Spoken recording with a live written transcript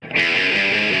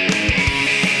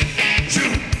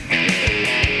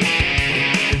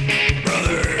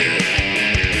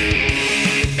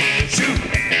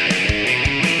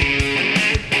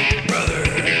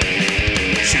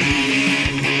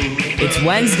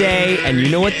Wednesday, and you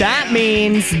know what that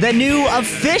means. The new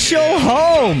official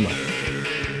home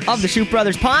of the Shoot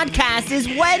Brothers podcast is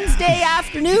Wednesday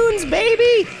afternoons,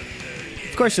 baby.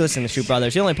 Of course, you're listening to Shoot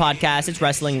Brothers, the only podcast. It's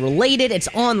wrestling related. It's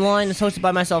online. It's hosted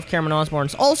by myself, Cameron Osborne.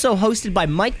 It's also hosted by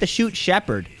Mike the Shoot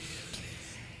Shepherd.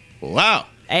 Wow.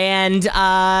 And,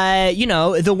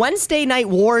 the Wednesday night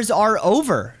wars are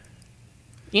over.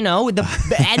 You know, the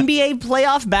NBA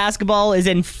playoff basketball is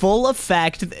in full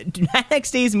effect.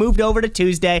 NXT's moved over to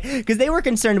Tuesday because they were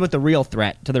concerned with the real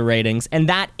threat to the ratings, and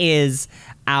that is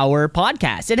our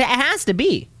podcast. It has to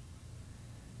be.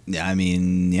 Yeah, I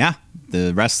mean, yeah.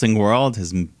 The wrestling world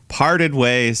has parted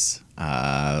ways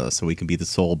so we can be the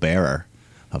sole bearer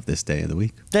of this day of the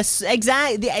week.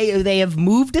 They have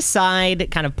moved aside,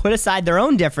 kind of put aside their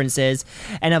own differences,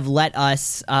 and have let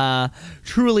us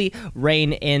truly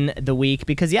reign in the week.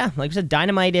 Because, yeah, like I said,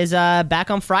 Dynamite is back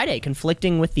on Friday,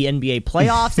 conflicting with the NBA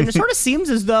playoffs. And it sort of seems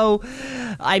as though,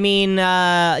 a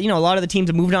lot of the teams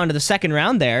have moved on to the second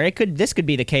round there. This could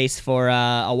be the case for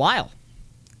a while.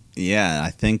 Yeah,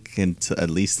 I think at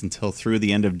least until through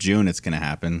the end of June it's going to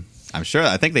happen.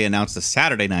 I think they announced a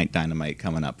Saturday night Dynamite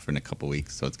coming up in a couple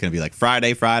weeks. So it's going to be like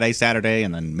Friday, Saturday,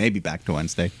 and then maybe back to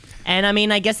Wednesday. And I mean,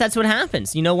 I guess that's what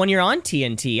happens, when you're on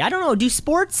TNT. I don't know. Do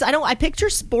sports? I picture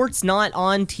sports not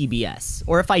on TBS.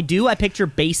 Or if I do, I picture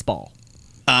baseball.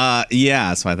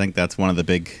 Yeah. So I think that's one of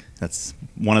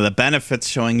the benefits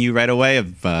showing you right away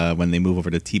of when they move over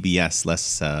to TBS,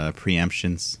 less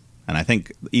preemptions. And I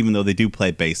think even though they do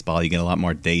play baseball, you get a lot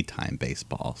more daytime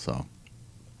baseball. So.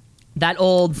 That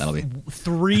old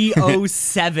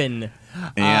 3:07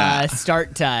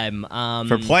 start time.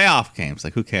 For playoff games,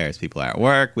 like who cares? People are at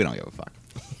work. We don't give a fuck.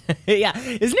 Yeah.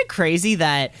 Isn't it crazy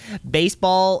that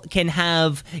baseball can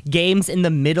have games in the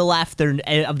middle of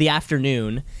the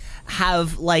afternoon,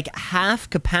 have like half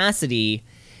capacity,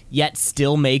 yet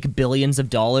still make billions of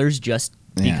dollars just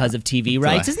because of TV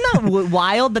rights? Isn't that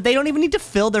wild that they don't even need to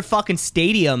fill their fucking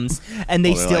stadiums and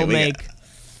they still make...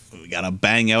 We gotta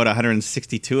bang out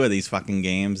 162 of these fucking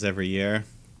games every year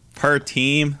per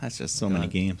team. That's just so many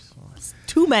games. It's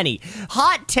too many.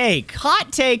 Hot take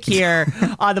here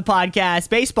on the podcast.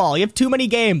 Baseball, you have too many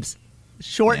games.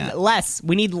 Less.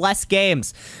 We need less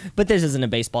games. But this isn't a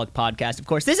baseball podcast, of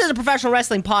course. This is a professional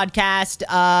wrestling podcast,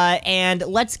 and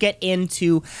let's get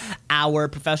into our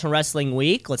professional wrestling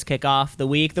week. Let's kick off the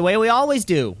week the way we always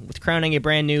do, with crowning a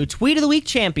brand new Tweet of the Week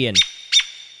champion.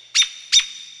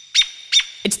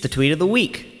 It's the Tweet of the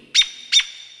Week.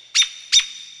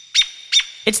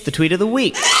 It's the Tweet of the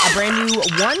Week. A brand new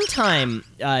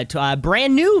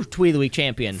brand new Tweet of the Week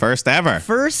champion. First ever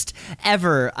Tweet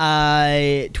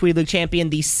of the Week champion.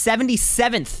 The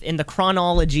 77th in the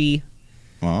chronology.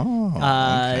 Oh, okay.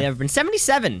 There have been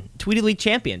 77 Tweet of the Week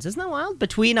champions. Isn't that wild?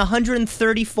 Between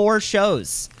 134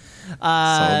 shows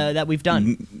that we've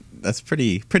done. That's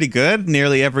pretty good.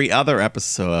 Nearly every other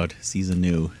episode sees a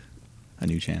new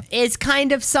champ. It's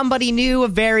kind of somebody new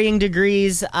of varying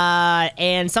degrees,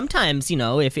 and sometimes,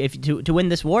 if to win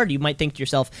this award, you might think to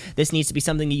yourself, this needs to be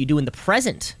something that you do in the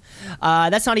present.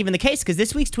 That's not even the case, because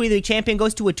this week's Tweet of the Week champion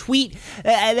goes to a tweet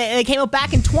that came out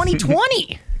back in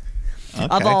 2020. Okay.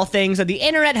 Of all things that the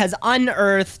internet has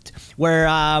unearthed, where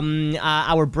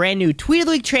our brand new Tweet of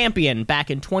the Week champion back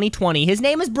in 2020, his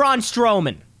name is Braun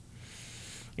Strowman.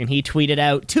 And he tweeted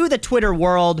out to the Twitter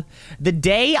world, "The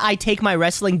day I take my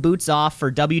wrestling boots off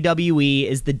for WWE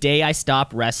is the day I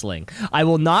stop wrestling. I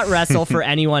will not wrestle for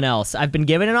anyone else. I've been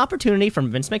given an opportunity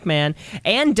from Vince McMahon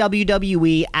and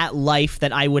WWE at Life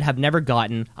that I would have never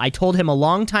gotten. I told him a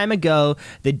long time ago,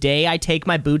 the day I take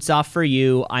my boots off for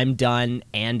you, I'm done,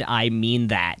 and I mean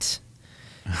that."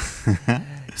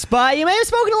 But you may have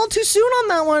spoken a little too soon on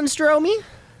that one, Stromy.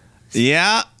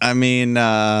 Yeah, I mean,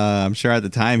 I'm sure at the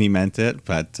time he meant it,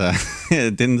 but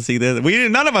didn't see this.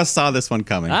 None of us saw this one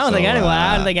coming. I don't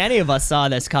think any of us saw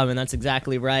this coming. That's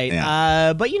exactly right.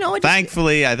 Yeah. But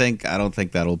thankfully, I don't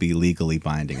think that'll be legally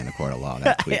binding in a court of law.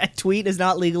 That tweet. A tweet is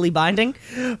not legally binding.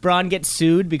 Braun gets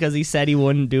sued because he said he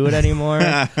wouldn't do it anymore.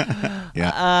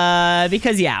 Yeah.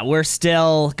 Because we're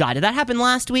still. God, did that happen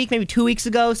last week? Maybe 2 weeks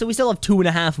ago. So we still have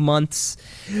 2.5 months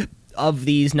of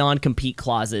these non-compete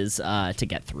clauses to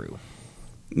get through.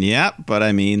 Yeah, but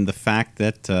I mean, the fact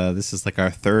that this is like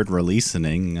our third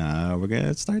releasing, we're going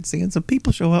to start seeing some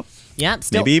people show up. Yeah,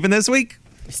 maybe even this week.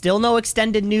 Still no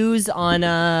extended news on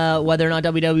whether or not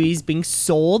WWE is being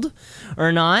sold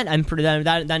or not. I'm pretty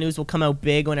that news will come out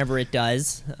big whenever it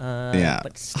does.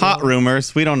 But hot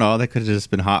rumors. We don't know. They could have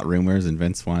just been hot rumors, and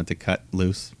Vince wanted to cut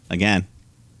loose again.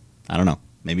 I don't know.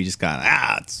 Maybe he just got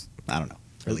I don't know.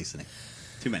 Releasing it.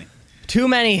 Too many. Too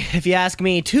many, if you ask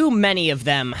me. Too many of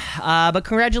them. But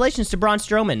congratulations to Braun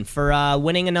Strowman for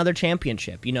winning another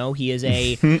championship. You know, he is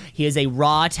a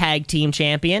Raw Tag Team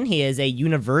champion. He is a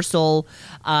Universal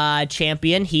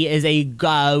champion. He is a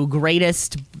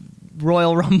greatest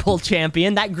Royal Rumble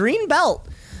champion. That green belt.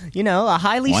 You know, a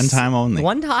highly one time only.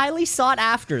 One highly sought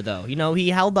after, though. You know, he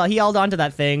held on to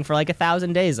that thing for like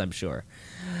 1,000 days, I'm sure.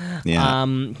 Yeah.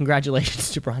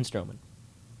 Congratulations to Braun Strowman.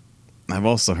 I've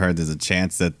also heard there's a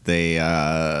chance that they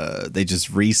just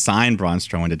re-signed Braun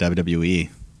Strowman to WWE,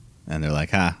 and they're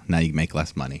like, now you make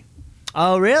less money.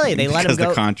 Oh, really? They let him go.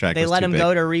 The contract they was let too him big.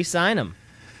 go to re-sign him.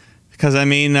 Because I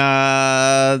mean,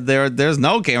 there's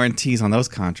no guarantees on those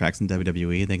contracts in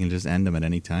WWE. They can just end them at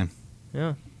any time.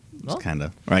 Yeah. Well, kind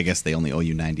of, or I guess they only owe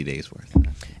you 90 days worth.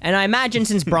 And I imagine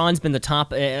since Braun's been the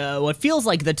top, what feels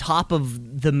like the top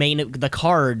of the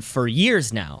card for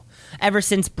years now. Ever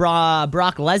since Brock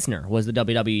Lesnar was the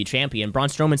WWE champion, Braun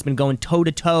Strowman's been going toe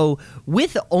to toe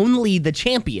with only the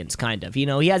champions. Kind of, you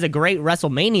know, he has a great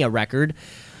WrestleMania record.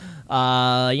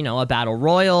 You know, a Battle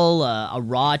Royal, a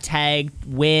Raw Tag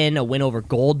win, a win over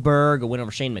Goldberg, a win over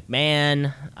Shane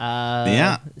McMahon.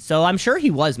 Yeah. So I'm sure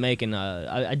he was making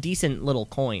a decent little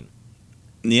coin.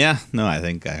 Yeah. No, I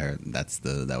think I heard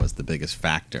that was the biggest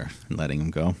factor in letting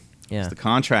him go. Yeah. It's the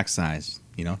contract size.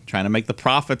 You know, trying to make the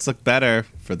profits look better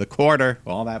for the quarter.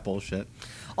 All that bullshit.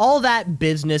 All that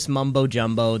business mumbo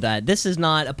jumbo that this is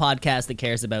not a podcast that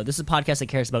cares about. This is a podcast that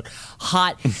cares about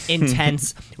hot,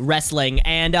 intense wrestling.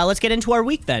 And let's get into our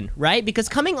week then, right? Because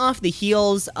coming off the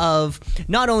heels of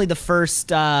not only the first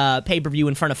pay-per-view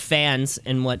in front of fans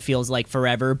in what feels like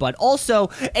forever, but also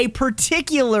a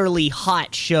particularly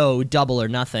hot show, Double or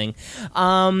Nothing,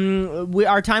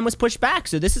 our time was pushed back.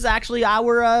 So this is actually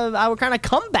our kind of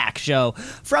comeback show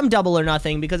from Double or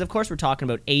Nothing because, of course, we're talking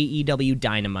about AEW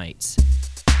Dynamite.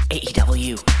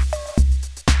 AEW,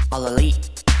 All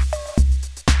Elite,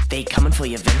 they coming for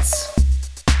you, Vince.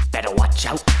 Better watch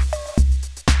out.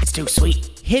 It's too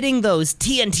sweet. Hitting those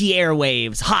TNT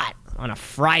airwaves hot on a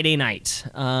Friday night.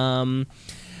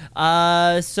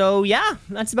 So yeah,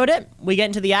 that's about it. We get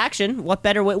into the action. What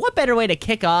better way to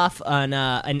kick off an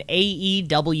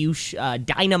AEW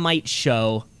Dynamite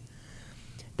show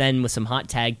than with some hot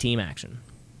tag team action?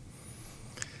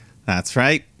 That's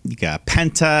right. You got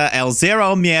Penta, El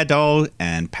Zero Miedo,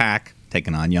 and Pac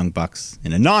taking on Young Bucks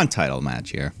in a non-title match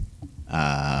here.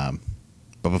 But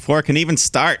before it can even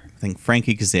start, I think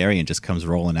Frankie Kazarian just comes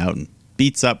rolling out and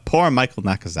beats up poor Michael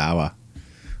Nakazawa,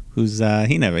 who's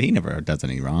he never does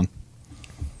any wrong.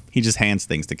 He just hands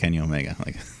things to Kenny Omega.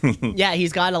 Yeah,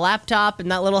 he's got a laptop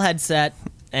and that little headset.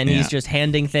 And he's just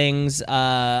handing things.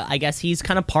 I guess he's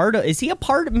kind of part of. Is he a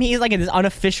part of me? He's like an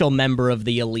unofficial member of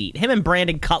the Elite. Him and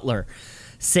Brandon Cutler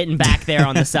sitting back there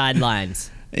on the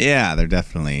sidelines. Yeah, they're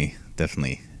definitely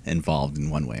involved in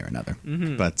one way or another.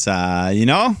 Mm-hmm. But you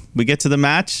know, we get to the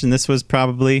match, and this was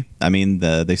probably. I mean,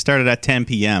 they started at 10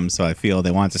 p.m., so I feel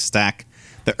they wanted to stack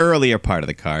the earlier part of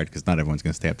the card because not everyone's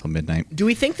going to stay up till midnight. Do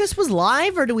we think this was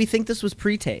live or do we think this was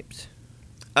pre-taped?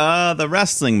 The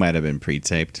wrestling might have been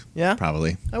pre-taped. Yeah?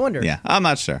 Probably. I wonder. Yeah, I'm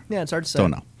not sure. Yeah, it's hard to say.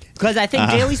 Don't know. Because I think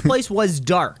Daly's Place was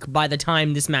dark by the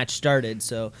time this match started,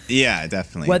 so... Yeah,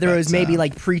 definitely. Whether it was maybe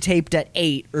like pre-taped at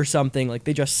 8 or something, like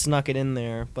they just snuck it in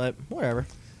there, but whatever.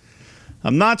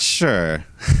 I'm not sure.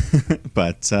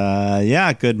 But,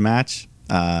 yeah, good match.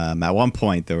 At one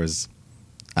point, there was...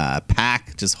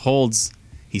 Pac just holds...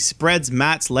 He spreads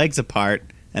Matt's legs apart,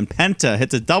 and Penta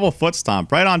hits a double foot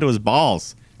stomp right onto his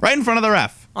balls. Right in front of the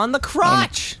ref. On the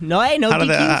crotch. No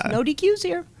DQs. No DQs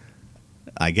here.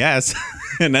 I guess.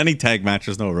 In any tag match,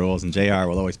 there's no rules, and JR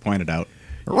will always point it out.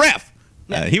 Ref!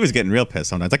 He was getting real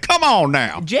pissed sometimes. Like, come on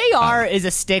now. JR is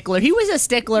a stickler. He was a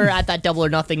stickler at that Double or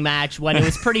Nothing match when it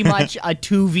was pretty much a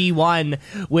 2v1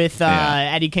 with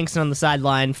Eddie Kingston on the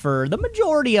sideline for the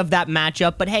majority of that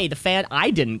matchup. But hey,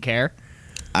 I didn't care.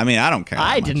 I mean, I don't care.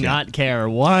 I did not care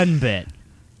one bit.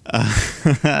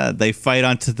 They fight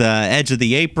onto the edge of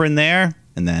the apron there,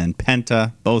 and then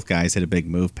Penta, both guys hit a big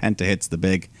move. Penta hits the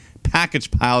big package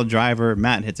pile driver.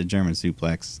 Matt hits a German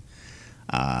suplex.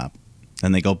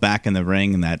 Then they go back in the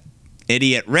ring, and that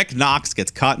idiot Rick Knox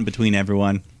gets caught in between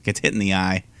everyone, gets hit in the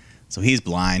eye, so he's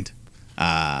blind.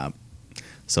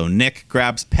 So Nick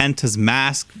grabs Penta's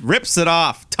mask, rips it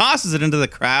off, tosses it into the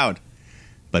crowd.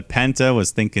 But Penta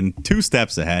was thinking 2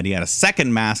 steps ahead. He had a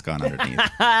second mask on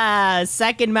underneath.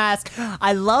 Second mask.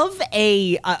 I love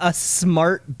a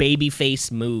smart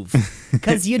babyface move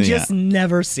because you just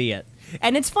never see it.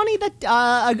 And it's funny that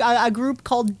a group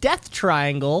called Death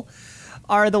Triangle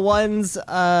are the ones,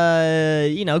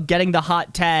 getting the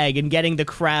hot tag and getting the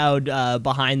crowd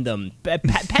behind them.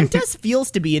 Penta feels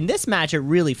to be, in this match, it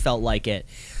really felt like it.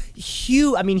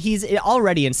 Huge. I mean, he's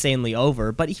already insanely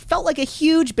over, but he felt like a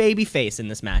huge baby face in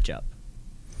this matchup.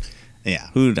 Yeah,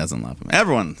 who doesn't love him?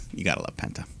 Everyone, you gotta love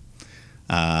Penta.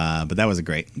 But that was a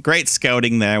great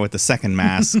scouting there with the second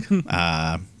mask.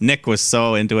 Nick was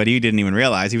so into it, he didn't even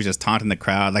realize. He was just taunting the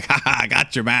crowd, like, ha, I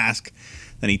got your mask.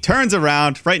 Then he turns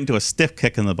around, right into a stiff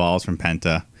kick in the balls from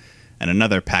Penta, and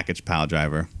another package pile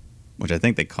driver, which I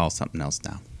think they call something else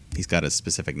now. He's got a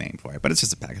specific name for it, but it's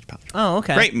just a package pile driver. Oh,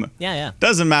 okay. Great. Yeah.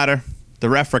 Doesn't matter. The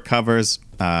ref recovers.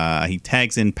 He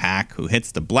tags in Pac, who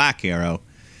hits the black arrow.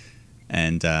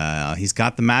 And he's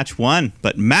got the match won.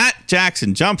 But Matt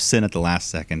Jackson jumps in at the last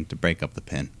second to break up the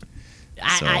pin.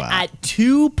 At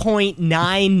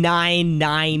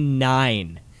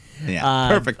 2.9999. Yeah,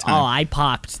 perfect time. Oh, I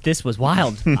popped. This was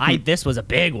wild. This was a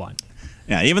big one.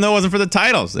 Yeah, even though it wasn't for the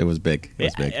titles, it was big. It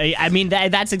was big. I mean,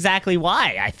 that's exactly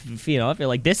why. I feel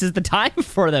like this is the time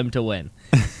for them to win.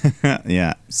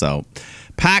 Yeah, so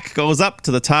Pac goes up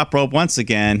to the top rope once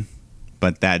again.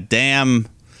 But that damn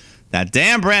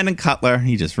Brandon Cutler,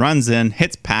 he just runs in,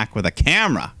 hits Pac with a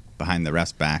camera behind the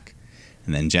ref's back,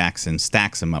 and then Jackson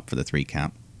stacks him up for the 3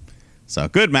 count. So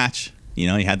good match. He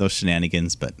had those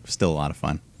shenanigans, but still a lot of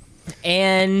fun.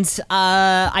 And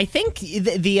I think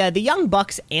the Young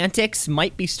Bucks antics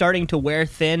might be starting to wear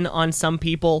thin on some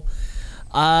people.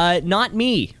 Not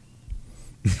me.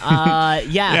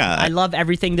 I love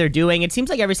everything they're doing. It seems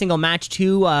like every single match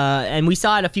too, and we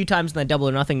saw it a few times in that Double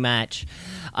or Nothing match.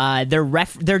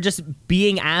 They're just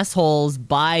being assholes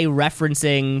by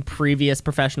referencing previous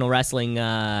professional wrestling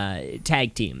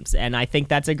tag teams, and I think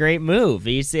that's a great move.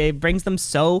 It brings them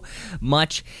so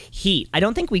much heat. I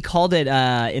don't think we called it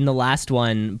in the last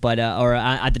one, but or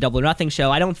at the Double or Nothing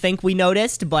show. I don't think we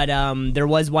noticed, but there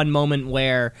was one moment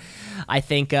where I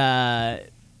think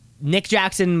Nick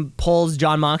Jackson pulls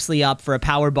Jon Moxley up for a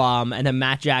power bomb, and then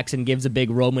Matt Jackson gives a big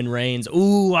Roman Reigns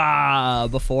ooh ah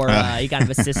before he kind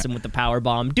of assists him with the power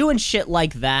bomb. Doing shit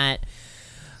like that.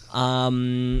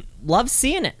 Love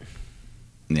seeing it.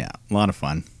 Yeah, a lot of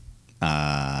fun.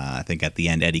 I think at the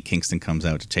end, Eddie Kingston comes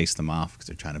out to chase them off because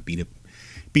they're trying to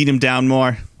beat him down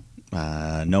more.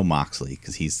 No Moxley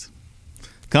because he's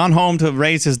gone home to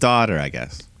raise his daughter, I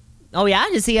guess. Oh yeah,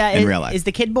 is he? In real life. Is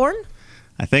the kid born?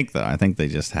 I think they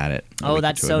just had it. Oh,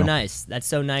 that's so nice. That's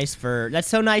so nice for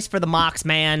the Mox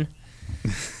man.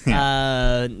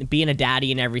 Being a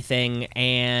daddy and everything.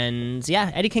 And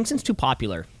yeah, Eddie Kingston's too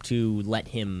popular to let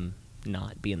him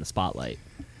not be in the spotlight.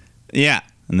 Yeah.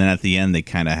 And then at the end they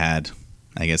kind of had,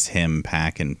 I guess, him,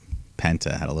 Pac, and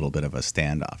Penta had a little bit of a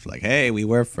standoff. Like, hey, we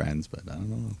were friends, but I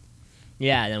don't know.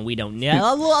 Yeah, then we don't.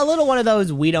 Yeah, a little one of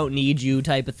those we don't need you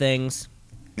type of things.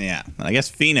 Yeah, I guess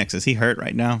Phoenix, is he hurt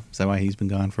right now? Is that why he's been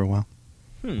gone for a while?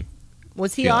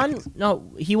 Was he on? No,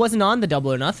 he wasn't on the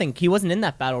Double or Nothing. He wasn't in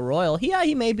that Battle Royal. Yeah,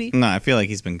 he may be. No, I feel like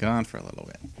he's been gone for a little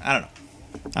bit. I don't know.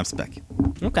 I'm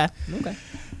speculating. Okay.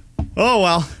 Oh,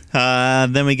 well.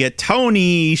 Then we get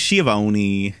Tony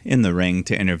Schiavone in the ring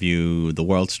to interview the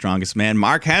world's strongest man,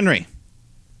 Mark Henry,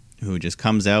 who just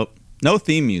comes out. No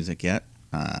theme music yet.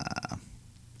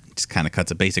 Just kind of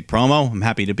cuts a basic promo. I'm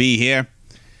happy to be here.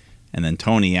 And then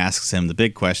Tony asks him the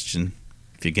big question,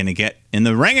 if you're going to get in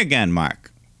the ring again,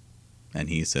 Mark. And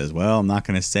he says, well, I'm not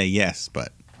going to say yes,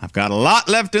 but I've got a lot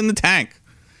left in the tank.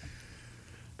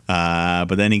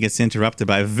 But then he gets interrupted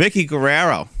by Vicky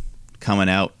Guerrero coming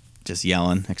out, just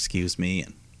yelling, excuse me.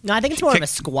 And no, I think it's more of a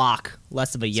squawk,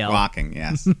 less of a yell. Squawking,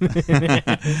 yes.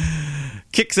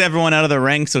 Kicks everyone out of the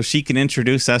ring so she can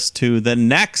introduce us to the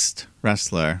next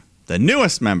wrestler, the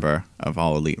newest member of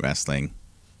All Elite Wrestling,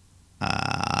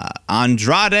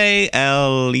 Andrade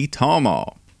El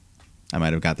Idolo. I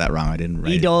might have got that wrong. I didn't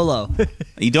write Idolo.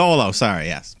 Idolo, sorry,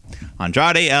 yes.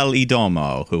 Andrade El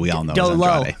Idolo, who we all know is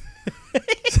Andrade.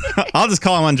 I'll just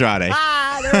call him Andrade.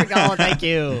 There we go. Thank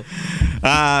you.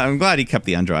 I'm glad he kept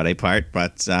the Andrade part,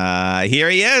 but here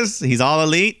he is. He's All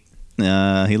Elite.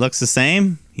 He looks the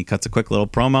same. He cuts a quick little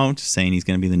promo just saying he's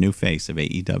going to be the new face of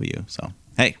AEW. So,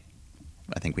 hey,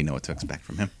 I think we know what to expect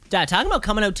from him. Talking about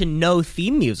coming out to no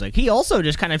theme music, he also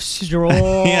just kind of strolled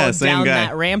down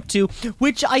that ramp too,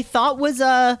 which I thought was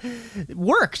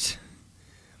worked.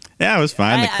 Yeah, it was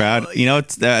fine. The crowd,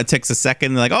 it takes a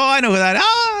second. They're like, oh, I know who that is.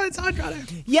 Oh, it's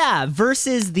Andrade. Yeah,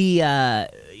 versus the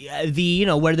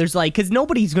where there's like, because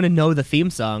nobody's going to know the theme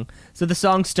song. So the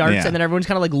song starts and then everyone's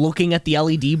kind of like looking at the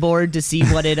LED board to see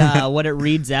what it what it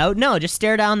reads out. No, just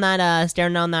staring down that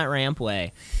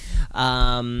rampway.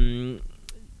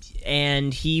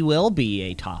 And he will be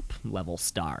a top level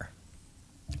star.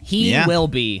 He will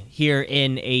be here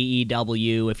in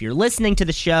AEW. If you're listening to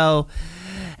the show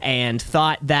and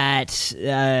thought that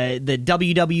the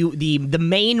the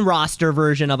main roster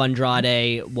version of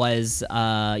Andrade was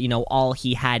all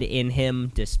he had in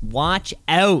him, just watch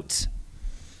out.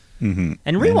 Mm-hmm.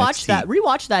 And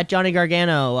rewatch that Johnny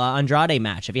Gargano Andrade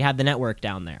match if you have the network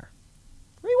down there.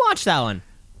 Rewatch that one.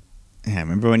 Yeah,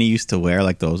 remember when he used to wear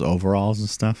like those overalls and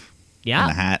stuff? Yeah.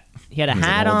 And a hat. He had a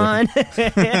hat on.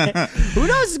 Who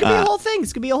knows? It's going to be a whole thing.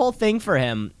 It's going to be a whole thing for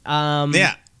him.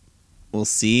 Yeah. We'll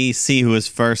see who his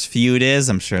first feud is.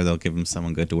 I'm sure they'll give him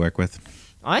someone good to work with.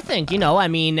 I think, and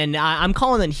I'm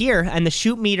calling it here, and the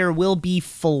shoot meter will be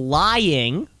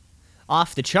flying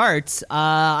off the charts.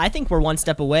 I think we're one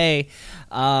step away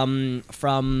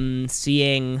from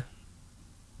seeing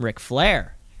Ric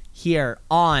Flair here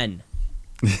on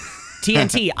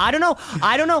TNT. I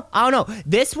don't know.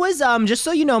 This was, just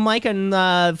so you know, Mike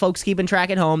and folks keeping track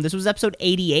at home, this was episode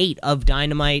 88 of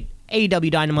Dynamite.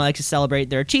 AEW Dynamite likes to celebrate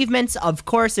their achievements, of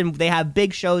course, and they have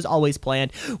big shows always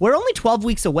planned. We're only 12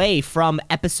 weeks away from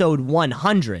episode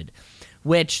 100,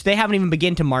 which they haven't even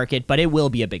begun to market, but it will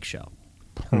be a big show.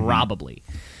 Probably.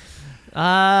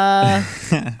 I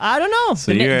don't know.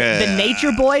 So the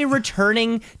Nature Boy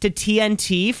returning to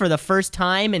TNT for the first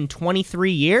time in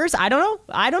 23 years? I don't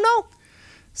know.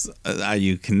 So, are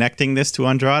you connecting this to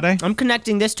Andrade? I'm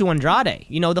connecting this to Andrade.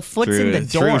 The foot's in the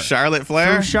door. Through Charlotte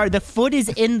Flair? The foot is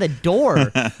in the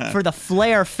door for the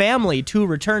Flair family to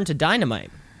return to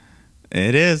Dynamite.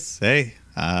 It is. Hey.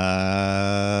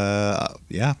 Yeah.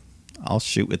 I'll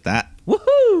shoot with that.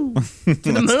 Woohoo!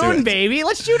 To the moon, baby.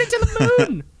 Let's shoot it to the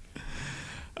moon.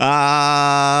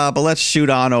 But let's shoot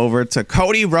on over to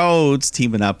Cody Rhodes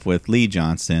teaming up with Lee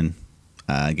Johnson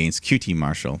against QT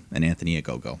Marshall and Anthony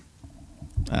Ogogo.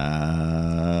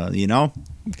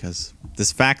 Because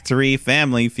this factory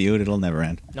family feud, it'll never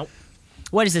end. Nope.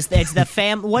 What is this? It's the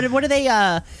What are they?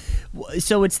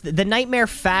 So it's the Nightmare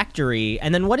Factory,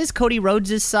 and then what is Cody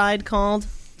Rhodes' side called?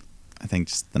 I think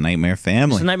just the Nightmare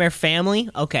Family. Just the Nightmare Family.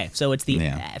 Okay, so it's the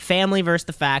family versus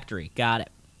the factory. Got it.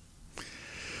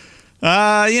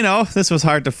 This was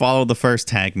hard to follow the first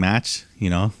tag match.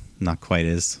 Not quite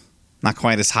as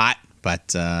hot,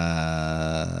 but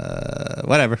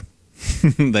whatever.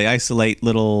 They isolate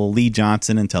little Lee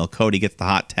Johnson until Cody gets the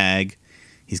hot tag.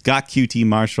 He's got QT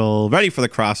Marshall ready for the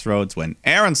crossroads when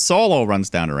Aaron Solo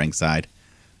runs down to ringside,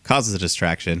 causes a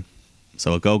distraction.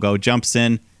 So Ogogo jumps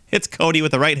in, hits Cody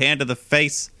with the right hand to the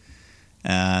face,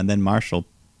 and then Marshall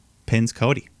pins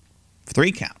Cody.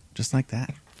 3 count, just like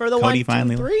that. For the Cody 1,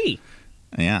 2, 3.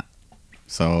 Yeah.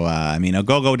 So,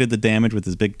 Ogogo did the damage with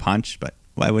his big punch, but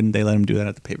why wouldn't they let him do that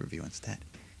at the pay-per-view instead?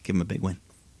 Give him a big win.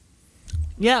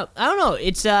 Yeah, I don't know.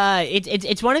 It's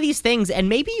one of these things, and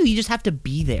maybe you just have to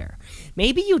be there.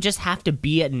 Maybe you just have to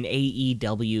be at an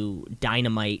AEW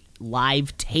Dynamite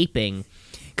live taping,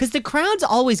 because the crowd's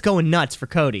always going nuts for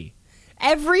Cody.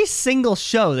 Every single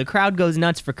show, the crowd goes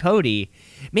nuts for Cody.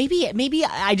 Maybe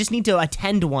I just need to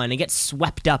attend one and get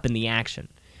swept up in the action,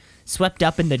 swept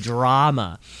up in the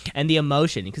drama and the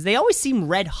emotion, because they always seem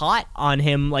red hot on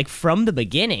him, like from the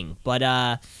beginning. But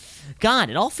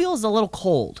God, it all feels a little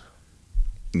cold.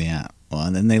 Yeah, well,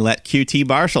 and then they let QT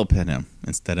Marshall pin him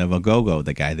instead of Ogogo,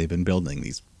 the guy they've been building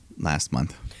these last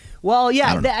month. Well,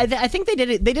 yeah, I think they did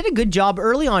it. They did a good job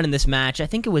early on in this match. I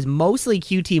think it was mostly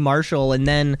QT Marshall, and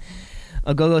then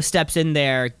Ogogo steps in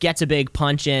there, gets a big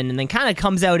punch in, and then kind of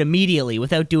comes out immediately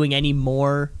without doing any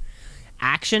more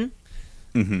action.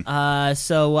 Mm-hmm.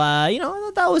 So I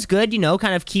thought that was good.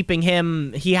 Kind of keeping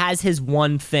him. He has his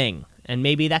one thing, and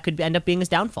maybe that could end up being his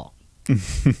downfall.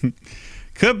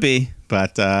 Could be,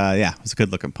 but it was a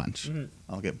good-looking punch. Mm-hmm.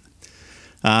 I'll give him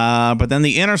that. But then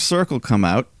the Inner Circle come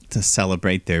out to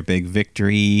celebrate their big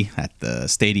victory at the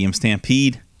Stadium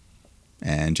Stampede.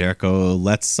 And Jericho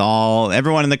lets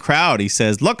everyone in the crowd, he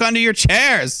says, look under your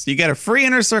chairs. You get a free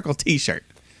Inner Circle t-shirt.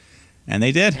 And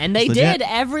they did. And they did.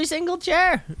 Every single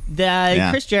chair.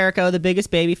 Chris Jericho, the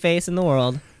biggest baby face in the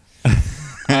world.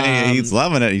 He's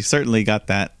loving it. He certainly got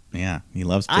that. Yeah, he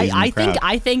loves pleasing the crowd.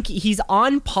 I think he's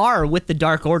on par with the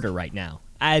Dark Order right now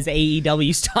as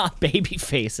AEW's top baby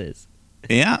faces.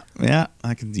 Yeah,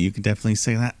 you could definitely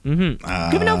say that.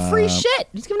 Mm-hmm. Giving out free shit.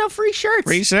 He's giving out free shirts.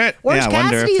 Free shirt. Orange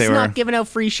Cassidy's not giving out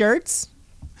free shirts.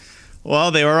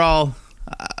 Well, they were all.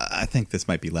 I think this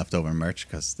might be leftover merch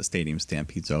because the Stadium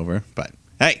Stampede's over. But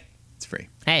hey, it's free.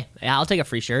 Hey, I'll take a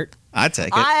free shirt. I'd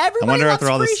take it. Everybody loves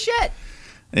free shit.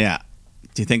 Yeah.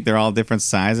 Do you think they're all different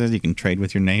sizes? You can trade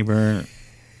with your neighbor?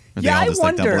 Yeah, I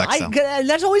wonder.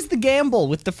 That's always the gamble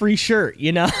with the free shirt,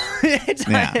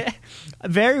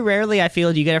 Very rarely I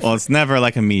feel you get Well, it's never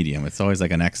like a medium. It's always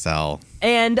like an XL.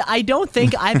 And I don't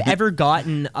think I've ever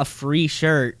gotten a free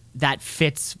shirt that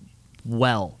fits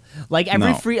well. Like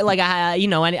every free, like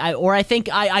I think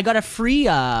I got a free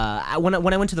when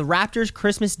I went to the Raptors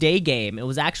Christmas Day game. It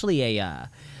was actually a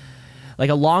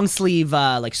long sleeve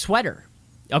like sweater,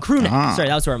 a crew neck. Sorry,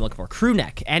 that was what I'm looking for. Crew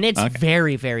neck, and it's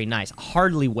very, very nice.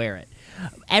 Hardly wear it.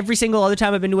 Every single other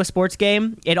time I've been to a sports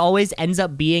game, it always ends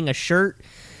up being a shirt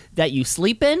that you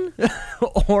sleep in,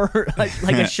 or like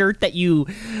a shirt that you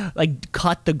like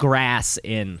cut the grass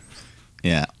in.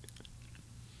 Yeah.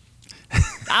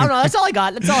 I don't know. That's all I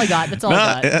got.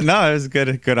 No, it was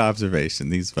good observation.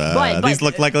 These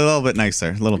look like a little bit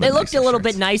nicer. They looked a little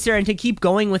bit nicer, and to keep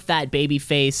going with that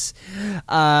babyface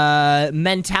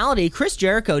mentality, Chris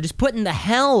Jericho just putting the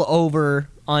hell over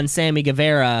on Sammy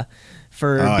Guevara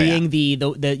for being the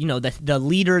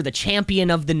leader, the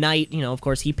champion of the night. You know, of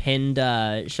course, he pinned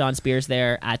Sean Spears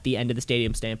there at the end of the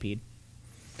Stadium Stampede.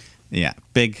 Yeah,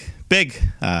 big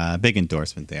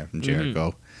endorsement there from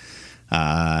Jericho.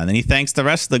 And then he thanks the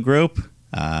rest of the group,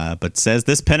 but says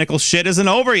this Pinnacle shit isn't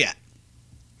over yet.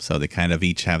 So they kind of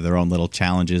each have their own little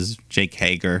challenges. Jake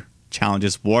Hager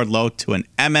challenges Wardlow to an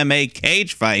MMA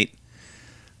cage fight.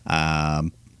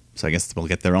 So I guess we'll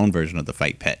get their own version of the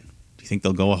fight pit. Do you think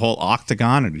they'll go a whole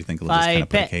octagon, or do you think they'll just kind of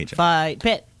put a cage up? Fight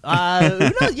pit. Who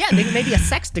knows? Yeah, maybe a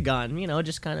sextagon. You know,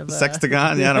 just kind of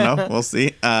sextagon. Yeah, I don't know. We'll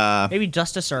see. Maybe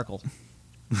just a circle.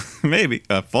 Maybe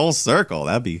a full circle.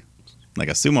 That'd be like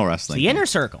a sumo wrestling. The inner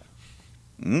circle.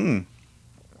 You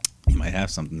might have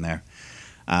something there.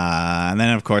 And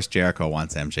then, of course, Jericho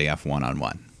wants MJF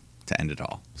one-on-one to end it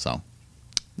all. So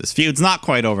this feud's not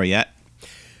quite over yet,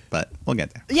 but we'll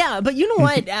get there. Yeah, but you know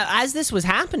what? As this was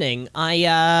happening,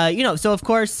 so of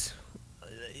course,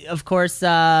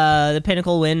 the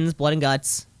Pinnacle wins Blood and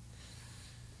Guts.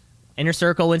 Inner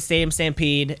Circle wins Stadium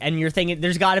Stampede, and you're thinking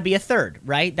there's got to be a third,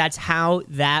 right? That's how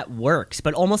that works.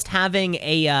 But almost having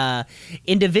a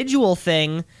individual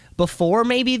thing before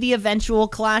maybe the eventual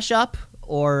clash up,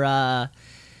 or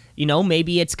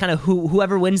maybe it's kind of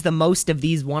whoever wins the most of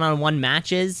these one-on-one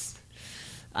matches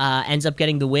ends up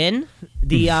getting the win.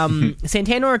 The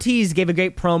Santana Ortiz gave a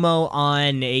great promo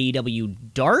on AEW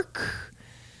Dark,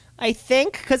 I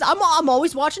think, because I'm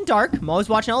always watching Dark. I'm always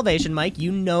watching Elevation, Mike.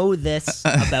 You know this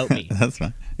about me. That's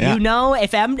fine. Yeah. You know,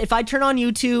 if I turn on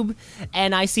YouTube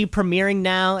and I see premiering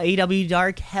now AEW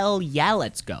Dark, hell yeah,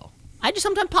 let's go. I just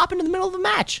sometimes pop into the middle of a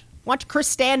match, watch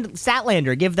Chris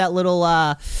Statlander give that little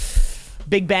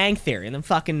Big Bang Theory, and then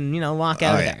fucking walk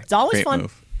out of there. It's always great fun.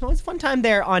 Move. It was a fun time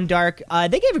there on Dark.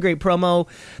 They gave a great promo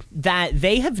that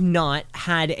they have not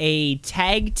had a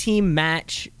tag team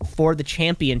match for the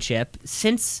championship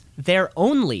since their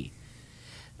only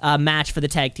match for the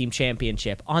tag team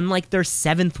championship on like their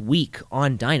 7th week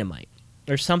on Dynamite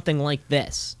or something like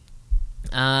this.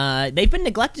 They've been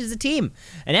neglected as a team,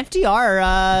 and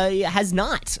FTR has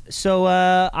not. So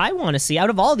I want to see, out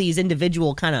of all these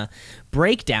individual kind of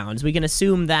breakdowns, we can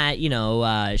assume that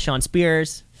Sean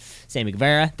Spears, Sammy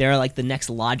Guevara, they're like the next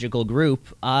logical group.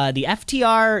 The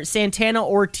FTR Santana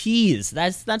Ortiz,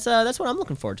 that's what I'm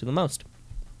looking forward to the most.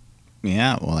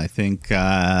 Yeah, well, I think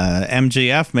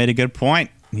MJF made a good point.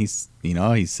 He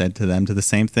said to them the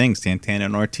same thing. Santana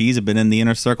and Ortiz have been in the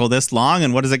inner circle this long,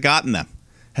 and what has it gotten them?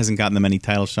 Hasn't gotten them any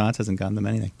title shots. Hasn't gotten them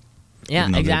anything. Yeah,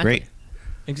 exactly. They're great.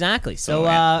 Exactly. So,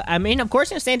 I mean, of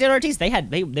course, Santana Ortiz,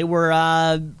 they were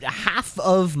half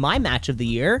of my match of the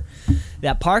year,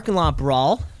 that parking lot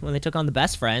brawl when they took on the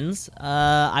Best Friends.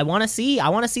 I want to see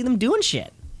them doing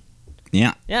shit.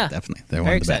 Yeah, yeah, definitely. They're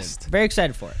one of the best. Very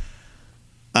excited for it.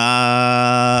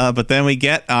 But then we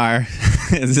get our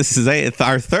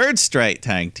our third straight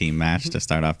tag team match to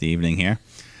start off the evening here.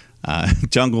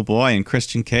 Jungle Boy and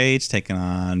Christian Cage taking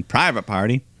on Private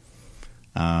Party.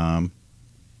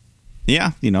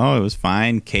 Yeah, it was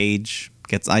fine. Cage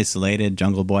gets isolated.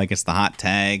 Jungle Boy gets the hot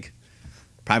tag.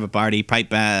 Private Party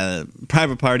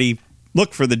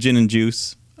look for the gin and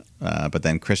juice, but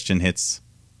then Christian hits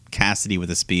Cassidy with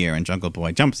a spear, and Jungle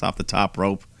Boy jumps off the top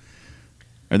rope.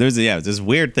 Or there's this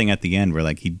weird thing at the end where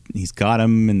like he's got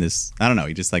him in this, I don't know,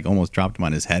 he just like almost dropped him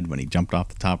on his head when he jumped off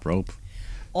the top rope.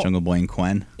 Jungle Boy and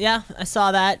Quen. Yeah, I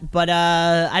saw that, but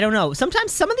I don't know.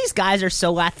 Sometimes some of these guys are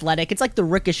so athletic. It's like the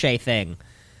Ricochet thing.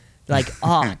 Like,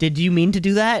 did you mean to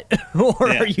do that? Or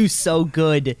are you so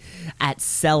good at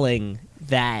selling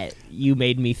that you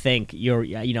made me think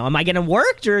am I getting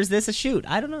worked, or is this a shoot?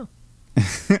 I don't know.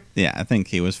 Yeah, I think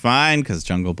he was fine because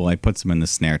Jungle Boy puts him in the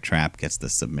snare trap, gets the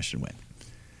submission win.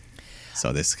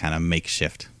 So this kind of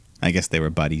makeshift. I guess they were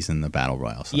buddies in the Battle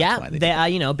Royal. So yeah,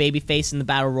 babyface in the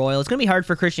Battle Royal. It's going to be hard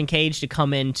for Christian Cage to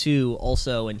come in too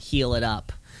also and heal it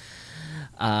up.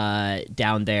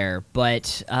 down there.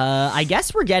 But I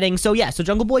guess we're getting so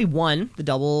Jungle Boy won the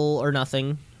Double or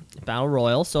Nothing Battle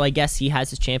Royal, so I guess he has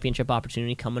his championship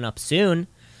opportunity coming up soon.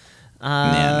 So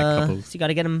you got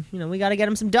to get him. We got to get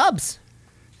him some dubs.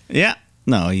 Yeah,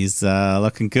 no, he's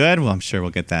looking good. Well, I'm sure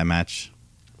we'll get that match.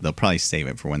 They'll probably save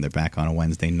it for when they're back on a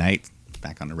Wednesday night,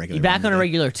 back on a regular. On a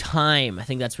regular time. I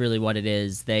think that's really what it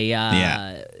is. They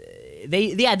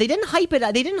didn't hype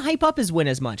it. They didn't hype up his win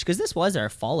as much because this was our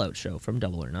Fallout show from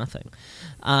Double or Nothing.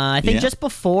 I think just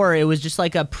before it was just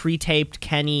like a pre-taped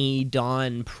Kenny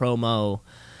Don promo,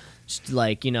 just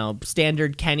like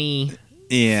standard Kenny.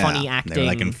 Yeah, funny acting. They were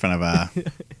like in front of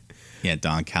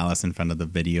Don Callis in front of the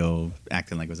video,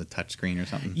 acting like it was a touchscreen or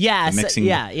something. Yeah,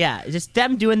 just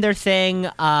them doing their thing,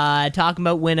 talking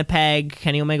about Winnipeg.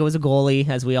 Kenny Omega was a goalie,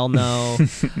 as we all know,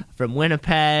 from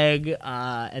Winnipeg,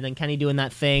 and then Kenny doing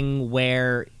that thing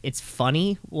where it's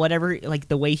funny, whatever, like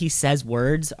the way he says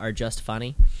words are just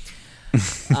funny.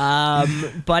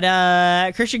 But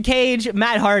Christian Cage,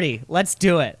 Matt Hardy, let's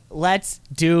do it. Let's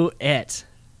do it.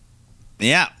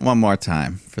 Yeah, one more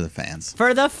time for the fans.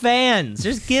 For the fans.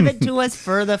 Just give it to us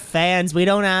for the fans. We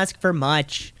don't ask for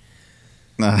much.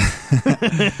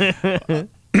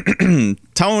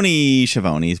 Tony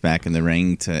Schiavone's back in the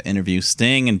ring to interview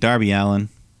Sting and Darby Allin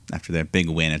after their big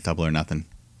win at Double or Nothing.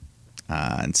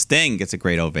 And Sting gets a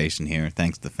great ovation here,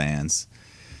 thanks to the fans.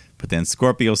 But then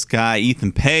Scorpio Sky,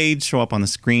 Ethan Page show up on the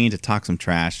screen to talk some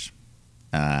trash.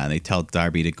 They tell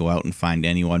Darby to go out and find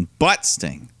anyone but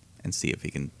Sting and see if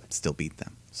he can still beat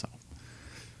them. So,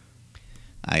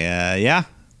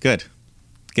 good.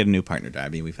 Get a new partner,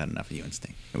 Darby. We've had enough of you and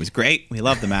Sting. It was great. We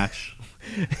loved the match.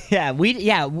 And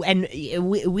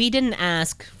we didn't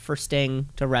ask for Sting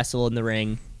to wrestle in the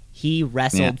ring. He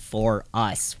wrestled for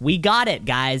us. We got it,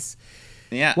 guys.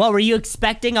 Yeah. Well, were you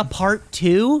expecting a part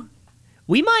 2?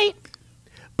 We might.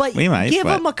 But give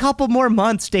him a couple more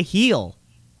months to heal.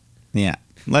 Yeah.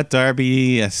 Let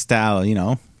Darby style,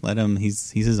 let him.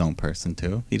 He's his own person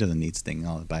too. He doesn't need Sting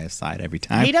all by his side every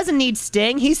time. He doesn't need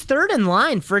Sting. He's third in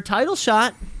line for a title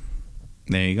shot.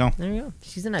 There you go.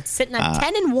 She's sitting at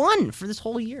 10-1 for this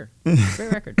whole year.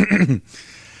 Great record.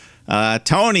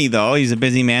 Tony, though, he's a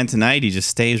busy man tonight. He just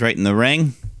stays right in the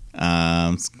ring.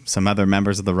 Some other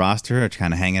members of the roster are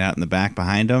kind of hanging out in the back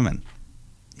behind him, and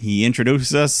he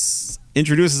introduces us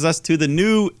to the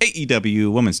new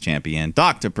AEW Women's Champion,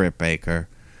 Dr. Britt Baker,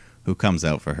 who comes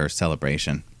out for her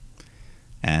celebration.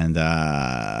 And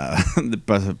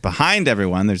behind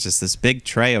everyone, there's just this big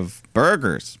tray of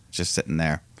burgers just sitting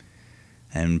there.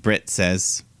 And Britt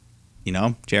says,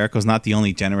 Jericho's not the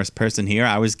only generous person here.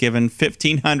 I was given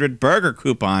 1,500 burger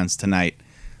coupons tonight.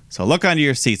 So look under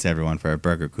your seats, everyone, for a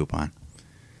burger coupon.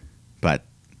 But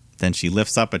then she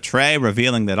lifts up a tray,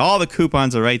 revealing that all the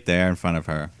coupons are right there in front of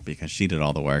her because she did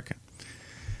all the work.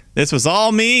 This was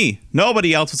all me.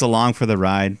 Nobody else was along for the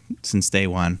ride since day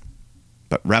one.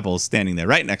 But Rebel's standing there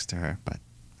right next to her, but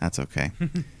that's okay.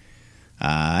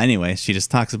 Anyway, she just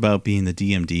talks about being the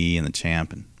DMD and the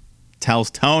champ and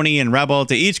tells Tony and Rebel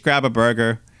to each grab a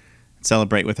burger and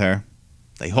celebrate with her.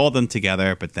 They hold them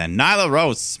together, but then Nyla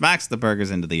Rose smacks the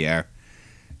burgers into the air,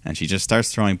 and she just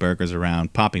starts throwing burgers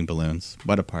around, popping balloons.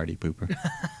 What a party pooper.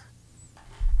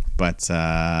 But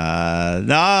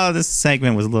no, this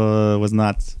segment was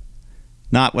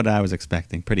not what I was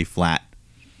expecting. Pretty flat.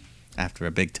 After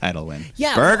a big title win.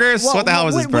 Yeah, burgers? What the hell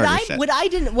was this burger shit?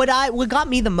 What got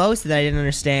me the most that I didn't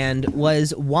understand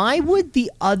was why would the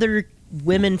other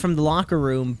women from the locker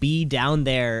room be down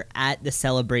there at the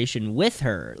celebration with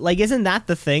her? Like, isn't that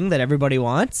the thing that everybody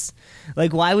wants?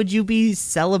 Like, why would you be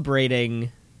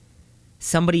celebrating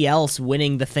somebody else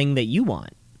winning the thing that you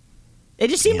want? It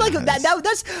just seemed like that's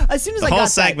as soon as I got the whole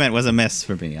segment was a miss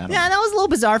for me. That was a little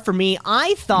bizarre for me.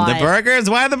 I thought the burgers.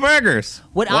 Why the burgers?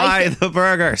 Why the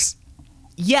burgers?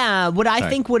 Yeah, I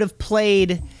think would have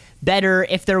played better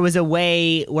if there was a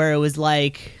way where it was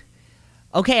like,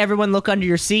 okay, everyone look under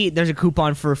your seat. There's a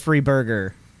coupon for a free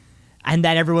burger, and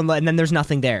then there's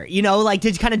nothing there. Like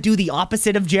to kind of do the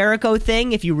opposite of Jericho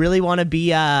thing. If you really want to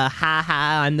be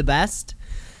I'm the best.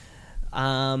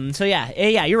 So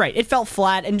yeah, you're right. It felt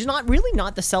flat and not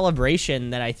the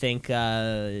celebration that I think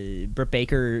Britt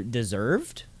Baker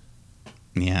deserved.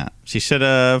 Yeah, she should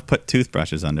have put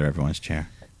toothbrushes under everyone's chair.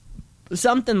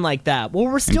 Something like that. Well,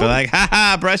 we're still like,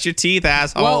 brush your teeth,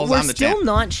 assholes. Well, we're I'm the still champ.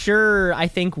 not sure. I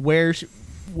think where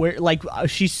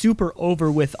she's super over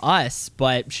with us,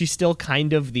 but she's still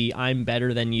kind of the I'm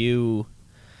better than you.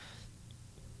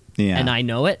 Yeah, and I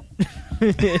know it.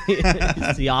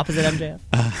 It's the opposite, MJF.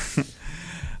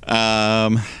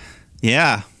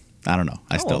 Yeah, I don't know.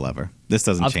 I still love her. This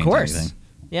doesn't change anything.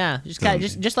 Yeah,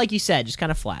 just like you said, just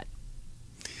kind of flat.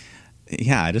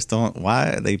 yeah, I just don't.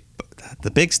 Why they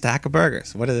the big stack of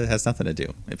burgers? What it has nothing to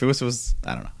do. If it was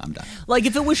I don't know. I'm done. Like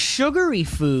if it was sugary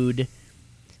food.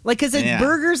 Like, because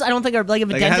burgers, I don't think are like if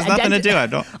a Like, it has nothing to do. I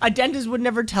don't. A dentist would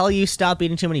never tell you stop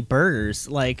eating too many burgers.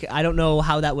 Like, I don't know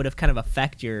how that would have kind of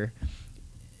affect your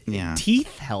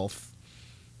teeth health.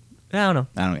 I don't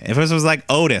know. If this was like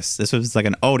Otis, this was like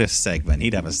an Otis segment,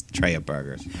 he'd have a tray of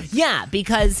burgers. Yeah,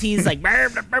 because he's like, yeah,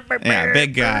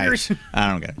 big guy. burgers. I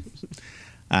don't get it.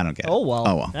 Oh well.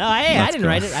 Oh well. Hey, I didn't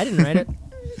write it.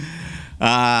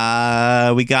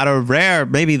 We got a rare,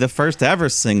 maybe the first ever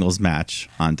singles match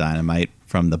on Dynamite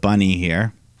from the Bunny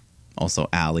here. Also,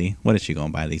 Allie. What is she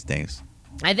going by these days?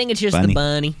 I think it's just the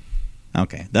Bunny.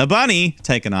 Okay. The Bunny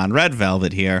taking on Red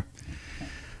Velvet here.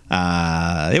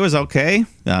 It was okay.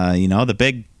 The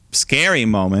big scary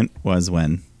moment was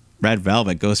when Red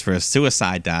Velvet goes for a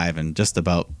suicide dive and just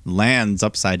about lands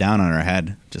upside down on her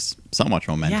head. Just so much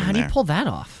momentum. Yeah, how do you pull that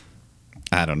off?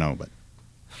 I don't know, but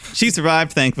she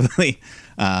survived, thankfully.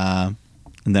 And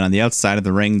then on the outside of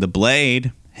the ring, the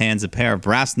Blade hands a pair of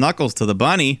brass knuckles to the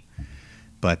Bunny,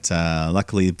 but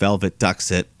luckily Velvet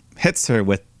ducks it, hits her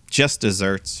with just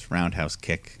desserts roundhouse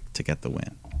kick to get the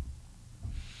win.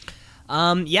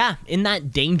 Yeah, in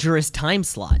that dangerous time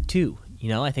slot too.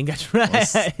 I think that's right.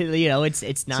 It's 9.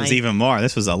 This was even more.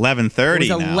 This was 11:30.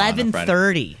 It was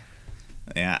 11:30.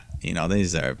 Yeah,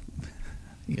 these are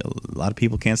a lot of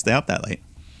people can't stay up that late.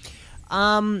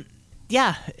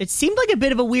 Yeah, it seemed like a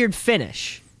bit of a weird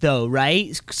finish, though,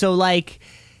 right? So, like,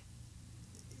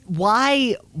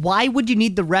 why would you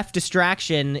need the ref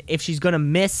distraction if she's gonna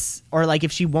miss, or like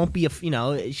if she won't be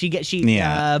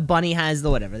Bunny has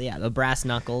the brass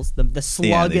knuckles, the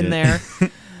slug in there.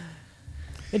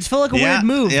 It just felt like a weird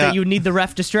move that you would need the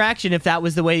ref distraction if that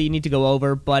was the way you need to go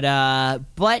over. But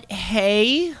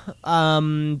hey,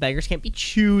 beggars can't be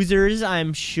choosers,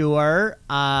 I'm sure.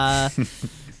 Yeah,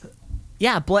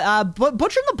 Butcher and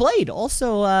the Blade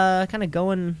also kind of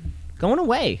going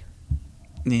away.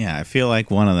 Yeah, I feel like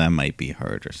one of them might be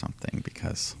hurt or something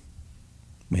because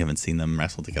we haven't seen them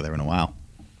wrestle together in a while.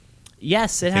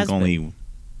 Yes, it has been.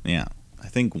 Yeah, I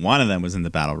think one of them was in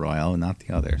the Battle Royal and not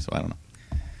the other, so I don't know.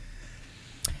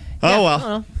 Oh,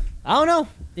 well. I don't know.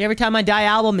 Every Time I Die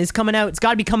album is coming out. It's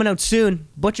got to be coming out soon.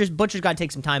 Butcher's got to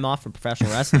take some time off from professional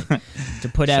wrestling to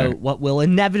put out what will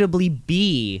inevitably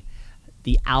be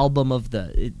the album of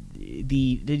the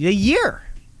year.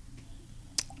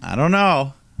 I don't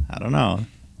know.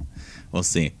 We'll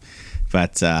see.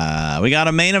 But we got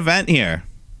a main event here.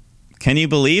 Can you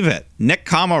believe it? Nick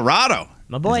Camarado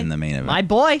my boy, is in the main event. My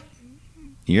boy.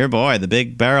 Your boy, the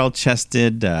big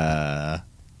barrel-chested,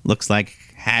 looks like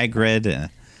Hagrid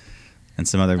and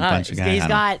some other bunch of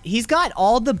guys. He's got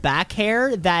all the back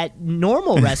hair that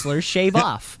normal wrestlers shave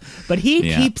off, but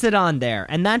he keeps it on there,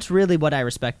 and that's really what I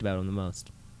respect about him the most.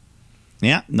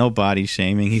 Yeah, no body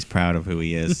shaming. He's proud of who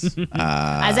he is.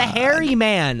 As a hairy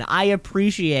man, I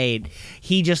appreciate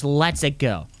he just lets it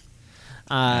go.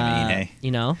 Hey, we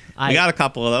got a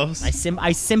couple of those. I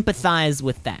sympathize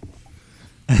with that.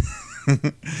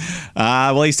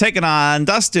 Well, he's taking on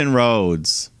Dustin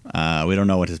Rhodes. We don't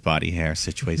know what his body hair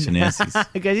situation is.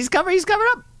 Because he's covered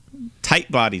up.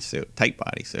 Tight bodysuit.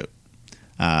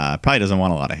 Probably doesn't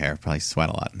want a lot of hair. Probably sweat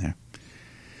a lot in there.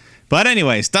 But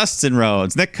anyways, Dustin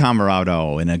Rhodes, Nick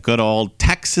Camarado in a good old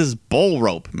Texas bull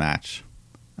rope match.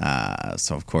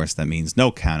 So, of course, that means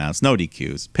no countouts, no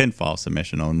DQs, pinfall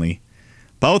submission only.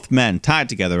 Both men tied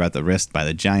together at the wrist by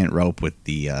the giant rope with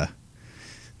the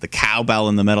cowbell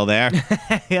in the middle there.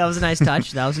 That was a nice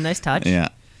touch. Yeah.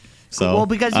 So,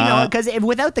 because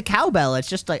without the cowbell, it's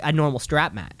just like a normal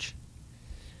strap match.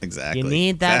 Exactly. You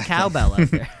need that cowbell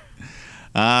out there.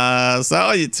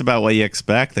 So it's about what you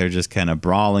expect. They're just kind of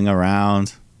brawling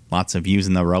around. Lots of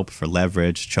using the rope for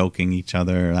leverage, choking each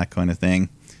other, that kind of thing.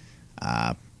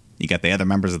 You got the other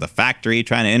members of the factory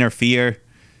trying to interfere.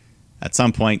 At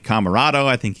some point, Camarado,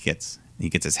 I think he gets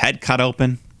his head cut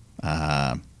open.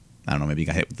 I don't know, maybe he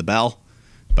got hit with the bell.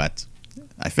 But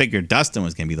I figured Dustin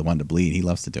was going to be the one to bleed. He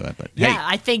loves to do it. But yeah, hey.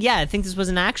 I think this was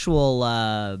an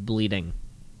actual bleeding.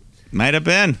 Might have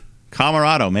been.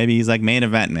 Camarado, maybe he's like main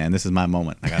event, man. This is my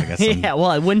moment. I gotta get some. Yeah,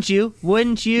 well, wouldn't you?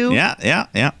 Yeah.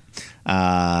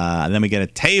 Then we get a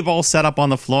table set up on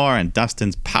the floor, and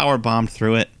Dustin's power bombed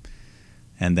through it.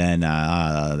 And then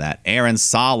that Aaron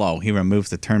Solo, he removes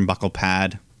the turnbuckle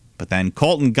pad, but then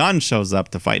Colton Gunn shows up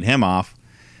to fight him off,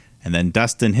 and then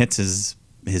Dustin hits his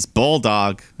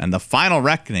bulldog and the final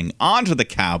reckoning onto the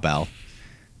cowbell,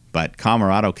 but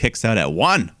Camarado kicks out at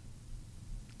 1.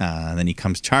 Then he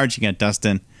comes charging at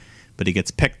Dustin. But he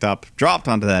gets picked up, dropped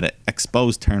onto that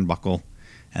exposed turnbuckle,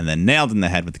 and then nailed in the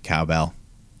head with the cowbell.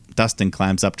 Dustin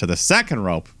climbs up to the second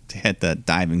rope to hit the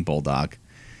diving bulldog.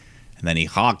 And then he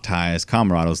hog ties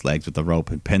Camarado's legs with the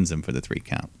rope and pins him for the 3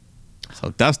 count.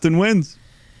 So Dustin wins.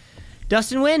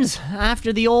 Dustin wins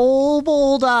after the old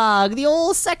bulldog, the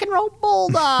old second rope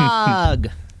bulldog.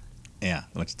 Yeah,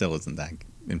 which still isn't that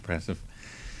impressive.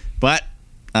 But,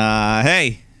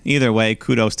 hey, either way,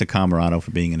 kudos to Camarado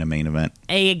for being in a main event.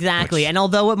 Hey, exactly. And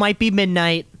although it might be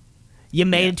midnight, you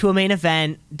made it to a main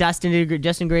event. Dustin did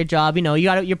a great job. You know,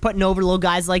 you're putting over little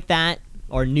guys like that,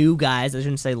 or new guys. I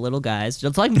shouldn't say little guys.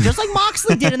 Just like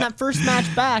Moxley did in that first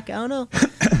match back. I don't know.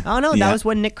 Yeah. That was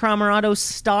when Nick Camarado's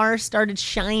star started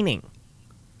shining.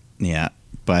 Yeah.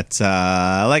 But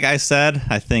like I said,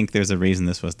 I think there's a reason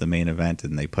this was the main event,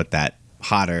 and they put that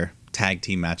hotter tag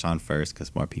team match on first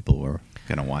because more people were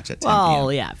going to watch it.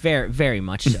 Well, yeah, very, very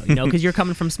much so. You know, because you're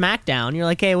coming from SmackDown. You're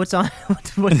like, hey, what's on?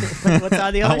 What's on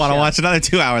the other I want to show? watch another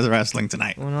 2 hours of wrestling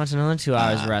tonight. I want to watch another 2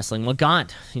 hours of wrestling. Well,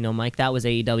 God, you know, Mike, that was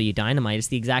AEW Dynamite. It's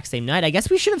the exact same night. I guess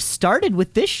we should have started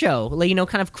with this show, like, you know,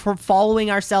 kind of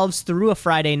following ourselves through a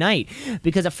Friday night.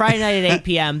 Because a Friday night at 8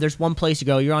 p.m., there's one place to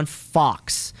go. You're on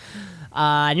Fox.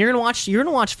 And you're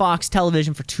gonna watch Fox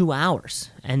television for 2 hours,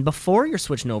 and before you're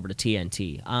switching over to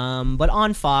TNT. But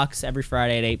on Fox every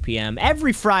Friday at 8 p.m.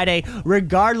 Every Friday,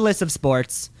 regardless of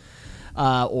sports,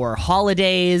 or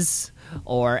holidays,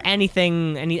 or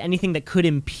anything that could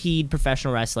impede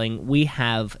professional wrestling, we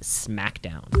have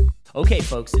SmackDown. Okay,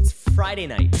 folks, it's Friday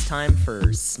night. It's time for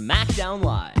SmackDown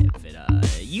Live.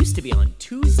 It used to be on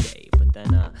Tuesday, but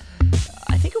then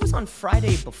I think it was on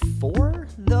Friday before,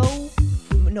 though.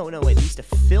 No, wait, they used to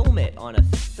film it on a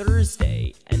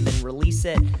Thursday and then release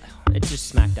it. It's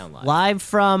just SmackDown Live. Live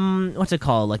from, what's it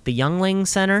called, like the Youngling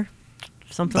Center?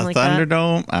 Something like that? The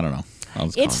Thunderdome? I don't know.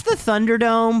 It's the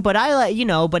Thunderdome, but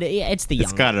it's the Youngling.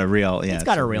 It's got a real, yeah. It's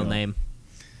got a real name.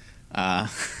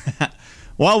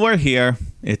 While we're here,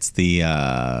 it's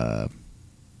the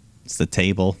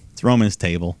table. It's Roman's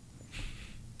table.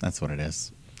 That's what it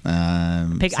is.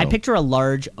 I picture a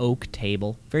large oak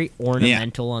table, very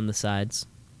ornamental on the sides.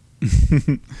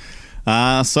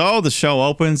 So the show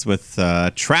opens with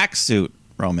tracksuit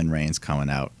Roman Reigns coming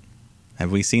out.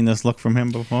 Have we seen this look from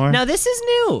him before? Now, this is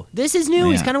new.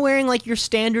 Yeah. He's kind of wearing like your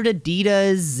standard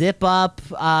Adidas zip up,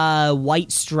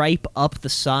 white stripe up the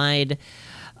side.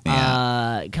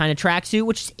 Kind of tracksuit,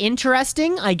 which is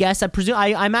interesting. I guess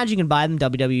I imagine you can buy them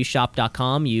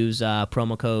www.shop.com. Use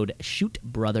promo code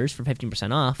ShootBrothers for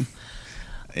 15% off.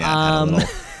 Yeah,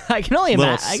 I can only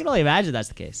imagine that's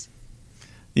the case.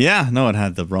 Yeah, no, it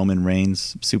had the Roman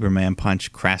Reigns Superman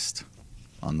punch crest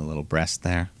on the little breast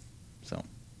there. So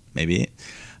maybe.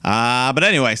 But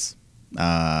anyways,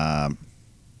 now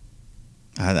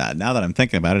that I'm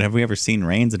thinking about it, have we ever seen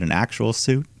Reigns in an actual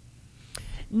suit?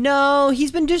 No,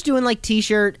 he's been just doing like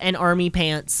t-shirt and army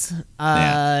pants.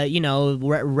 You know,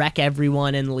 wreck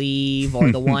everyone and leave, or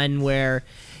the one where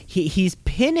he's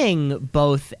pinning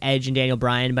both Edge and Daniel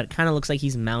Bryan, but it kind of looks like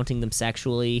he's mounting them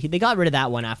sexually. They got rid of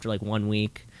that one after like 1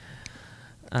 week.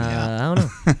 I don't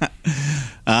know.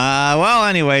 Well,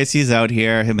 anyways, he's out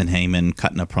here, him and Heyman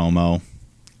cutting a promo.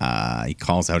 He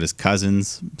calls out his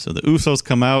cousins, so the Usos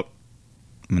come out,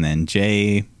 and then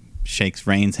Jay shakes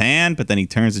Reigns' hand, but then he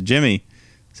turns to Jimmy.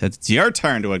 Says, it's your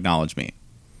turn to acknowledge me.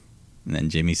 And then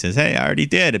Jimmy says, hey, I already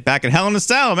did. Back at Hell in a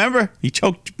Cell, remember? He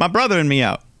choked my brother and me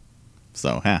out.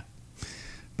 So, yeah.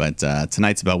 But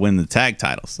tonight's about winning the tag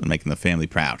titles and making the family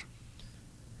proud.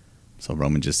 So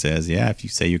Roman just says, yeah, if you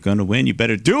say you're going to win, you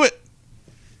better do it.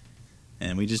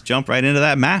 And we just jump right into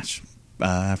that match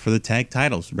for the tag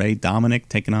titles. Ray Dominic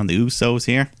taking on the Usos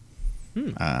here.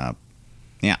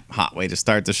 Yeah, hot way to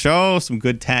start the show. Some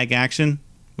good tag action.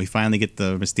 We finally get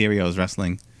the Mysterios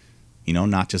wrestling, you know,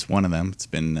 not just one of them. It's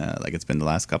been like it's been the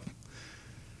last couple.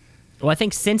 Well, I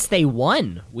think since they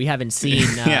won, we haven't seen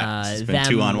them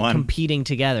 2-on-1 competing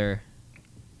together.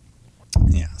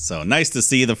 Yeah, so nice to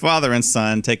see the father and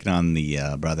son taking on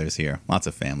the brothers here. Lots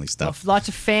of family stuff. Lots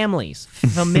of families,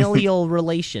 familial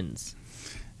relations.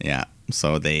 Yeah,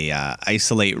 so they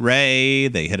isolate Ray.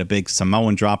 They hit a big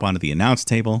Samoan drop onto the announce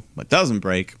table, but doesn't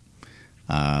break.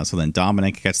 So then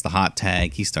Dominic gets the hot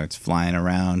tag. He starts flying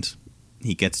around.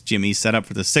 He gets Jimmy set up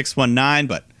for the 619,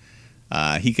 but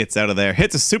he gets out of there,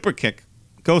 hits a super kick,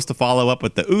 goes to follow up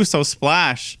with the Uso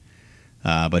splash.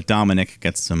 But Dominic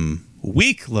gets some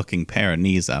weak-looking pair of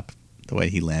knees up. The way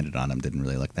he landed on him didn't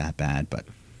really look that bad, but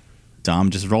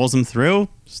Dom just rolls him through,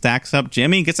 stacks up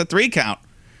Jimmy, gets a 3 count,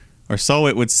 or so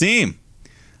it would seem.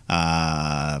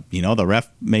 You know, the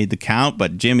ref made the count,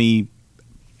 but Jimmy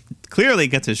clearly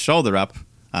gets his shoulder up.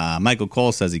 Michael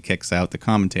Cole says he kicks out. The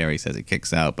commentary says he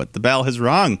kicks out, but the bell has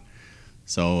rung.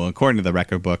 So according to the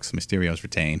record books, Mysterio's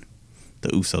retain. the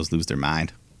Usos lose their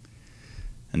mind.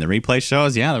 And the replay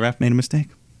shows, the ref made a mistake.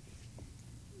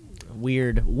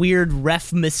 Weird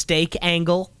ref mistake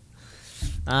angle.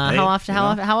 How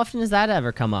often does that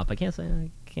ever come up? I can't say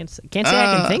I can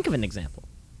think of an example.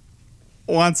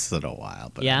 Once in a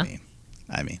while, but yeah.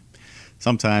 I mean,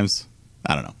 sometimes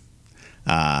I don't know.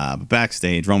 But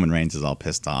backstage, Roman Reigns is all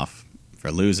pissed off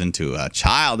for losing to a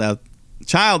child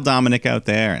Dominic out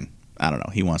there, and I don't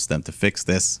know. He wants them to fix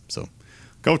this, so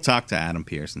go talk to Adam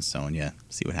Pearce and Sonya,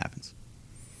 see what happens.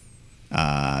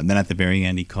 And then at the very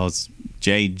end, he calls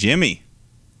Jay Jimmy.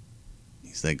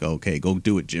 He's like, "Okay, go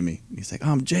do it, Jimmy." He's like,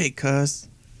 "I'm Jay, cuz."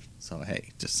 So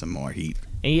hey, just some more heat.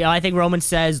 And, I think Roman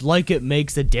says, "Like it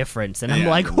makes a difference," and I'm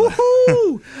like,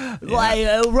 "Woohoo!"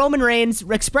 Roman Reigns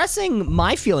expressing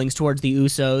my feelings towards the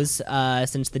Usos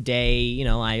since the day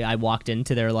I walked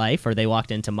into their life, or they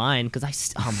walked into mine.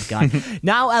 Because oh my god,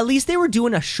 now at least they were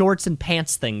doing a shorts and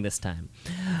pants thing this time.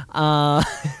 I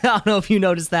don't know if you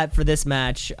noticed that for this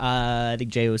match. I think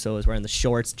Jey Uso was wearing the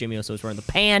shorts, Jimmy Uso was wearing the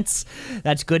pants.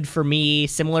 That's good for me.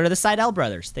 Similar to the Seidel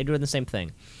brothers, they do the same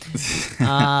thing.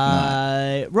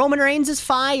 Roman Reigns is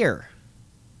fire.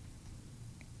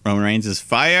 Roman Reigns is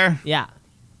fire? Yeah.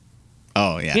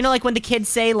 Oh, yeah. Like when the kids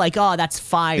say, like, "Oh, that's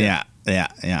fire." Yeah. Yeah,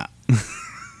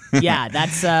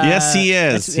 that's... yes, he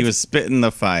is. He was spitting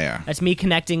the fire. That's me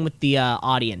connecting with the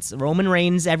audience. Roman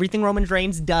Reigns, everything Roman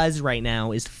Reigns does right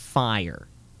now is fire.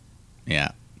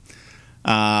 Yeah.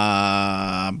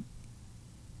 I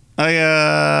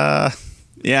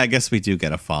guess we do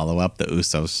get a follow-up. The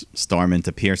Usos storm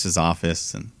into Pierce's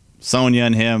office, and Sonya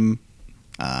and him,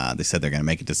 they said they're going to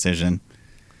make a decision.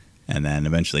 And then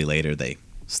eventually later they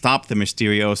stop the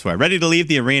Mysterios, who are ready to leave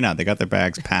the arena. They got their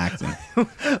bags packed. And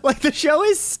like, the show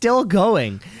is still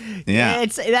going. Yeah.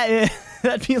 That'd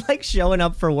be like showing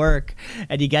up for work,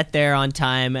 and you get there on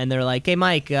time, and they're like, "Hey,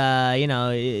 Mike, you got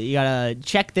to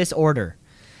check this order."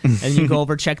 And you go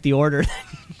over, check the order,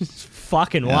 just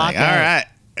fucking walk out. All right.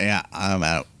 Yeah, I'm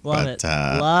out.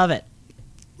 Love it.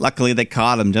 Luckily, they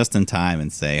caught him just in time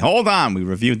and say, "Hold on, we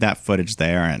reviewed that footage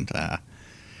there, and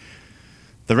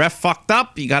the ref fucked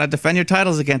up. You got to defend your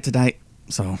titles again tonight."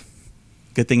 So,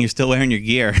 good thing you're still wearing your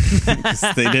gear.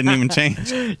 They didn't even change.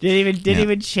 Didn't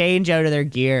even change out of their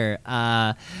gear,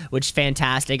 which is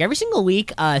fantastic. Every single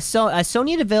week,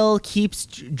 Sonya Deville keeps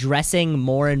dressing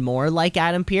more and more like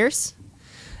Adam Pearce.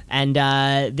 And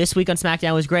this week on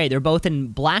SmackDown was great. They're both in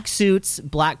black suits,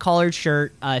 black collared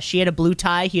shirt. She had a blue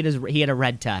tie. He had a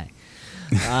red tie.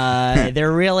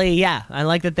 They're really, I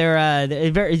like that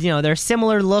they're very, they're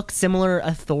similar look, similar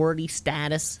authority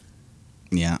status.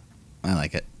 Yeah, I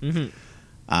like it.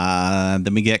 Mm-hmm.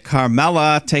 Then we get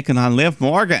Carmella taking on Liv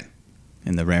Morgan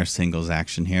in the rare singles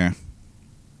action here.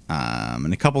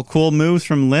 And a couple cool moves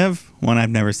from Liv, one I've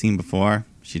never seen before.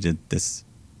 She did this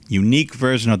unique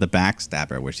version of the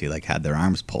backstabber where she had their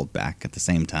arms pulled back at the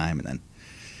same time and then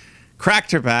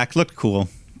cracked her back. Looked cool,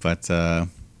 but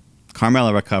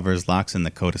Carmella recovers, locks in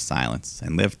the code of silence,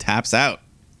 and Liv taps out.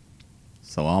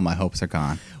 So all my hopes are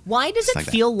gone. Why does it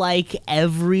feel like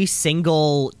every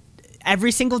single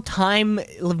time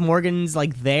Liv Morgan's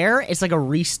there, it's like a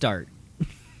restart?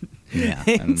 Yeah,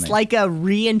 it's like a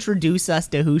reintroduce us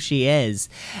to who she is.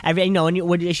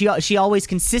 She always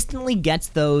consistently gets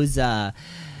those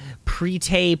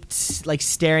pre-taped,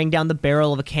 staring down the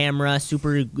barrel of a camera,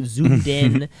 super zoomed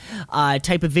in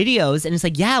type of videos, and it's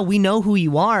like, yeah, we know who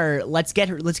you are. Let's get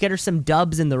her some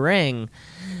dubs in the ring.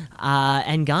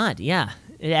 And God, yeah,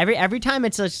 every time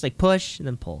it's just like push and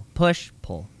then pull, push,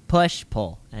 pull, push,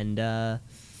 pull, and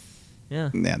yeah.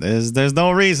 There's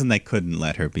no reason they couldn't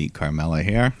let her beat Carmella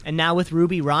here. And now with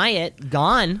Ruby Riott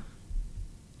gone,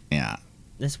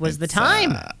 this was the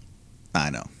time. I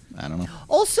know. I don't know.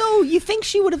 Also, you think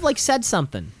she would have said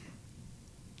something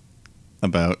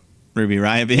about Ruby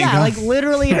Riott being gone?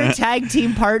 Literally her tag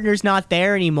team partner's not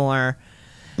there anymore.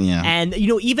 Yeah. And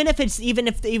even if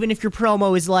your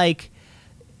promo is life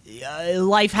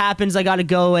happens, I gotta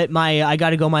go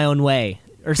my own way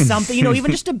or something, even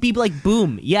just to be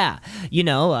boom,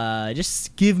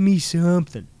 just give me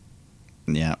something.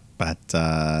 Yeah, but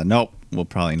nope, we'll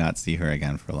probably not see her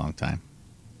again for a long time.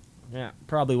 Yeah,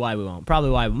 probably why we won't.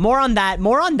 More on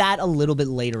that a little bit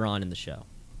later on in the show.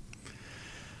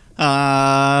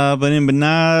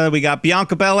 But we got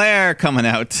Bianca Belair coming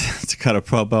out to cut a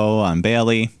promo on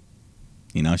Bayley.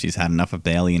 She's had enough of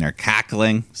Bayley and her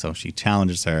cackling, so she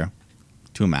challenges her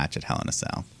to a match at Hell in a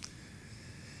Cell.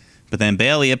 But then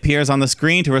Bayley appears on the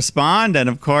screen to respond, and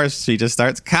of course she just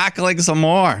starts cackling some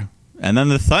more. And then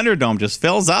the Thunderdome just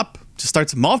fills up, just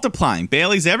starts multiplying.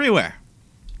 Bayley's everywhere.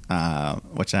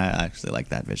 Which I actually like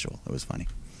that visual. It was funny.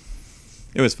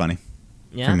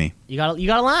 Yeah. for me. You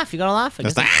gotta laugh. You gotta laugh.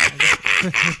 Just like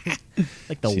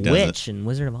the She does witch in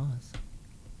Wizard of Oz.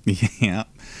 Yeah.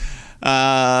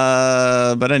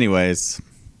 But anyways,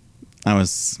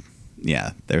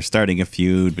 they're starting a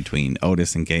feud between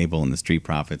Otis and Gable and the Street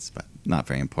Profits, but not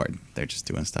very important. They're just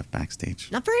doing stuff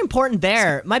backstage. Not very important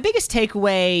there. My biggest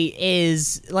takeaway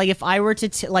is like if I were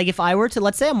to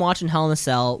let's say I'm watching Hell in a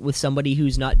Cell with somebody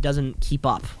who's doesn't keep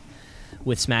up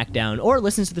with SmackDown or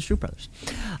listens to the Street Brothers,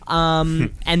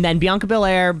 and then Bianca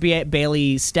Belair,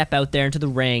 Bayley step out there into the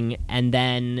ring, and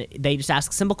then they just ask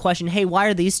a simple question: "Hey, why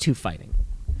are these two fighting?"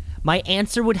 My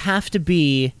answer would have to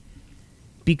be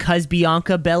because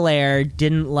Bianca Belair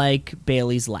didn't like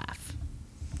Bayley's laugh.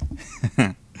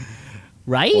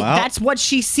 Right? Well, that's what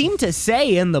she seemed to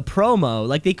say in the promo.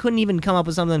 Like, they couldn't even come up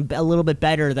with something a little bit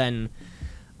better than,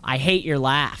 "I hate your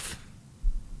laugh."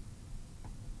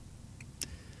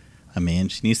 I mean,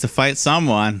 she needs to fight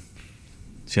someone.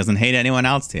 She doesn't hate anyone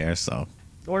else here, so.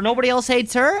 Or nobody else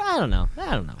hates her? I don't know.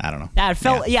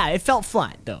 It felt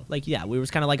flat, though. Like, yeah, we was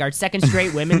kind of like our second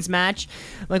straight women's match.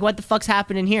 Like, what the fuck's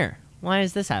happening here? Why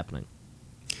is this happening?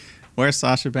 Where's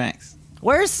Sasha Banks?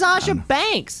 Where's Sasha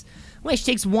Banks? Wait, she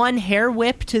takes one hair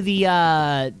whip to the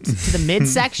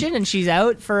midsection and she's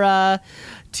out for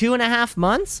 2.5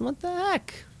 months? What the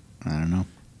heck? I don't know.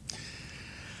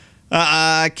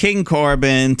 King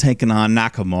Corbin taking on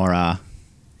Nakamura,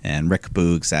 and Rick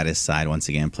Boogs at his side once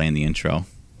again playing the intro.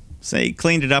 So he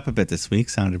cleaned it up a bit this week.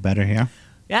 Sounded better here.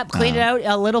 Yep, cleaned it out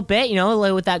a little bit,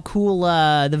 with that cool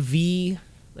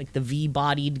the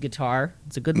V-bodied guitar.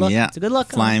 It's a good look. Yeah, it's a good look.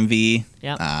 Flying V.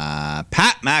 Yeah.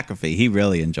 Pat McAfee, he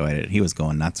really enjoyed it. He was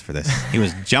going nuts for this. He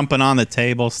was jumping on the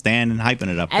table, standing, hyping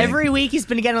it up. Every week he's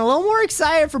been getting a little more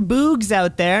excited for Boogs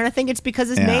out there, and I think it's because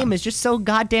his name is just so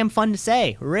goddamn fun to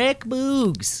say. Rick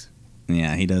Boogs.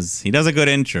 Yeah, he does a good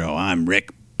intro. I'm Rick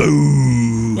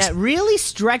Boogs. Yeah, really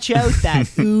stretch out that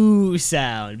ooh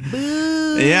sound.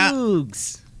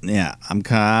 Boogs. Yeah,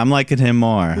 I'm liking him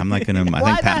more. I'm liking him. I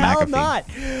think Pat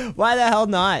McAfee. Why the hell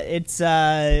not? It's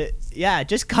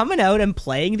just coming out and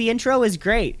playing the intro is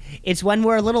great. It's when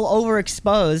we're a little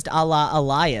overexposed, a la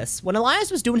Elias. When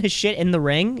Elias was doing his shit in the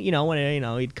ring,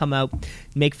 when he'd come out,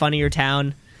 make fun of your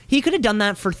town. He could have done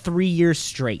that for 3 years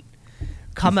straight.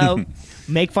 Come out,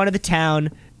 make fun of the town.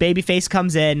 Babyface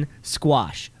comes in,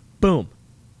 squash, boom.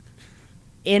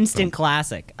 Instant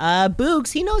classic.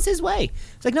 Boogs, he knows his way.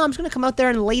 It's like, no, I'm just going to come out there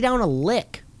and lay down a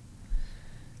lick.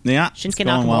 Yeah. Shinsuke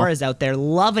Nakamura's out there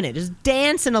loving it, just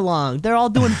dancing along. They're all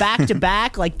doing back to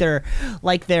back like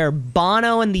they're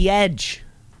Bono and the Edge.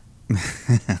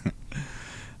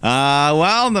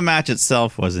 Well, the match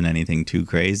itself wasn't anything too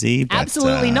crazy. But,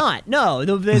 absolutely not. No,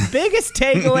 the biggest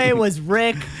takeaway was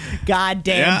Rick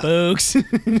goddamn Boogs.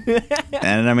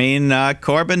 And I mean,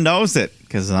 Corbin knows it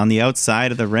because on the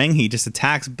outside of the ring, he just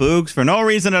attacks Boogs for no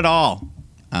reason at all.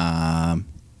 And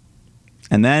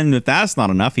then if that's not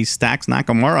enough, he stacks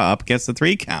Nakamura up, gets the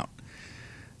 3 count.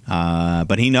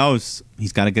 But he knows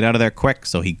he's got to get out of there quick,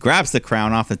 so he grabs the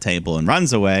crown off the table and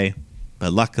runs away.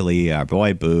 But luckily, our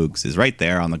boy Boogs is right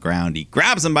there on the ground. He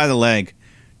grabs him by the leg.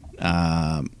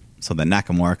 So then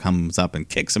Nakamura comes up and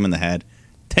kicks him in the head,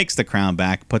 takes the crown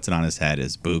back, puts it on his head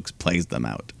as Boogs plays them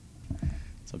out.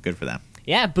 So good for them.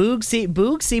 Yeah,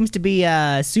 Boogs seems to be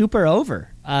super over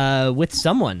with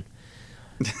someone.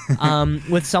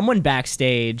 With someone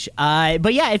backstage.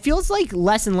 But yeah, it feels like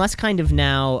less and less kind of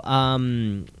now.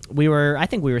 I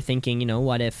think we were thinking,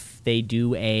 what if they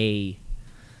do a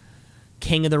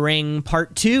King of the Ring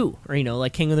Part 2, or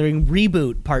like King of the Ring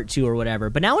Reboot Part 2 or whatever.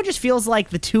 But now it just feels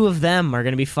like the two of them are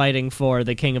going to be fighting for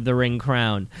the King of the Ring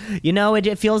crown.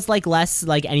 It feels like less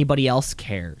like anybody else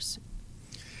cares.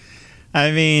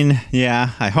 I mean, yeah,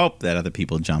 I hope that other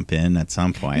people jump in at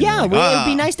some point. Yeah, it would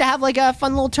be nice to have like a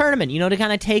fun little tournament, to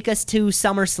kind of take us to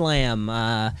SummerSlam.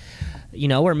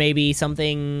 Or maybe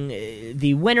something,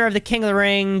 the winner of the King of the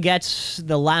Ring gets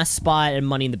the last spot in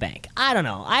Money in the Bank. I don't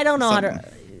know how to.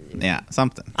 Yeah,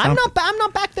 something. I'm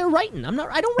not back there writing. I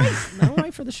don't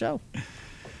write for the show.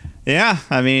 Yeah,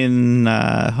 I mean,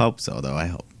 hope so though. I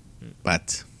hope.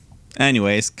 But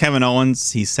anyways, Kevin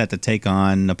Owens, he's set to take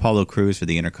on Apollo Crews for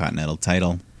the Intercontinental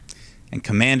title, and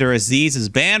Commander Aziz is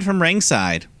banned from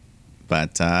ringside.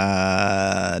 But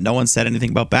no one said anything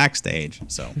about backstage,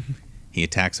 so he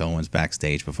attacks Owens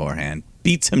backstage beforehand,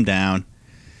 beats him down,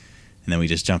 and then we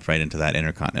just jump right into that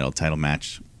Intercontinental title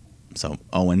match. So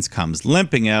Owens comes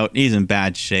limping out. He's in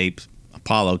bad shape.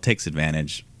 Apollo takes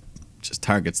advantage, just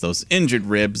targets those injured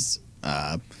ribs.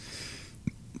 But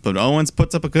Owens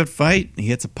puts up a good fight. He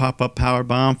hits a pop-up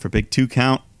powerbomb for big 2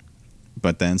 count.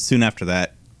 But then soon after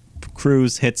that,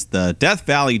 Crews hits the Death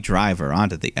Valley driver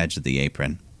onto the edge of the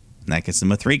apron. And And that gets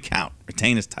him a 3 count.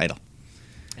 Retain his title.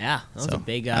 Yeah, that was a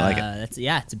big. I like it.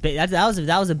 It's a big.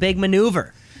 That was a big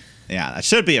maneuver. Yeah, that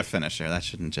should be a finisher. That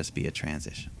shouldn't just be a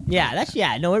transition.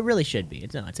 Yeah, no, it really should be.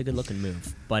 It's a good looking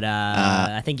move. But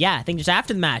I think just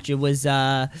after the match, it was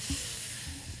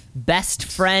best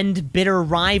friend, bitter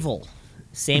rival,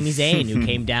 Sami Zayn, who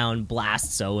came down,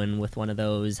 blasts Owen with one of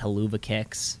those haluva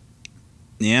kicks.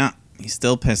 Yeah, he's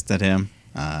still pissed at him.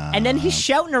 And then he's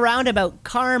shouting around about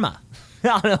karma.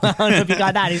 I don't know if you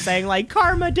got that. He's saying, like,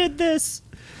 karma did this.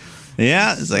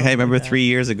 Yeah, it's like, hey, remember 3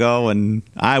 years ago when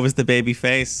I was the baby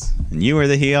face and you were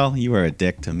the heel? You were a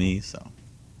dick to me, so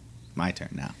my turn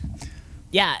now.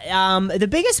 Yeah, the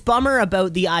biggest bummer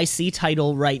about the IC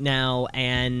title right now,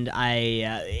 and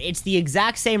it's the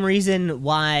exact same reason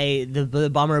why the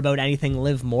bummer about anything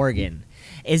Liv Morgan,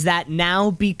 is that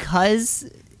now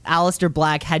because Aleister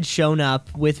Black had shown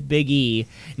up with Big E,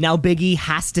 now Big E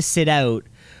has to sit out.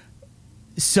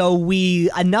 So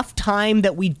enough time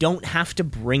that we don't have to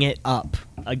bring it up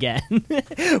again.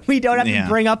 We don't have to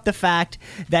bring up the fact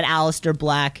that Aleister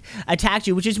Black attacked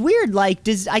you, which is weird. Like,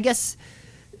 I guess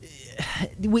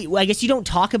you don't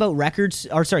talk about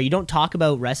you don't talk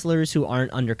about wrestlers who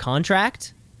aren't under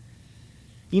contract.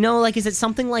 You know, like, is it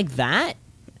something like that?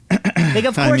 Like,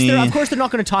 of course they're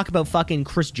not going to talk about fucking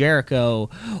Chris Jericho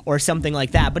or something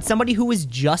like that, but somebody who was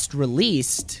just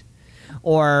released,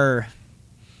 or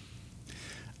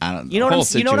you know what I'm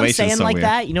saying so like weird.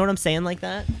 that? You know what I'm saying like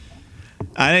that?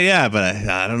 But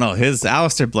I don't know. His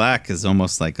Aleister Black is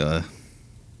almost like I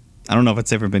don't know if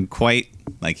it's ever been quite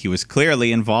like he was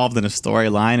clearly involved in a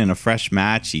storyline in a fresh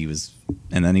match.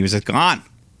 And then he was just gone.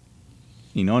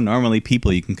 You know, normally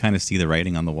people, you can kind of see the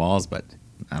writing on the walls, but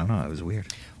I don't know. It was weird.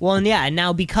 Well, and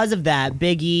now because of that,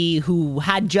 Big E, who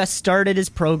had just started his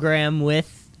program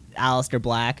with Aleister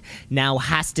Black, now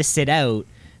has to sit out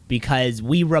because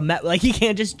we remember, like, he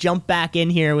can't just jump back in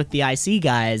here with the IC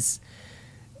guys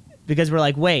because we're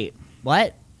like, wait,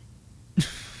 what?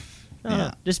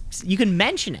 Just you can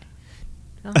mention it.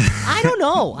 I don't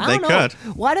know. I don't know. Could.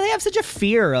 Why do they have such a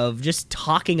fear of just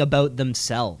talking about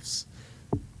themselves?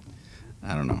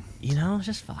 I don't know. You know, it's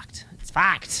just fucked. It's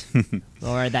fucked.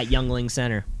 Or that youngling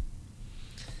center.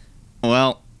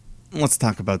 Well, let's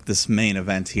talk about this main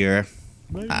event here.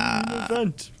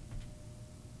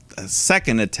 A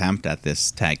second attempt at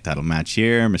this tag title match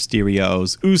here.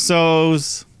 Mysterio's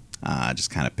Usos.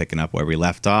 Just kind of picking up where we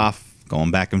left off.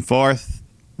 Going back and forth.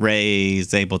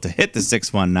 Ray's able to hit the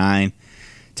 619.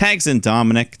 Tags in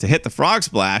Dominic to hit the frog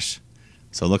splash.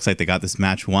 So it looks like they got this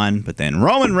match won. But then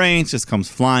Roman Reigns just comes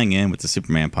flying in with the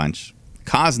Superman punch,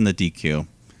 causing the DQ.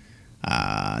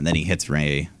 And then he hits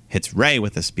Ray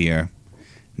with a spear.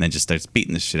 And then just starts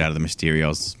beating the shit out of the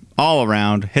Mysterios all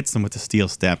around. Hits them with the steel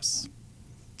steps.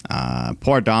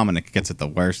 Poor Dominic gets it the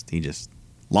worst. He just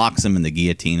locks him in the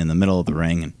guillotine in the middle of the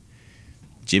ring. And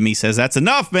Jimmy says, "That's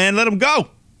enough, man. Let him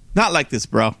go. Not like this,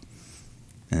 bro."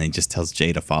 And he just tells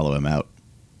Jay to follow him out.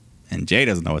 And Jay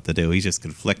doesn't know what to do. He's just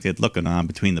conflicted, looking on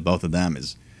between the both of them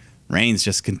as Reigns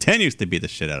just continues to beat the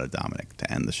shit out of Dominic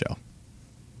to end the show.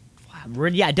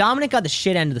 Yeah, Dominic got the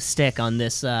shit end of the stick on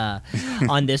this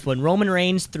on this one. Roman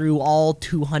Reigns threw all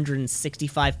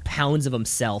 265 pounds of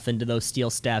himself into those steel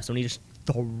steps when he just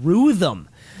threw them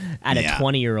at a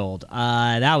 20-year-old.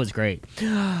 That was great.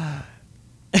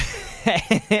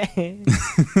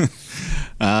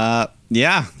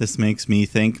 This makes me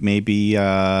think maybe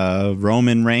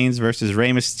Roman Reigns versus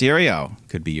Rey Mysterio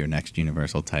could be your next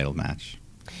Universal title match.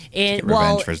 Get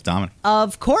revenge for his Dominic.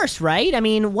 Of course, right? I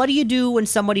mean, what do you do when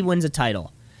somebody wins a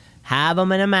title? Have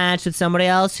them in a match with somebody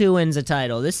else who wins a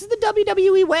title. This is the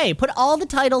WWE way. Put all the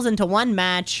titles into one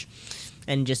match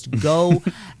and just go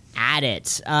at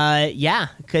it.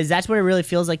 Because that's what it really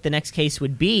feels like the next case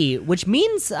would be, which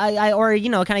means, kind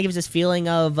of gives this feeling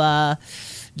of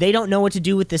they don't know what to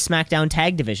do with the SmackDown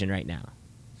tag division right now.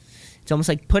 It's almost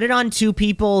like put it on two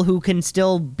people who can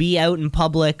still be out in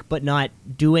public but not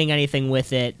doing anything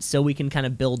with it so we can kind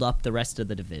of build up the rest of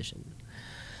the division.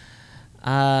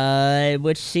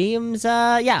 Which seems,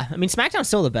 I mean, SmackDown's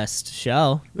still the best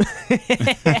show.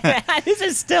 This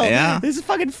is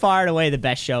fucking far and away the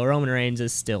best show. Roman Reigns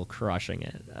is still crushing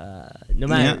it, no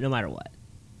matter what.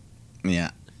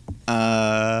 Yeah.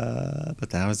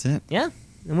 But that was it. Yeah.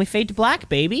 And we fade to black,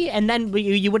 baby. And then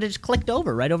you would have just clicked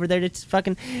right over there to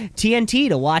fucking TNT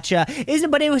to watch.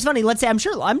 But it was funny. Let's say I'm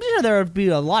sure there would be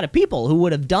a lot of people who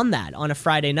would have done that on a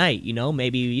Friday night. You know,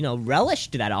 maybe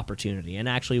relished that opportunity and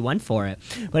actually went for it.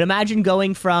 But imagine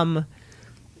going from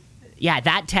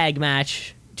that tag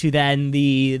match to then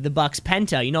the Bucks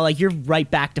Penta. Like you're right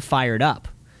back to fired up.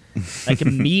 Like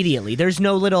immediately. There's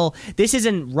no little, this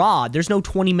isn't Raw. There's no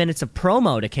 20 minutes of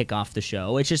promo to kick off the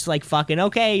show. It's just like fucking,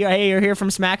 okay, you're here from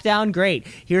SmackDown? Great.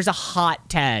 Here's a hot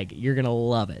tag. You're going to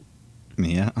love it.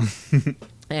 Yeah.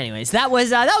 Anyways, that was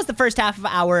the first half of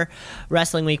our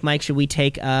Wrestling Week. Mike, should we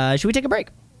take a break?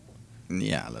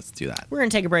 Yeah, let's do that. We're going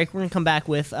to take a break. We're going to come back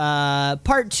with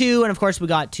part 2. And, of course, we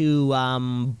got to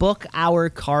book our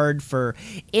card for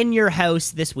In Your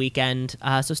House this weekend.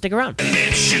 So stick around.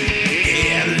 Let's shoot,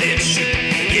 yeah, let's shoot,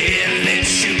 yeah, let's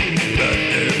shoot,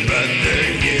 brother,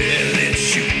 yeah, let's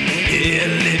shoot, yeah,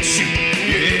 let's shoot,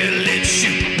 yeah, let's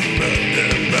shoot, brother,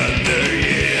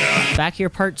 yeah. Back here,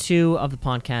 part 2 of the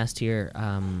podcast here,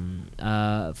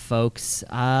 folks.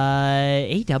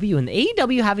 AEW and the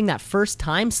AEW having that first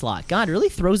time slot, God, really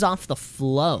throws off the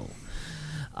flow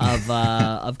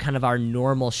of kind of our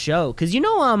normal show. Because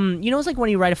it's like when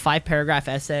you write a 5-paragraph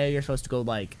essay, you're supposed to go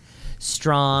like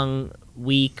strong,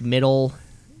 weak, middle,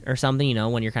 or something.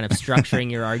 When you're kind of structuring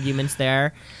your arguments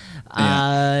there.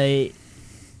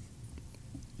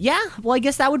 Yeah, well, I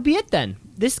guess that would be it then.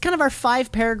 This is kind of our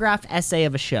 5-paragraph essay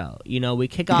of a show. We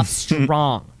kick off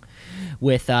strong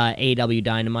with AEW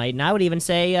Dynamite, and I would even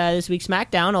say this week's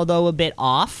SmackDown, although a bit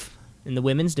off in the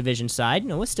women's division side,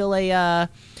 was still a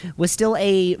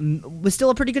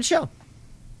pretty good show.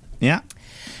 Yeah.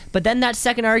 But then that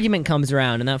second argument comes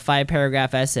around in that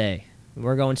 5-paragraph essay.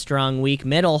 We're going strong, weak,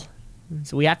 middle.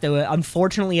 So we have to,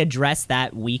 unfortunately, address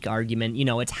that weak argument.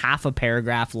 It's half a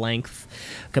paragraph length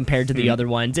compared to the other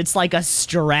ones. It's like a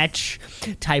stretch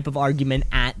type of argument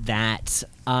at that.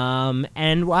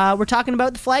 And we're talking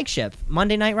about the flagship,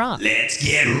 Monday Night Raw. Let's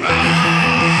get raw.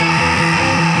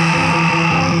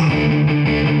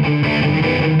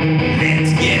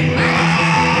 Let's get raw.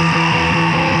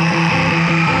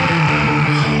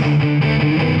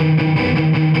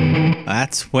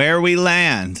 That's where we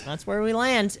land. That's where we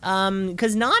land.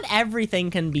 Because not everything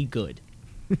can be good.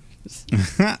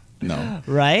 No.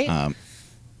 Right?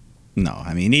 No.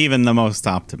 I mean, even the most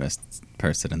optimist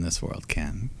person in this world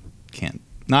can't.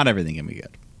 Not everything can be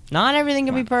good. Not everything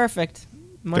can be perfect.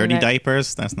 Dirty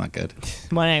diapers? That's not good.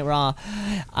 Monday Night Raw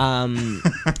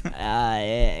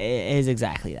is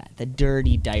exactly that. The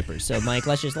dirty diapers. So, Mike,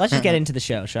 let's just get into the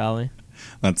show, shall we?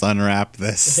 Let's unwrap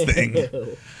this thing.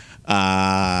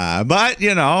 But,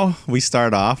 we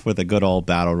start off with a good old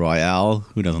battle royale.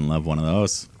 Who doesn't love one of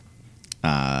those?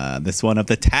 This one of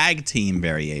the tag team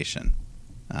variation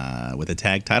with a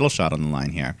tag title shot on the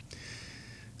line here.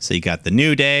 So you got the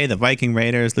New Day, the Viking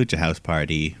Raiders, Lucha House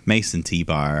Party, Mason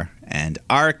T-Bar, and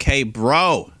RK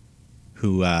Bro,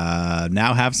 who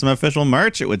now have some official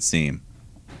merch, it would seem.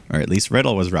 Or at least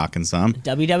Riddle was rocking some.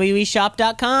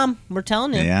 WWEshop.com. We're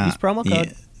telling you. Yeah. Use promo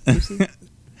code. Yeah.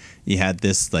 You had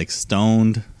this like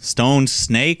stoned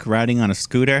snake riding on a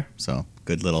scooter. So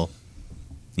good little,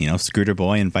 Scooter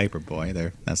Boy and Viper Boy.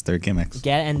 That's their gimmicks.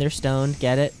 And they're stoned.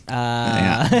 Get it?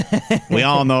 Yeah. We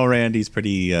all know Randy's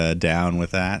pretty down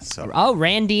with that. So. Oh,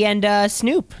 Randy and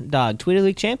Snoop Dogg, Tweety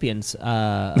League champions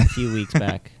a few weeks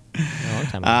back. A long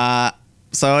time ago.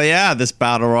 So yeah, this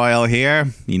battle royal here.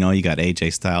 You got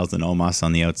AJ Styles and Omos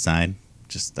on the outside.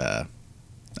 Just I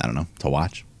don't know, to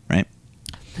watch, right?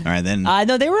 All right, then.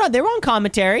 No, they were on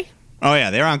commentary. Oh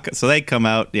yeah, they're on. So they come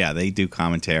out. Yeah, they do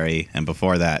commentary, and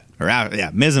before that,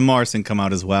 Miz and Morrison come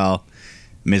out as well.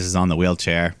 Miz is on the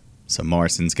wheelchair, so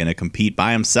Morrison's gonna compete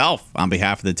by himself on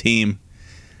behalf of the team.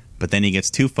 But then he gets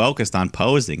too focused on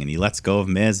posing, and he lets go of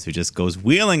Miz, who just goes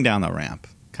wheeling down the ramp,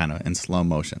 kind of in slow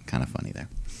motion. Kind of funny there.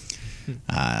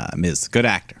 Miz, good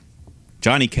actor.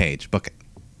 Johnny Cage, book it.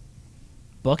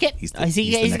 Book it. Is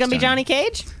he going to be Johnny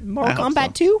Cage? Mortal I hope Kombat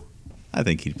so. 2? I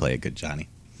think he'd play a good Johnny.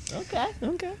 Okay.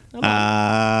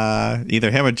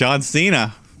 Either him or John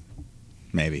Cena.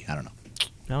 Maybe. I don't know.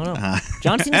 I don't know.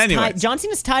 John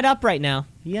Cena's tied up right now.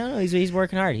 Yeah, he's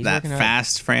working hard. That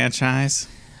Fast franchise.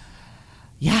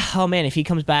 Yeah. Oh man, if he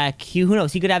comes back, who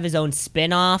knows? He could have his own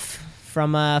spin-off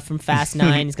from Fast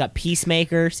 9. He's got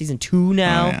Peacemaker season 2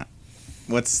 now. Oh, yeah.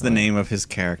 What's the name of his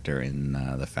character in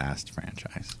the Fast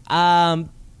franchise? I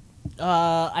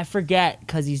forget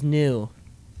because he's new.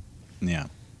 Yeah.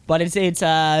 But it's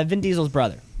Vin Diesel's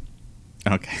brother.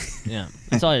 Okay. Yeah,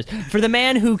 that's all it is. For the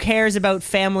man who cares about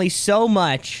family so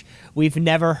much, we've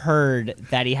never heard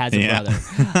that he has a brother,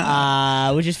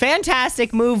 which is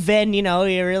fantastic move, Vin. He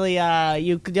really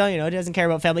he doesn't care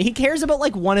about family. He cares about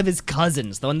like one of his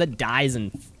cousins, the one that dies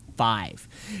in 5.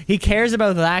 He cares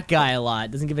about that guy a lot.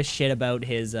 Doesn't give a shit about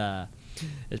his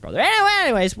brother.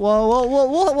 Anyways,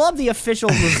 we'll have the official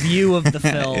review of the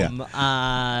film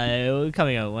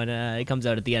coming out when it comes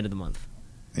out at the end of the month.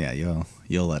 Yeah,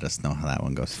 you'll let us know how that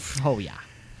one goes. Oh yeah.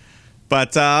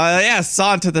 But yes,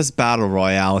 on to this battle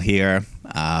royale here.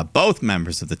 Both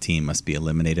members of the team must be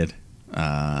eliminated,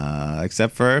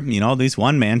 except for these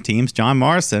one-man teams. John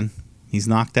Morrison, he's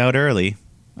knocked out early.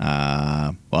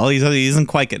 Well, he doesn't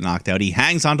quite get knocked out. He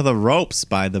hangs onto the ropes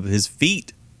by his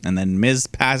feet, and then Miz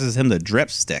passes him the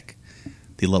drip stick,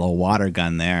 the little water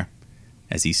gun there,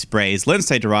 as he sprays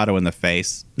Lince Dorado in the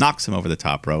face, knocks him over the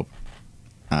top rope.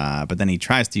 But then he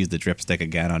tries to use the drip stick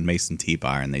again on Mason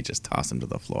T-Bar, and they just toss him to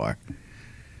the floor.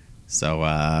 So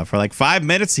for like 5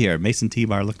 minutes here, Mason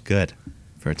T-Bar looked good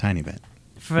for a tiny bit.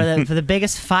 For the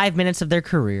biggest 5 minutes of their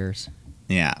careers.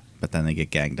 Yeah, but then they get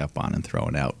ganged up on and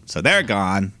thrown out. So they're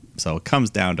gone. So it comes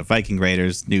down to Viking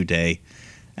Raiders, New Day,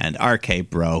 and RK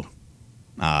Bro.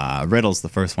 Riddle's the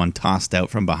first one tossed out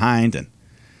from behind, and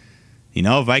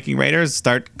Viking Raiders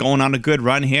start going on a good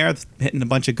run here, hitting a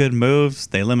bunch of good moves.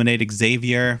 They eliminate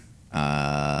Xavier.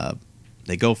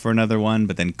 They go for another one,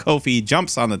 but then Kofi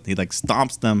jumps on he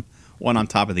stomps them one on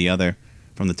top of the other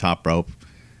from the top rope.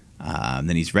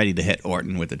 Then he's ready to hit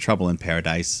Orton with the Trouble in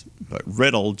Paradise, but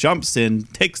Riddle jumps in,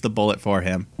 takes the bullet for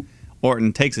him.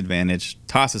 Orton takes advantage,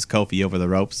 tosses Kofi over the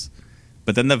ropes,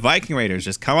 but then the Viking Raiders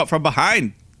just come up from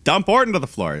behind, dump Orton to the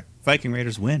floor. Viking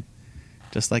Raiders win,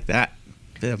 just like that.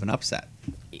 Bit of an upset.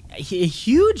 A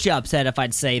huge upset, if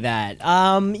I'd say that.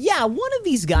 Yeah, one of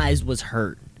these guys was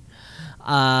hurt.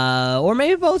 Or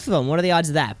maybe both of them. What are the odds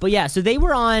of that? But yeah, so they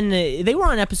were on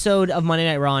an episode of Monday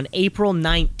Night Raw on April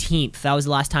 19th. That was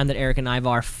the last time that Eric and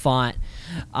Ivar fought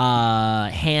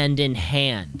hand in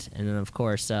hand. And then of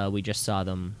course we just saw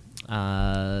them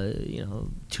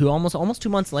almost 2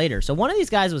 months later. So one of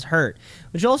these guys was hurt,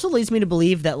 which also leads me to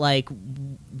believe that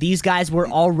these guys were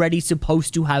already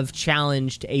supposed to have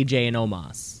challenged AJ and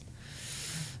Omos.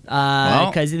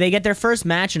 Because they get their first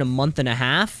match in a month and a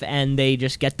half, and they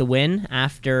just get the win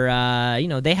after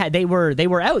they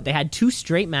were out. They had 2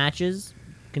 straight matches,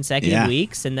 consecutive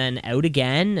weeks, and then out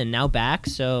again, and now back.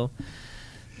 So,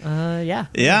 yeah.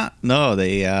 Yeah, no,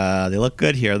 they look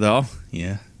good here though.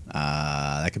 Yeah,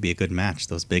 that could be a good match.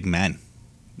 Those big men.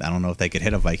 I don't know if they could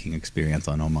hit a Viking experience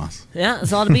on Omos. Yeah,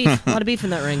 there's a lot of beef. A lot of beef in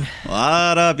that ring. A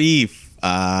lot of beef.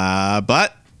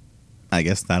 But I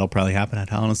guess that'll probably happen at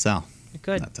Hell in a Cell. It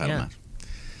could. That title match.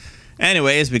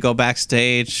 Anyways, we go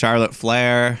backstage. Charlotte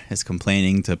Flair is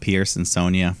complaining to Pierce and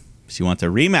Sonya. She wants a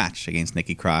rematch against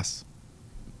Nikki Cross.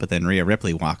 But then Rhea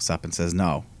Ripley walks up and says,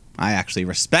 no, I actually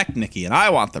respect Nikki and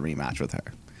I want the rematch with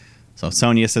her. So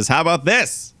Sonya says, how about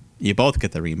this? You both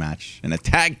get the rematch in a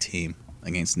tag team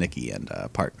against Nikki and a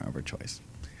partner of her choice.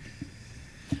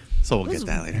 So we'll get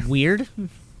that later. Weird.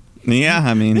 Yeah,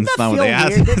 I mean, it's not what they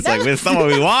asked. It's it's not what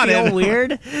we wanted. Feel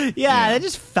weird. Yeah, that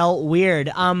just felt weird.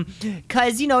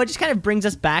 Because it just kind of brings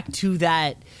us back to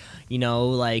that,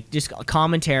 just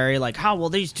commentary, how will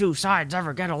these two sides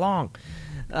ever get along?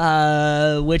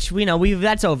 Which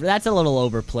that's over. That's a little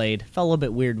overplayed. Felt a little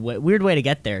bit weird. Weird way to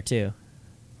get there too.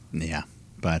 Yeah,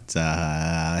 but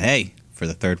hey, for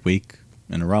the third week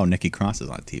in a row, Nikki Cross is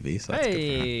on TV. So that's good for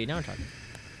her. Now we're talking.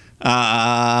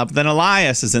 Then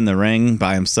Elias is in the ring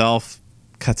by himself,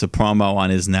 cuts a promo on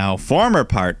his now former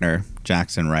partner,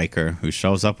 Jackson Riker, who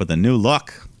shows up with a new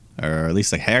look, or at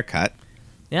least a haircut.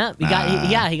 Yeah,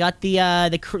 he got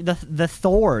the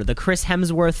Thor, the Chris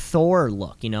Hemsworth Thor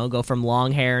look. Go from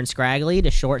long hair and scraggly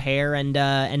to short hair and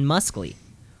muscly.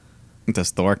 Does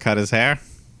Thor cut his hair?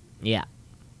 Yeah.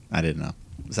 I didn't know.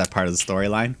 Is that part of the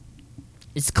storyline?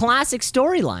 It's classic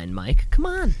storyline, Mike. Come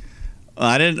on. Well,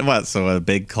 I didn't. What? So a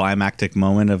big climactic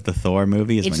moment of the Thor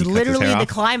movie is when he cuts his hair off? It's literally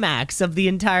the climax of the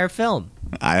entire film.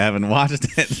 I haven't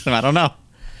watched it, so I don't know.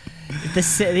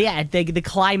 The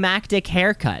climactic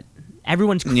haircut.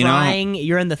 Everyone's crying.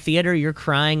 You're in the theater. You're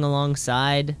crying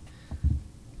alongside.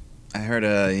 I heard,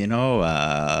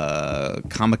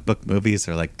 comic book movies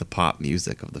are like the pop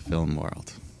music of the film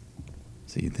world.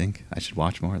 So you think I should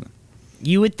watch more of them?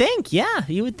 You would think, yeah.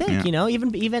 You would think,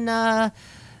 even.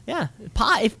 Yeah,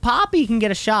 if Poppy can get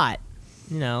a shot,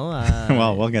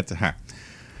 well, we'll get to her.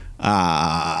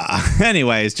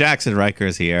 Anyways, Jackson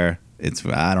Riker's here.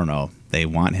 I don't know. They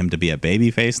want him to be a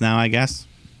babyface now, I guess.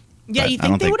 Yeah, you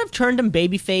think they would have turned him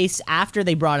babyface after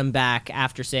they brought him back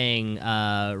after saying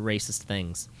racist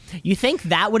things? You think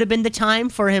that would have been the time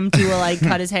for him to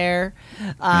cut his hair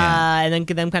and then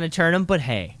them kind of turn him? But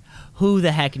hey, who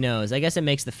the heck knows? I guess it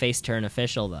makes the face turn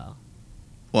official, though.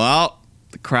 Well,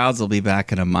 the crowds will be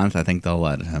back in a month. I think they'll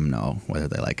let him know whether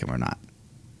they like him or not.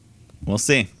 We'll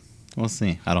see.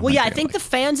 I think the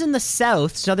fans in the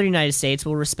southern United States,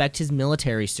 will respect his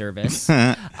military service.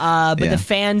 But the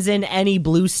fans in any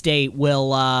blue state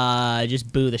will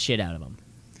just boo the shit out of him.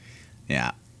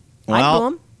 Yeah.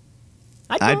 Well,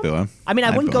 I'd boo him. I mean, I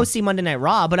wouldn't boo go him. see Monday Night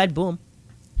Raw, but I'd boo him.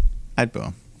 I'd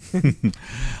boo him.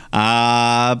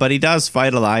 But he does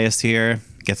fight Elias here,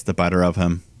 gets the better of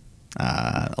him.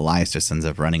 Elias just ends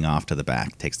up running off to the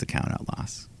back, takes the count out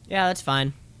loss. Yeah, that's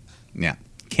fine. Yeah.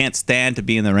 Can't stand to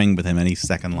be in the ring with him any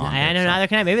second longer. I know, neither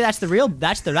can I. Maybe that's the real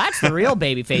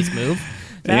babyface move.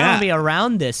 I don't Yeah. want to be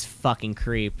around this fucking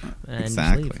creep. And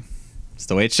Exactly. leave. It's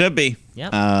the way it should be.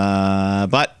 Yep.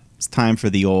 But it's time for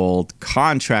the old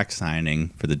contract signing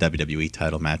for the WWE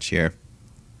title match here.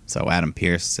 So Adam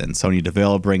Pearce and Sonya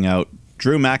Deville bring out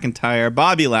Drew McIntyre,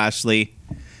 Bobby Lashley,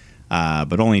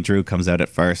 but only Drew comes out at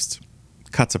first,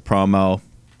 cuts a promo.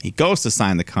 He goes to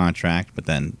sign the contract, but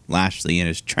then Lashley and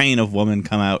his train of women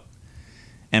come out.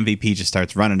 MVP just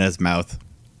starts running his mouth.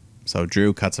 So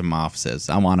Drew cuts him off, says,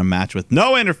 I want a match with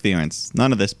no interference.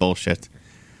 None of this bullshit.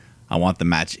 I want the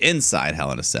match inside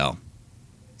Hell in a Cell.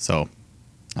 So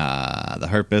the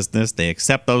Hurt Business, they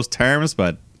accept those terms,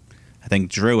 but I think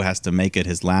Drew has to make it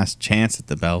his last chance at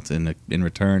the belt in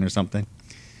return or something.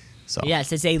 So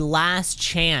Yes, it's a last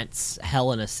chance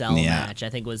Hell in a Cell match. I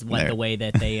think was the way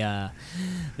that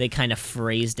they kind of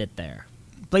phrased it there.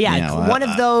 But yeah, one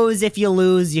of those. If you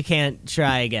lose, you can't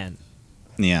try again.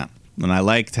 Yeah, and I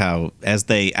liked how as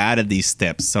they added these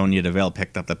steps, Sonya Deville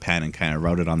picked up the pen and kind of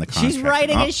wrote it on the contract. She's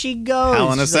writing as she goes.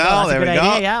 Hell in a She's like, Cell. that's a There we good go.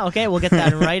 idea. Yeah, okay, we'll get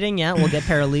that in writing. Yeah, we'll get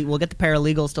the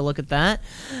paralegals to look at that.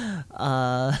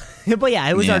 But yeah,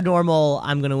 it was our normal.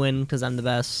 I'm gonna win because I'm the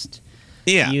best.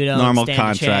 Yeah, You don't normal stand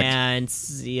contract. a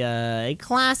chance. Yeah, a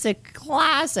classic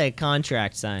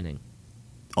contract signing.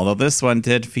 Although this one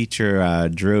did feature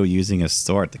Drew using his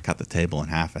sword to cut the table in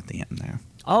half at the end there.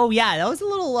 Oh yeah, that was a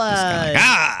little.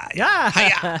 Yeah.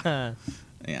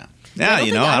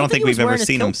 I don't think we've ever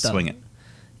seen him swing it.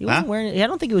 He wasn't wearing. I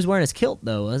don't think he was wearing his kilt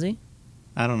though, was he?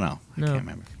 I don't know. I No. can't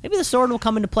remember. Maybe the sword will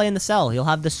come into play in the cell. He'll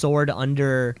have the sword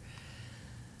under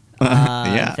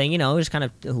thing, just kind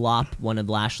of lop one of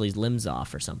Lashley's limbs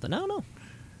off or something. I don't know.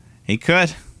 He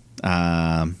could.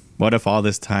 What if all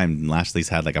this time Lashley's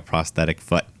had like a prosthetic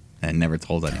foot and never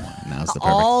told anyone? Now's the perfect.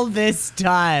 All this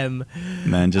time.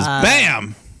 And then just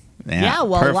bam. Yeah,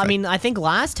 well, perfect. I mean, I think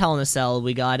last Hell in a Cell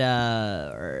we got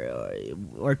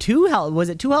or two Hell in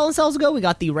a Cells ago we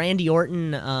got the Randy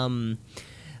Orton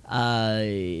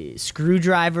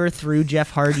screwdriver through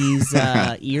Jeff Hardy's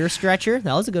ear stretcher.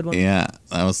 That was a good one. Yeah,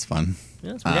 that was fun.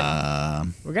 Yes,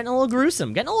 we're getting a little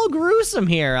gruesome. Getting a little gruesome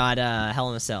here at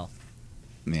Hell in a Cell.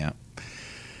 Yeah.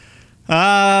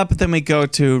 But then we go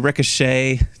to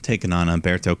Ricochet taking on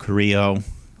Humberto Carrillo.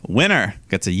 Winner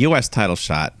gets a U.S. title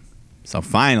shot. So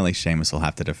finally, Sheamus will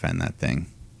have to defend that thing.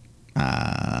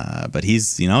 But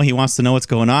he's, he wants to know what's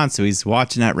going on. So he's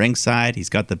watching at ringside. He's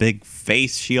got the big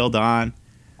face shield on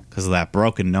because of that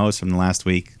broken nose from the last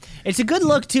week. It's a good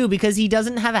look, too, because he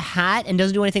doesn't have a hat and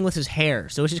doesn't do anything with his hair.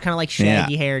 So it's just kind of like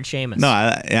shaggy-haired Sheamus. No,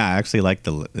 I actually like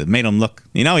it made him look,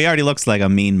 he already looks like a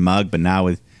mean mug, but now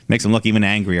makes him look even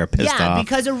angrier, pissed off. Yeah,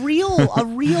 because a real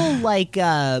like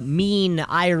mean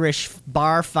Irish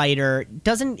bar fighter he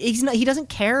doesn't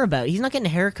care about. He's not getting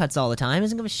haircuts all the time. He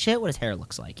doesn't give a shit what his hair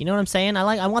looks like. You know what I'm saying?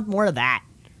 I want more of that.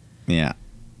 Yeah.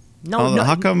 No,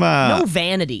 how come no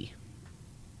vanity.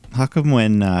 How come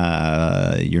when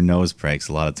your nose breaks,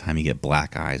 a lot of time you get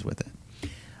black eyes with it?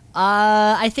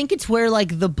 I think it's where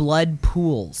like the blood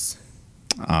pools.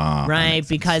 Right,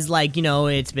 because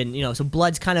it's been so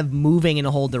blood's kind of moving in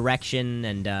a whole direction,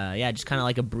 and just kind of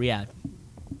like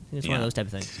it's one of those type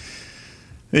of things.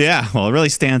 Yeah, well, it really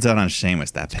stands out on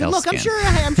Sheamus, that pale Look, skin. I'm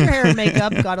sure hair and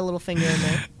makeup got a little finger in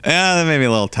there. Yeah, maybe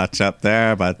a little touch up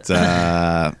there, but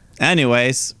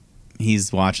anyways,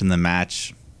 he's watching the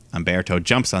match. Humberto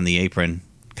jumps on the apron,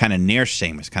 kind of near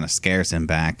Sheamus, kind of scares him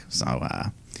back. So,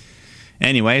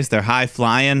 anyways, they're high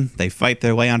flying. They fight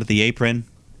their way onto the apron.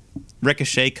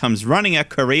 Ricochet comes running at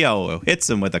Carrillo, who hits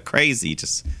him with a crazy,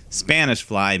 just Spanish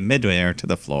fly midway to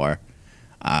the floor.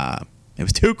 It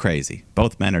was too crazy.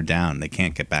 Both men are down. They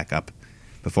can't get back up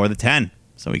before the 10.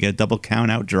 So we get a double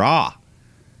count out draw.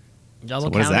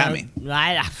 What does that mean?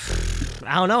 I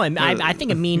don't know. I think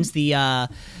it means we're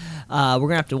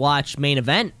gonna have to watch main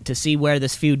event to see where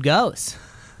this feud goes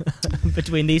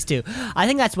between these two. I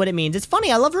think that's what it means. It's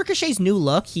funny. I love Ricochet's new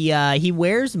look. He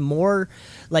wears more,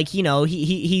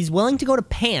 he's willing to go to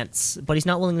pants, but he's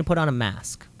not willing to put on a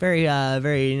mask. Very a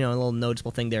little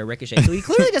noticeable thing there, Ricochet. So he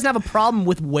clearly doesn't have a problem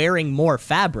with wearing more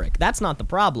fabric. That's not the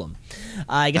problem.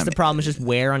 I guess the problem is just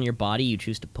where on your body you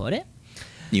choose to put it.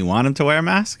 You want him to wear a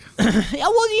mask? Yeah,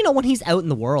 well, when he's out in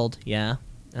the world, yeah.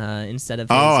 instead of.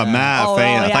 Oh, his, a math.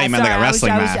 I thought you meant like a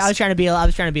wrestling mask. I was trying to be a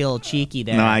little cheeky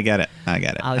there. No, I get it. I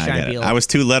was trying to be. I was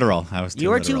too literal. You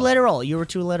were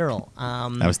too literal.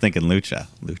 I was thinking lucha.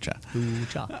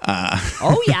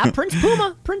 Oh yeah, Prince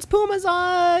Puma. Prince Puma's he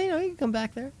can come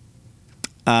back there.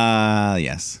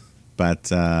 Yes.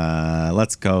 But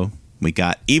let's go. We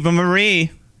got Eva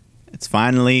Marie. It's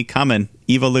finally coming.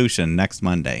 Evolution next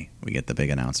Monday. We get the big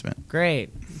announcement.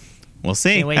 Great. We'll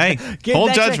see. Hey,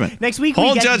 hold judgment. Next week hold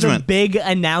we get judgment. the big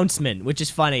announcement, which is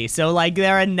funny. So like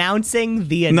they're announcing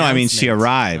the announcement. No, I mean she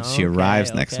arrives. She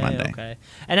arrives next Monday. Okay.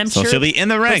 And I'm so sure she'll be in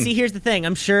the ring. But see, here's the thing.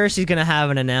 I'm sure she's gonna have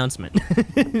an announcement.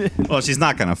 Well, she's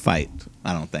not gonna fight.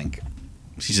 I don't think.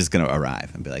 She's just gonna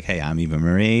arrive and be like, "Hey, I'm Eva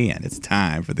Marie, and it's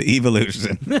time for the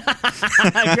evolution."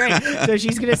 Great. So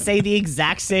she's gonna say the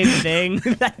exact same thing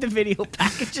that the video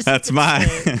package is. That's my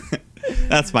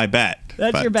bet.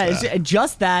 That's your bet.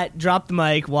 Just that. Drop the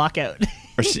mic. Walk out.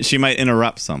 Or she might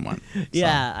interrupt someone.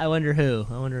 Yeah, I wonder who.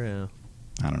 I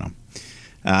don't know.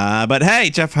 But hey,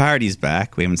 Jeff Hardy's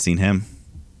back. We haven't seen him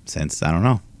since, I don't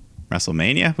know,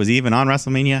 WrestleMania. Was he even on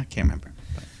WrestleMania? Can't remember.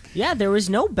 Yeah, there was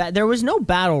no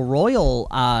battle royal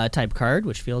type card,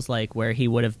 which feels like where he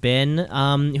would have been.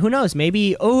 Who knows?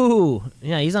 Maybe. Oh,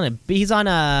 yeah, he's on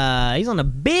a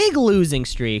big losing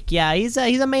streak. Yeah, he's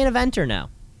a main eventer now.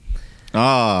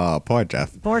 Oh, poor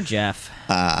Jeff.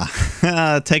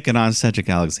 Taking on Cedric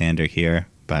Alexander here,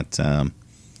 but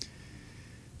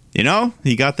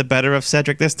he got the better of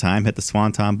Cedric this time. Hit the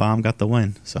Swanton Bomb, got the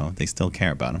win. So they still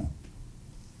care about him.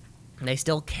 They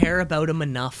still care about him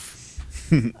enough.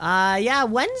 Yeah.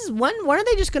 When are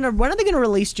they gonna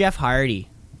release Jeff Hardy?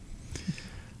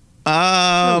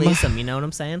 Release him. You know what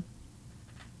I'm saying?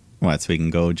 What? So he can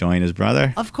go join his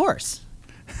brother? Of course.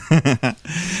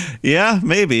 Yeah,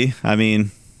 maybe. I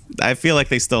mean, I feel like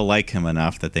they still like him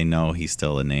enough that they know he's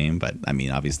still a name. But I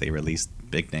mean, obviously, they released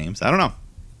big names. I don't know.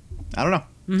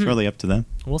 Mm-hmm. It's really up to them.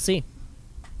 We'll see.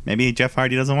 Maybe Jeff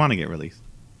Hardy doesn't want to get released.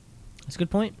 That's a good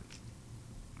point.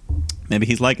 Maybe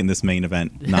he's liking this main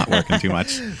event, not working too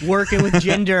much. Working with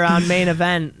Jinder on main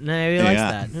event. Maybe he likes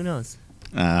that. Who knows?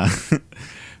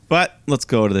 But let's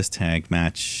go to this tag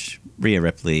match. Rhea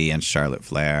Ripley and Charlotte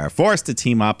Flair forced to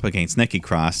team up against Nikki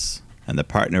Cross and the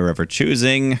partner of her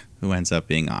choosing, who ends up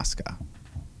being Asuka.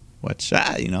 Which,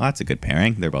 that's a good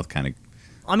pairing. They're both kind of...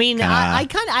 I mean,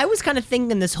 I was kind of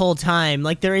thinking this whole time,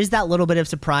 like, there is that little bit of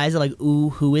surprise of, like, ooh,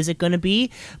 who is it going to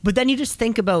be? But then you just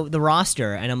think about the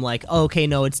roster, and I'm like, oh, okay,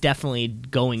 no, it's definitely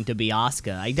going to be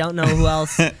Asuka. I don't know who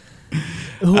else...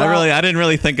 I didn't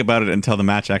really think about it until the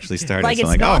match actually started. Like,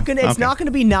 it's not going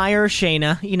to be Nia or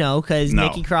Shayna, because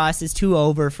Nikki Cross is too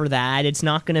over for that. It's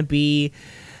not going to be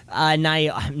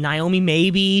Naomi.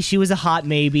 Maybe she was a hot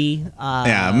maybe.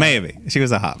 Yeah, maybe she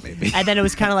was a hot maybe. And then it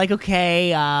was kind of like,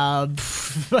 okay, I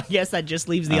guess that just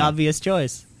leaves the obvious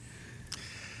choice.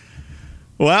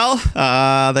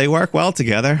 Well, they work well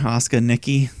together. Asuka,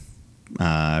 Nikki,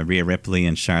 Rhea Ripley,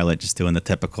 and Charlotte just doing the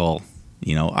typical.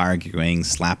 Arguing,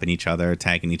 slapping each other,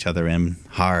 tagging each other in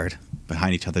hard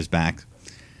behind each other's back.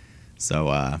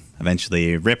 So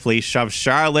eventually Ripley shoves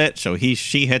Charlotte, so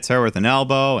she hits her with an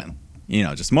elbow, and,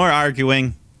 just more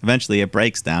arguing. Eventually it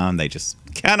breaks down. They just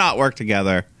cannot work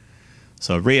together.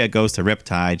 So Rhea goes to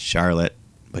Riptide Charlotte,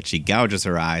 but she gouges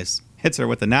her eyes, hits her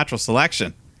with a natural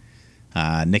selection.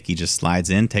 Nikki just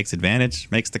slides in, takes advantage,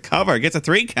 makes the cover, gets a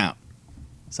 3 count.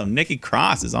 So Nikki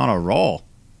Cross is on a roll.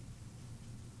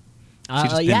 She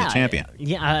just pinned the champion.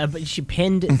 Yeah, but she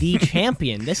pinned the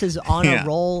champion. This is on a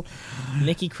roll,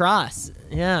 Nikki Cross.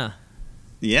 Yeah.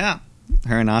 Yeah.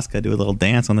 Her and Asuka do a little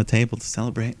dance on the table to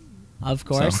celebrate. Of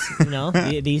course.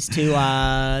 These two,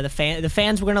 the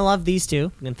fans were going to love these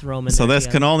two. We're going to throw them in so there this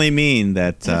can only mean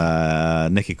that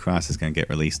Nikki Cross is going to get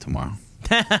released tomorrow.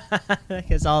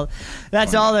 That's all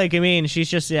that can mean. She's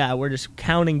just, we're just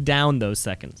counting down those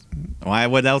seconds. Why?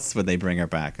 What else would they bring her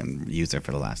back and use her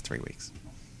for the last 3 weeks?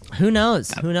 Who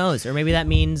knows? Or maybe that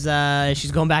means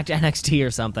she's going back to NXT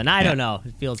or something. I don't know.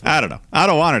 It feels weird. I don't know. I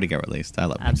don't want her to get released. I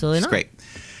love her. Absolutely She's not. Great.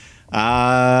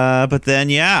 But then,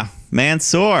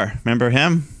 Mansoor. Remember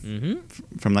him?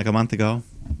 Mm-hmm. From like a month ago?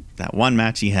 That one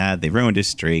match he had, they ruined his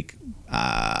streak.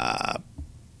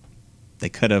 They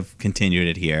could have continued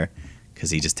it here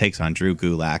because he just takes on Drew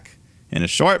Gulak in a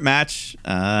short match,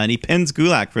 and he pins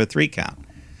Gulak for a 3 count.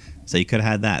 So you could have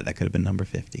had that. That could have been number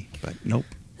 50, but nope.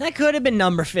 That could have been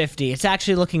number 50. It's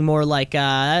actually looking more like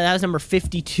that was number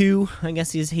 52. I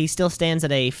guess he still stands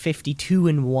at a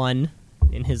 52-1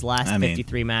 in his last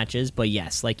 53 matches. But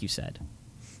yes, like you said.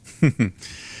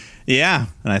 Yeah,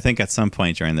 and I think at some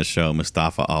point during the show,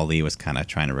 Mustafa Ali was kind of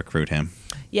trying to recruit him.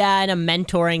 Yeah, and a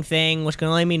mentoring thing, which can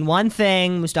only mean one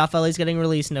thing. Mustafa Ali's getting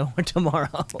released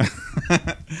tomorrow.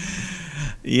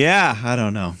 Yeah, I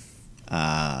don't know.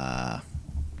 Oh,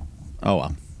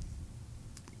 well.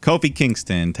 Kofi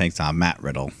Kingston takes on Matt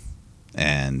Riddle.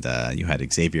 And you had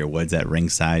Xavier Woods at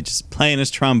ringside just playing his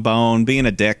trombone, being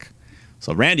a dick.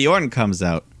 So Randy Orton comes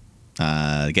out,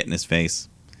 get in his face.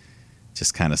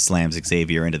 Just kind of slams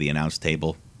Xavier into the announce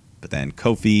table. But then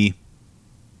Kofi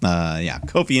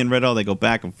and Riddle, they go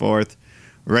back and forth.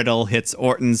 Riddle hits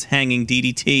Orton's hanging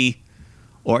DDT.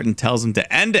 Orton tells him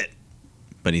to end it.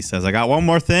 But he says, I got one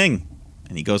more thing.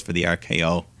 And he goes for the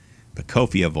RKO. But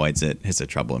Kofi avoids it, hits a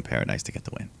Trouble in Paradise to get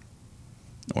the win.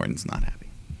 Orton's not happy.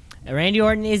 Randy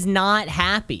Orton is not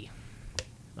happy.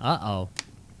 Uh-oh.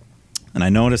 And I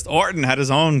noticed Orton had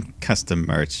his own custom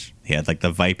merch. He had like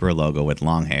the Viper logo with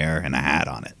long hair and a hat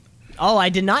on it. Oh, I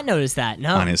did not notice that.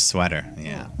 No. On his sweater.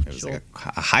 Yeah. It was like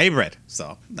a hybrid.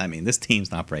 So, I mean, this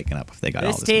team's not breaking up if they got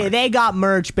all this merch. They got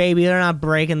merch, baby. They're not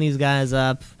breaking these guys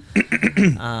up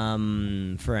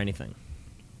for anything.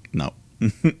 No.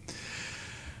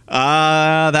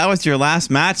 That was your last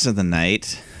match of the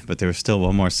night, but there was still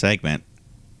one more segment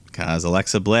because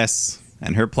Alexa Bliss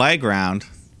and her playground,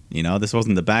 this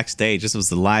wasn't the backstage. This was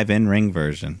the live in-ring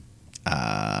version.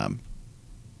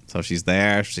 So she's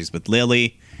there. She's with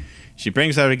Lily. She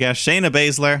brings out a guest, Shayna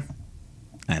Baszler,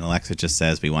 and Alexa just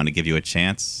says, we want to give you a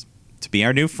chance to be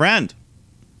our new friend.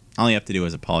 All you have to do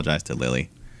is apologize to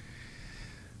Lily.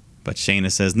 But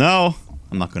Shayna says, no,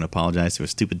 I'm not going to apologize to a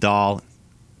stupid doll.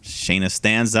 Shayna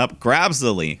stands up, grabs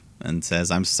Lily, and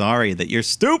says, I'm sorry that you're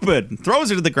stupid, and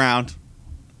throws her to the ground.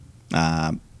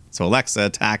 So Alexa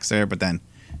attacks her, but then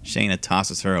Shayna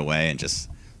tosses her away and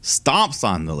just stomps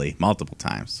on Lily multiple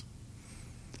times.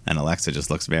 And Alexa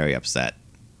just looks very upset.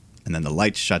 And then the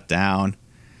lights shut down.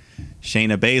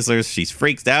 Shayna Baszler, she's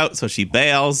freaked out, so she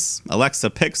bails.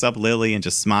 Alexa picks up Lily and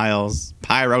just smiles.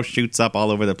 Pyro shoots up all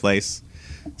over the place.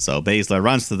 So Baszler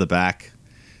runs to the back.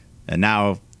 And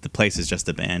now the place is just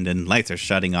abandoned. Lights are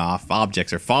shutting off.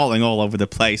 Objects are falling all over the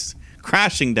place,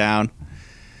 crashing down.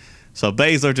 So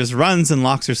Baszler just runs and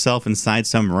locks herself inside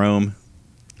some room.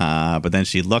 But then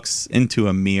she looks into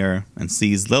a mirror and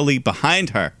sees Lily behind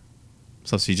her.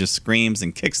 So she just screams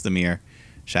and kicks the mirror,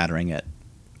 shattering it,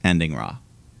 ending Raw.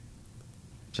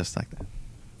 Just like that.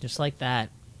 Just like that.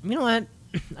 You know what?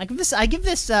 I give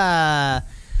this the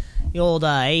old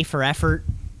A for effort.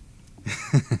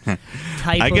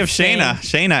 I give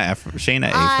Shayna A for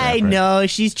effort. I know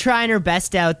she's trying her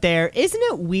best out there. Isn't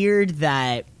it weird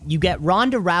that you get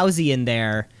Ronda Rousey in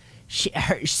there? She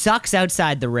sucks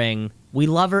outside the ring. We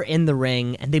love her in the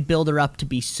ring, and they build her up to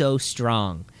be so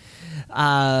strong.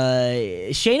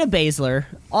 Shayna Baszler,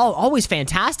 always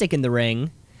fantastic in the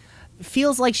ring,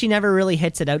 feels like she never really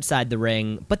hits it outside the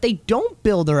ring, but they don't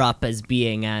build her up as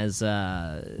being as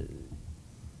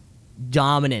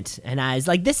dominant and as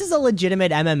like this is a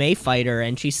legitimate MMA fighter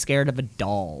and she's scared of a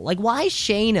doll. Like, why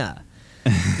Shayna?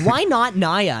 Why not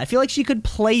Nia? I feel like she could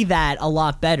play that a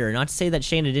lot better. Not to say that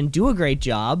Shayna didn't do a great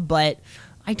job, but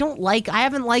I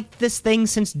haven't liked this thing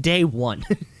since day one.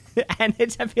 And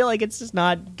I feel like it's just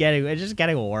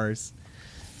getting worse.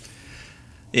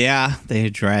 Yeah, they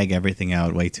drag everything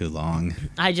out way too long.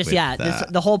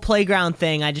 The whole playground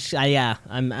thing. I'm just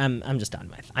done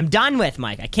with. I'm done with,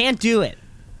 Mike. I can't do it.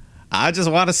 I just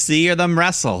want to see them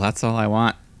wrestle. That's all I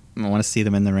want. I want to see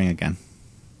them in the ring again.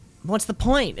 What's the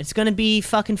point? It's going to be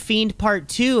fucking Fiend Part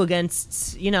 2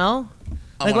 against, I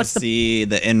want to see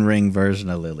the in-ring version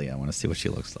of Lily. I want to see what she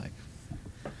looks like.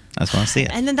 I just want to see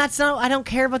it. And then I don't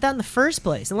care about that in the first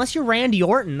place. Unless you're Randy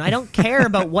Orton, I don't care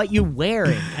about what you're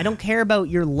wearing. I don't care about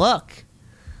your look.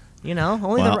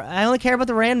 I only care about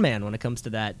the Rand Man when it comes to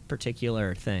that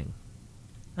particular thing.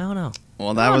 I don't know.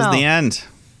 Well, that was the end.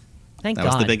 Thank God.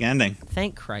 That was the big ending.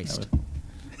 Thank Christ.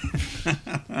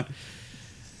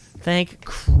 Thank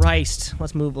Christ.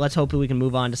 Let's hope we can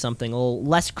move on to something a little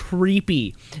less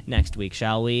creepy next week,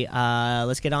 shall we?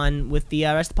 Let's get on with the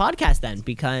rest of the podcast then,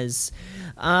 because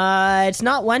it's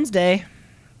not Wednesday.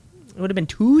 It would have been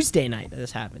Tuesday night that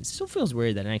this happens. It still feels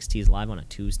weird that NXT is live on a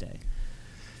Tuesday.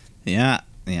 Yeah,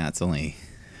 it's only...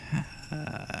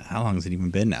 how long has it even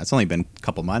been now? It's only been a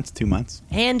couple months, 2 months.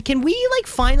 And can we,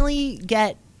 finally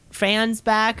get fans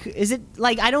back? Is it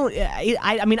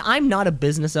I mean, I'm not a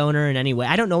business owner in any way.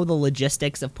 I don't know the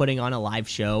logistics of putting on a live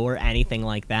show or anything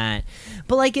like that.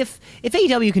 But if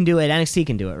AEW can do it, NXT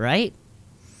can do it, right?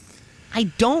 I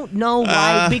don't know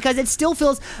why, because it still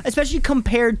feels, especially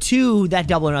compared to that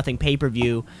Double or Nothing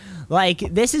pay-per-view,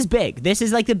 this is big. This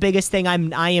is the biggest thing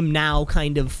I am now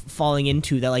kind of falling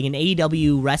into, that an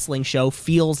AEW wrestling show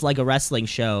feels like a wrestling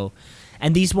show.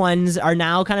 And these ones are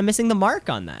now kind of missing the mark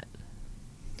on that.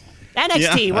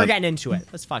 NXT, Yeah, we're getting into it.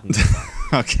 Let's fucking go.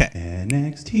 Okay.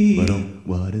 NXT,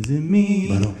 what does it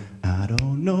mean? I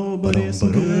don't know, but it's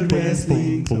some good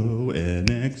wrestling. So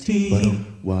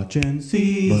NXT, watch and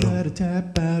see. Out a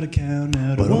tap, out a count,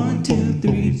 out a 1, 2,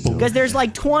 3. Because there's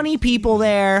like 20 people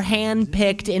there,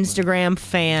 hand-picked Instagram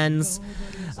fans.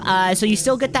 So you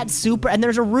still get that super, and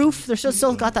there's a roof. There's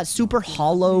still got that super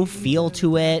hollow feel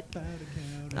to it.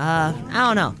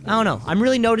 I don't know. I'm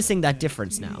really noticing that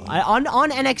difference now. On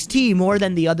NXT more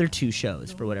than the other two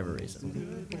shows for whatever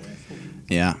reason.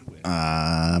 Yeah.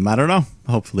 I don't know.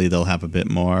 Hopefully they'll have a bit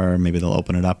more. Maybe they'll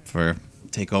open it up for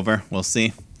Takeover. We'll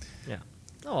see. Yeah.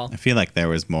 Oh well. I feel like there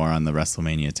was more on the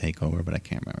WrestleMania Takeover, but I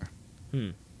can't remember.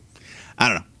 I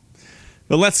don't know.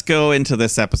 But let's go into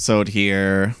this episode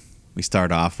here. We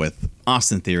start off with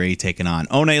Austin Theory taking on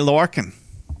Oney Lorcan.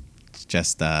 It's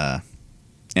just a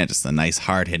nice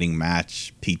hard-hitting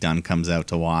match. Pete Dunne comes out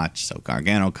to watch, so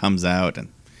Gargano comes out, and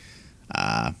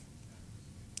I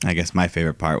guess my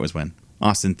favorite part was when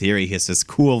Austin Theory hits this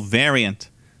cool variant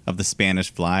of the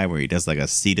Spanish Fly where he does like a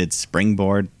seated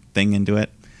springboard thing into it.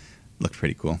 Looked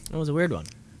pretty cool. That was a weird one.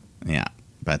 Yeah,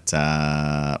 but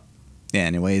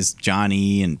anyways,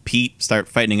 Johnny and Pete start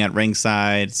fighting at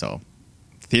ringside, so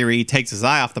Theory takes his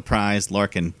eye off the prize.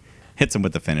 Lorcan hits him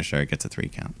with the finisher, gets a 3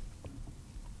 count.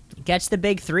 Gets the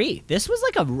big 3. This felt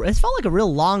like a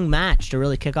real long match to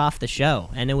really kick off the show,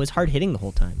 and it was hard hitting the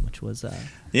whole time, which was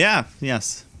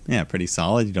pretty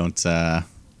solid. You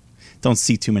don't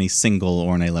see too many single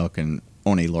Oney Lorcan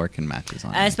matches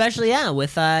on. Especially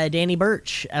with Danny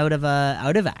Burch out of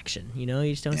action. You know,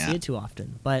 you just don't see it too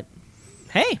often. But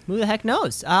hey, who the heck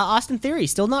knows? Austin Theory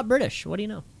still not British. What do you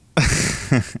know?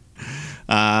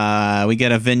 We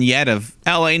get a vignette of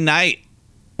LA Knight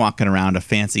walking around a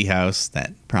fancy house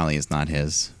that probably is not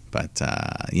his, but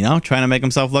trying to make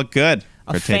himself look good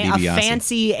for Ted DiBiase. A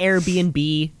fancy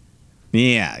Airbnb.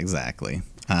 Yeah, exactly.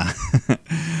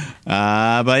 But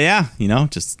yeah,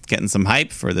 just getting some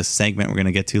hype for this segment we're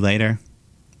gonna get to later.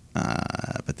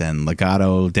 But then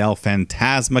Legado del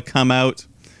Fantasma come out.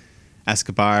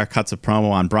 Escobar cuts a promo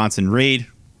on Bronson Reed.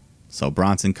 So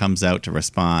Bronson comes out to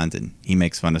respond, and he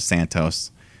makes fun of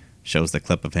Santos. Shows the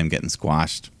clip of him getting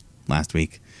squashed last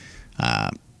week.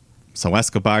 So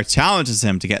Escobar challenges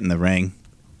him to get in the ring,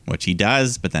 which he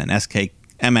does, but then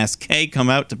MSK come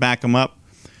out to back him up.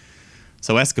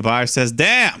 So Escobar says,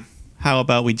 damn, how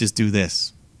about we just do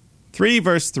this? 3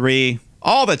 versus 3,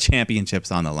 all the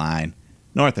championships on the line,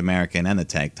 North American and the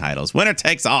tag titles. Winner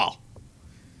takes all.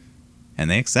 And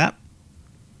they accept.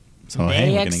 So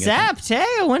they accept. Hey,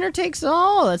 a winner takes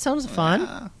all. That sounds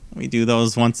fun. We do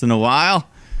those once in a while.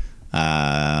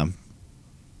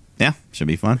 Should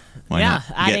be fun. Why not?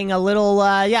 Adding a little,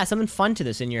 something fun to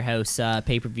this In Your House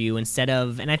pay-per-view instead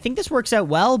of, and I think this works out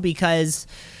well because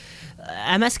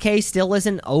MSK still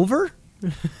isn't over,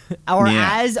 or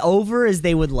as over as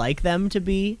they would like them to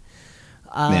be.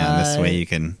 This way you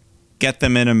can get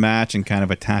them in a match and kind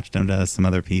of attach them to some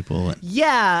other people.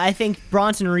 Yeah, I think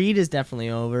Bronson Reed is definitely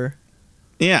over.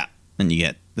 Yeah, and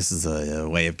this is a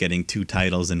way of getting 2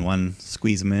 titles in one,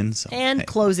 squeeze them in. So, and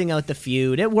closing out the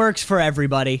feud. It works for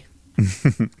everybody.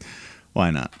 Why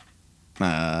not?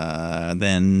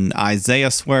 Then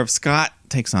Isaiah Swerve Scott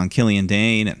takes on Killian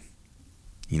Dane,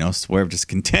 and Swerve just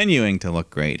continuing to look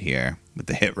great here with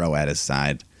the hit row at his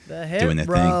side, doing the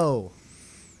thing.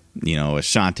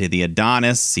 Ashante the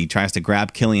Adonis, he tries to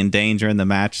grab Killian Dane during the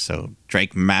match, so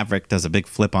Drake Maverick does a big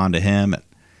flip onto him,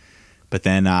 but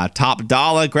then Top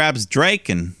Dollar grabs Drake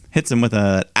and hits him with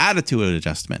an attitude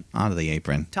adjustment onto the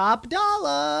apron. Top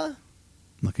Dollar.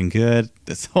 Looking good.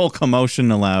 This whole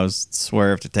commotion allows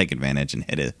Swerve to take advantage and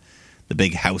hit the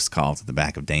big house call to the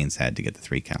back of Dane's head to get the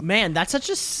 3 count. Man, that's such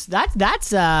a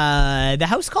the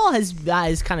house call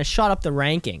has kind of shot up the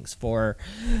rankings for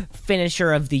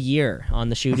finisher of the year on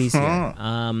the Shooties here.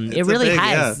 It really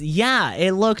has. Yeah,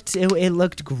 it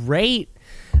looked great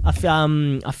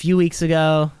a few weeks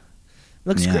ago.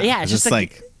 Looks great. Yeah, it's just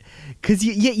like. Because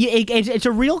it's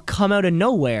a real come out of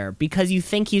nowhere because you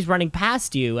think he's running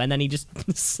past you and then he just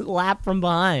slap from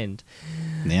behind.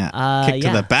 Yeah, kick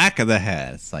to the back of the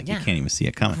head. It's like you can't even see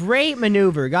it coming. Great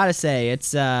maneuver, gotta say.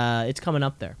 It's coming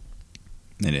up there.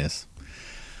 It is.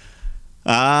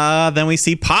 Then we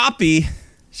see Poppy.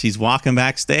 She's walking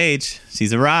backstage.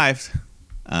 She's arrived.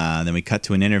 Then we cut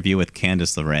to an interview with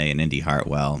Candice LeRae and Indy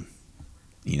Hartwell.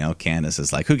 Candice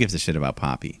is like, who gives a shit about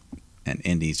Poppy? And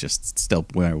Indy's just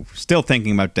still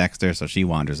thinking about Dexter, so she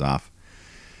wanders off.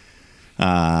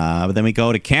 But then we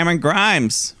go to Cameron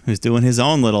Grimes, who's doing his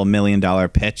own little $1 million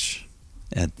pitch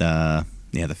at the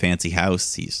fancy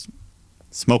house. He's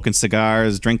smoking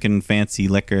cigars, drinking fancy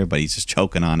liquor, but he's just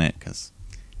choking on it because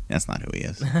that's not who he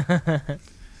is.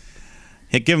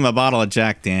 Hey, give him a bottle of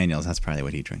Jack Daniels. That's probably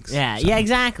what he drinks. Yeah,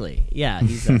 exactly. Yeah,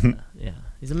 he's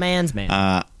a man's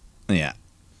man. Yeah.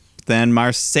 Then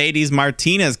Mercedes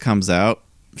Martinez comes out.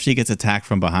 She gets attacked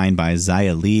from behind by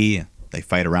Xia Li. They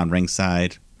fight around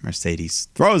ringside. Mercedes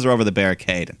throws her over the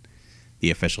barricade, and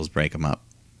the officials break them up.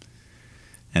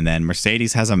 And then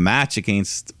Mercedes has a match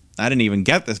against... I didn't even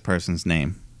get this person's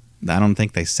name. I don't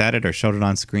think they said it or showed it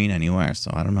on screen anywhere,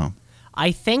 so I don't know.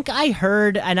 I think I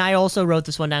heard, and I also wrote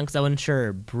this one down because I wasn't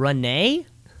sure. Brunei?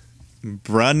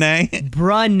 Brunei.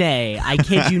 I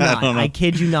kid you not. I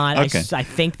kid you not. Okay. I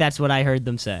think that's what I heard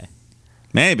them say.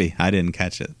 Maybe. I didn't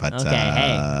catch it. But, Okay,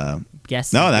 hey.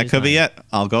 Guess no, that could be it.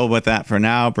 I'll go with that for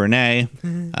now. Brunei.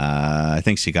 I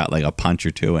think she got like a punch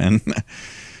or two in.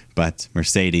 But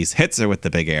Mercedes hits her with the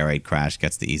big air raid crash,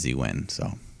 gets the easy win.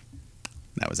 So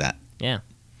that was that. Yeah.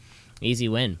 Easy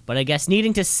win. But I guess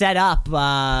needing to set up,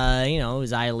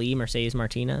 Xia Li, Mercedes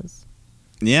Martinez.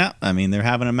 Yeah, I mean, they're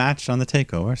having a match on the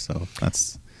Takeover, so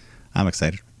I'm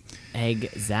excited.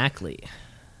 Exactly.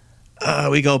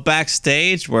 We go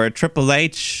backstage where Triple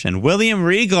H and William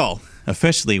Regal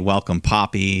officially welcome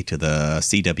Poppy to the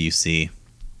CWC.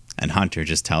 And Hunter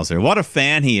just tells her what a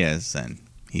fan he is, and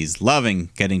he's loving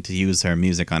getting to use her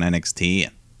music on NXT.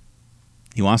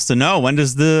 He wants to know, when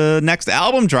does the next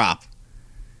album drop?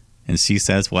 And she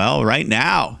says, well, right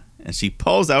now. And she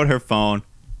pulls out her phone,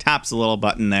 taps a little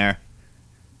button there.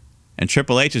 And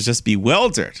Triple H is just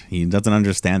bewildered. He doesn't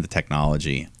understand the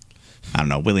technology. I don't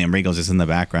know. William Regal's just in the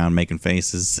background making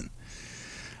faces.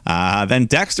 Then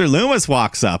Dexter Lumis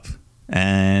walks up.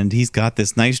 And he's got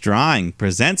this nice drawing.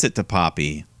 Presents it to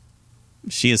Poppy.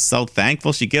 She is so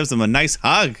thankful. She gives him a nice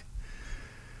hug.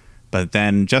 But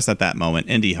then just at that moment,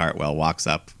 Indy Hartwell walks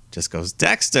up. Just goes,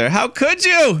 Dexter, how could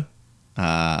you?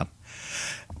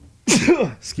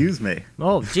 Excuse me.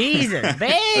 Oh, Jesus.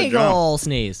 Big ol'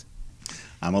 sneeze.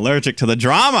 I'm allergic to the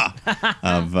drama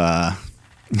of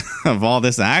all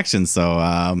this action. So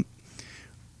I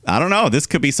don't know. This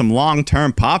could be some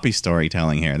long-term Poppy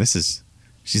storytelling here.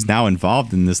 She's now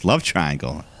involved in this love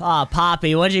triangle. Oh,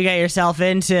 Poppy, what'd you get yourself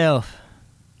into?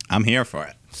 I'm here for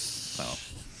it. So,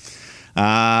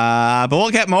 but we'll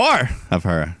get more of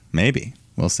her. Maybe.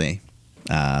 We'll see.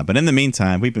 But in the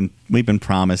meantime, we've been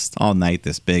promised all night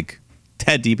this big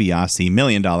Ted DiBiase $1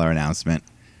 million announcement.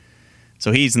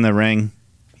 So he's in the ring.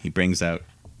 He brings out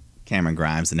Cameron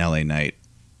Grimes and LA Knight.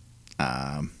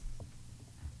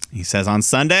 He says, on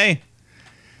Sunday,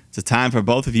 it's a time for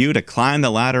both of you to climb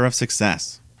the ladder of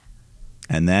success.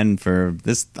 And then for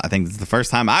this, I think this is the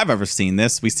first time I've ever seen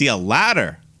this, we see a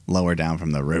ladder lower down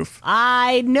from the roof.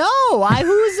 I know.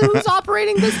 Who's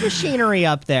operating this machinery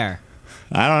up there?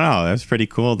 I don't know. That's pretty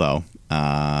cool, though.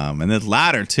 And this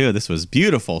ladder, too. This was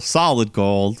beautiful. Solid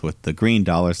gold with the green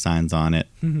dollar signs on it.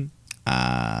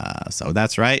 So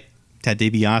that's right. Ted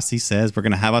DiBiase says we're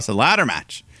going to have us a ladder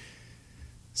match.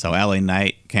 So LA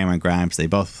Knight, Cameron Grimes, they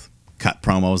both cut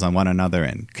promos on one another.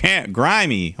 And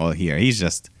Grimy, well, here, he's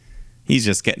just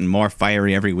getting more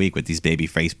fiery every week with these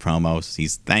babyface promos.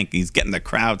 He's getting the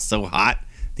crowd so hot.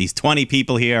 These 20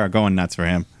 people here are going nuts for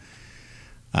him.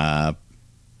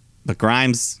 But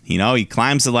Grimes, he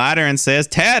climbs the ladder and says,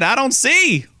 Ted, I don't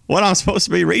see what I'm supposed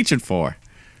to be reaching for.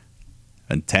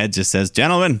 And Ted just says,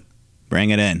 gentlemen, bring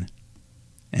it in.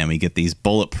 And we get these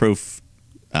bulletproof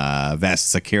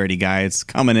vest security guys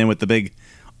coming in with the big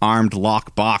armed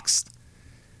lock box.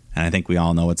 And I think we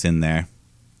all know what's in there.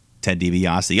 Ted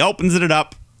DiBiase opens it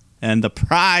up, and the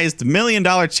prized $1 million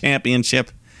championship,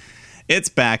 it's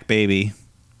back, baby.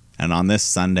 And on this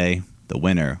Sunday, the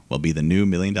winner will be the new $1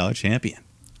 million champion.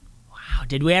 Wow,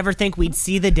 did we ever think we'd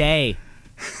see the day?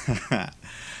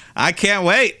 I can't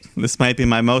wait. This might be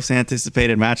my most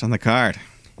anticipated match on the card.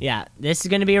 Yeah, this is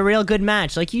going to be a real good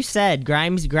match. Like you said,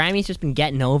 Grimey's just been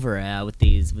getting over with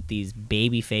these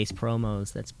babyface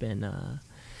promos. That's been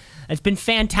it's been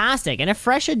fantastic and a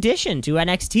fresh addition to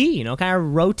NXT. Kind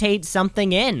of rotate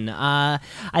something in. I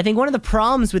think one of the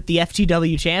problems with the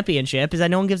FTW Championship is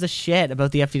that no one gives a shit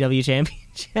about the FTW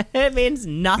Championship. It means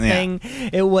nothing. Yeah.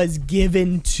 It was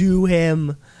given to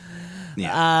him.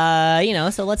 Yeah.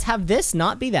 So let's have this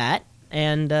not be that.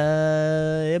 And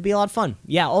it'll be a lot of fun.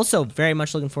 Yeah, also very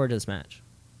much looking forward to this match.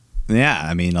 Yeah,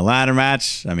 I mean, a ladder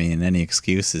match, any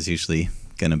excuse is usually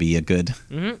going to be a good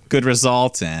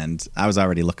result, and I was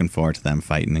already looking forward to them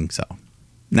fighting, so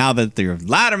now that they're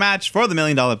ladder match for the $1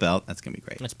 million belt, that's going to be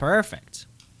great. That's perfect.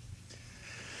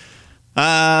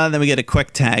 Then we get a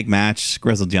quick tag match,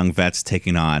 Grizzled Young Vets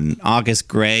taking on August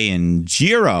Gray and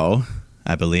Jiro,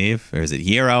 I believe, or is it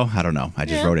Hero? I don't know. I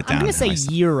just wrote it down. I'm going to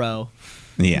say Euro.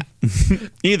 Yeah.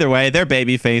 Either way, they're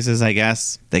baby faces, I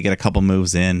guess. They get a couple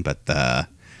moves in, but the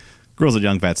Girls of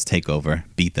Young Vets Takeover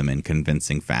beat them in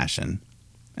convincing fashion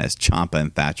as Ciampa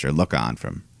and Thatcher look on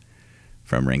from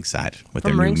ringside with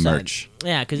their new merch.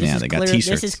 Yeah, because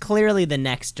this is clearly the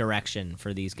next direction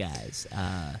for these guys.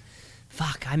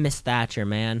 Fuck, I miss Thatcher,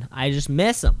 man. I just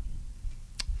miss him.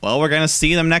 Well, we're going to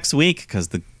see them next week because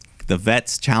the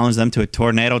Vets challenge them to a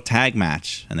tornado tag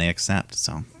match, and they accept.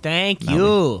 So thank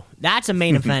you. That's a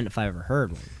main event if I ever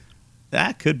heard one.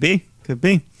 That could be.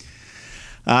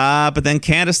 But then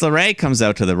Candice LeRae comes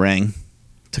out to the ring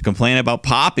to complain about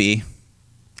Poppy,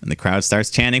 and the crowd starts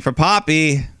chanting for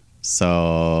Poppy.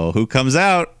 So who comes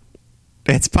out?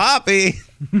 It's Poppy.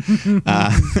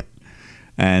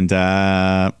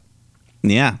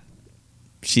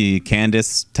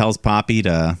 Candice tells Poppy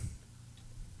to,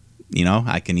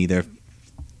 I can either,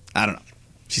 I don't know.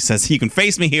 She says, you can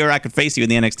face me here, or I can face you in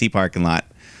the NXT parking lot.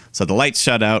 So the lights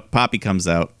shut out. Poppy comes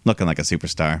out looking like a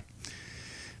superstar.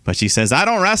 But she says, I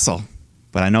don't wrestle,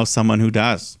 but I know someone who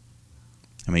does.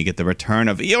 And we get the return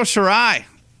of Io Shirai,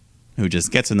 who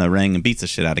just gets in the ring and beats the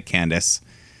shit out of Candice.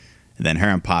 And then her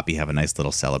and Poppy have a nice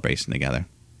little celebration together.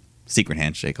 Secret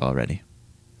handshake already.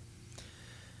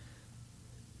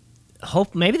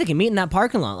 Hope maybe they can meet in that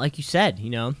parking lot, like you said.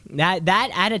 That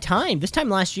at a time, this time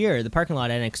last year, the parking lot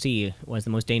at NXT was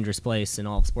the most dangerous place in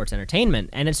all of sports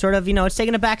entertainment, and it's sort of it's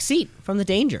taken a back seat from the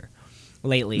danger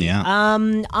lately. Yeah.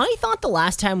 I thought the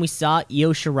last time we saw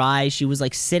Io Shirai, she was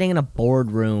like sitting in a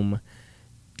boardroom,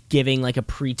 giving like a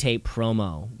pre-tape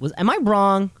promo. Am I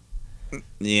wrong?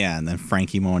 Yeah, and then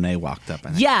Frankie Monet walked up.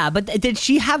 Yeah, but did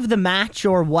she have the match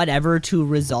or whatever to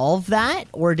resolve that,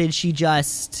 or did she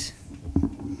just?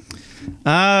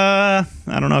 I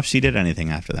don't know if she did anything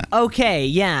after that. Okay,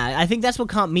 yeah, I think that's what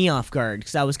caught me off guard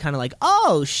because I was kind of like,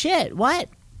 "Oh shit, what?"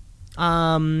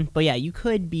 But yeah, you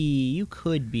could be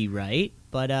right.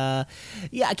 But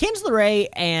yeah, Candice LeRae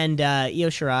and Io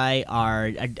Shirai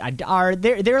are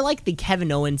they're like the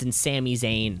Kevin Owens and Sami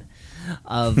Zayn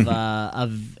of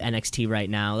NXT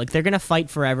right now. Like they're gonna fight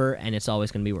forever, and it's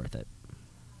always gonna be worth it.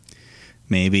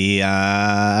 Maybe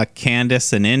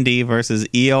Candice and Indy versus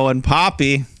Io and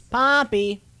Poppy.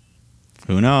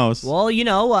 Who knows? Well,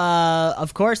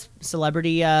 of course,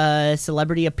 celebrity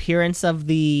appearance of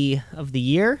the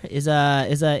year is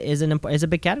a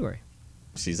big category.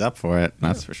 She's up for it,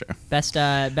 that's for sure. Best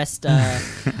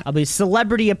I'll be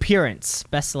celebrity appearance.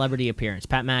 Best celebrity appearance.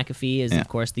 Pat McAfee is of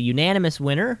course the unanimous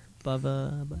winner but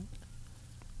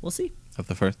we'll see. Of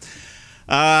the first.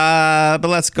 But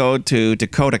let's go to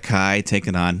Dakota Kai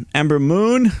taking on Ember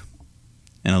Moon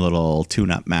in a little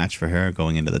tune-up match for her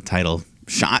going into the title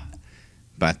shot.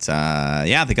 But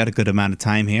they got a good amount of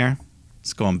time here.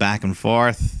 It's going back and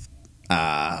forth.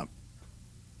 Raquel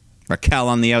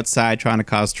on the outside trying to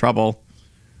cause trouble.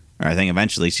 Or I think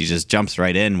eventually she just jumps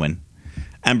right in when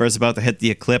Ember's about to hit the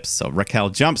Eclipse. So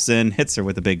Raquel jumps in, hits her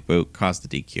with a big boot, caused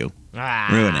the DQ.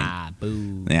 Ruining.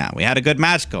 Boo. Yeah, we had a good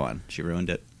match going. She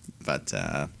ruined it. But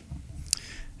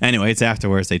anyways,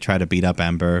 afterwards they try to beat up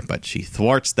Ember, but she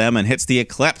thwarts them and hits the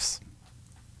Eclipse.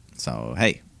 So,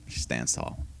 hey, she stands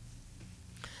tall.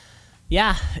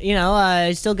 Yeah,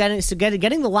 still getting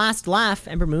the last laugh.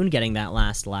 Ember Moon getting that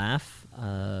last laugh.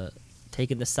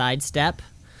 Taking the sidestep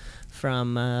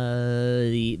from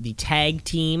the tag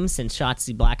team since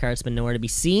Shotzi Blackheart's been nowhere to be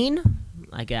seen.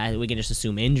 We can just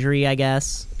assume injury, I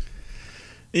guess.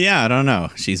 Yeah, I don't know.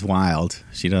 She's wild.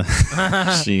 She does.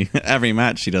 Every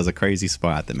match she does a crazy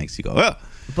spot that makes you go, oh.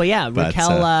 But yeah,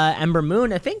 Raquel Ember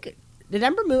Moon. I think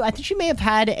she may have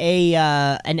had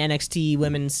an NXT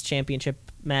Women's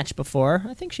Championship match before.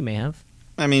 I think she may have.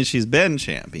 I mean, she's been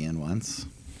champion once.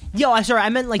 Yo, I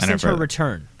meant since her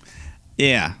return.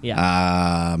 Yeah.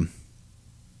 Yeah.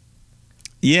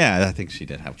 Yeah, I think she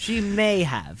did have. She may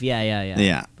have. Yeah.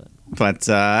 Yeah. But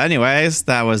anyways,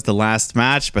 that was the last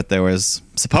match, but there was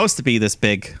supposed to be this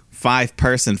big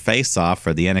 5-person face-off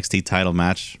for the NXT title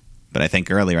match. But I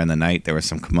think earlier in the night, there were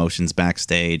some commotions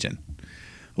backstage, and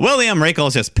William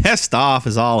Regal's just pissed off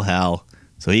as all hell.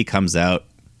 So he comes out,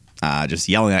 just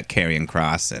yelling at Karrion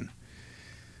Kross,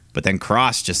 but then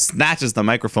Kross just snatches the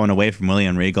microphone away from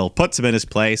William Regal, puts him in his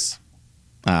place.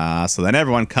 So then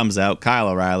everyone comes out, Kyle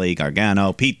O'Reilly,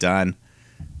 Gargano, Pete Dunne.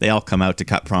 They all come out to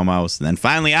cut promos. And then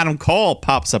finally Adam Cole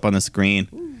pops up on the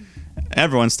screen.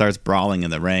 Everyone starts brawling in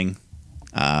the ring.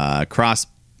 Kross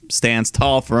stands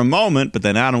tall for a moment, but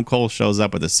then Adam Cole shows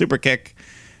up with a super kick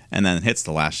and then hits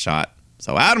the last shot.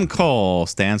 So Adam Cole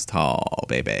stands tall,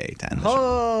 baby.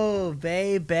 Oh,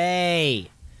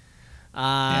 baby.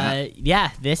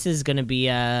 Yeah, this is gonna be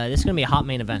a hot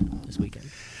main event this weekend.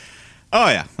 Oh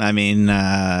yeah, I mean,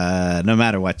 no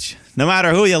matter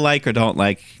who you like or don't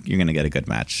like, you're gonna get a good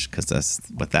match because that's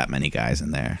with that many guys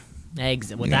in there.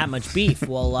 Eggs with that much beef.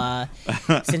 Well,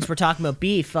 since we're talking about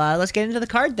beef, let's get into the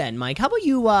card then, Mike. How about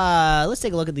you? Let's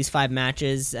take a look at these 5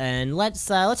 matches and let's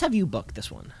have you book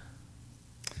this one.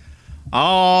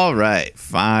 All right,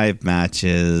 5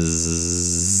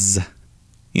 matches.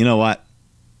 You know what?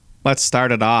 Let's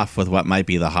start it off with what might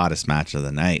be the hottest match of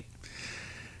the night.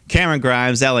 Cameron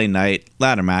Grimes, LA Knight,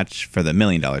 ladder match for the $1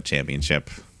 Million Championship.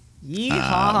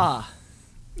 Yeehaw!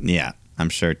 Yeah, I'm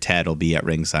sure Ted will be at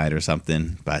ringside or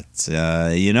something. But,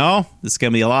 you know, this is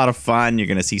going to be a lot of fun. You're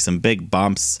going to see some big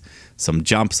bumps, some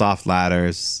jumps off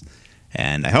ladders.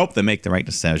 And I hope they make the right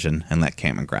decision and let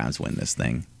Cameron Grimes win this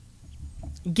thing.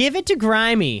 Give it to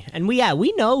Grimey, and we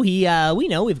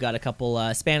know we've got a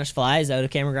couple Spanish flies out of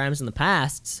Cameron Grimes in the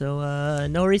past, so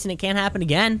no reason it can't happen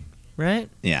again, right?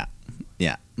 Yeah,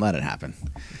 let it happen.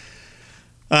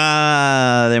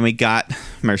 Then we got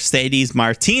Mercedes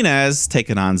Martinez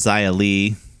taking on Xia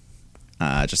Li.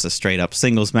 Just a straight up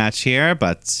singles match here,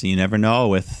 but you never know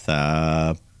with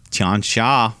Tian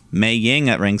Sha, Mei Ying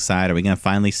at ringside. Are we gonna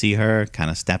finally see her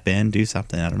kind of step in, do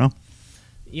something? I don't know.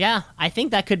 Yeah, I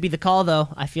think that could be the call, though.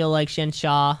 I feel like Shen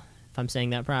Sha, if I'm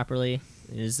saying that properly,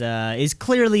 is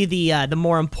clearly the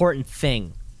more important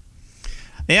thing.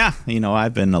 Yeah, you know,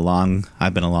 I've been along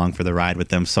for the ride with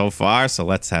them so far. So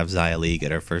let's have Xia Li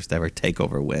get her first ever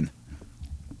takeover win.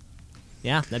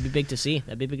 Yeah, that'd be big to see.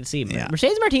 Yeah.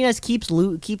 Mercedes Martinez keeps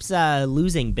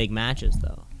losing big matches,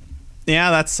 though.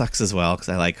 Yeah, that sucks as well because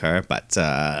I like her, but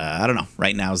I don't know.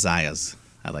 Right now, I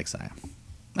like Xia.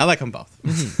 I like them both.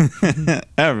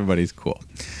 Everybody's cool.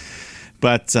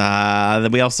 But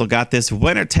then we also got this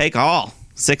winner-take-all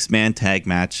 6-man tag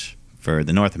match for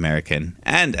the North American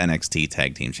and NXT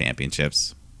Tag Team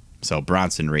Championships. So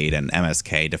Bronson Reed and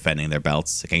MSK defending their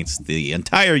belts against the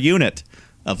entire unit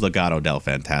of Legado del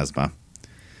Fantasma.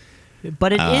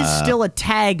 But it is still a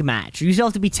tag match. You still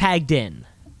have to be tagged in.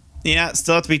 Yeah,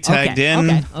 still have to be tagged in.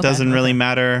 Okay, Doesn't really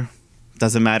matter.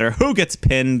 Doesn't matter who gets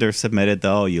pinned or submitted,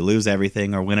 though. You lose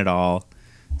everything or win it all.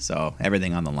 So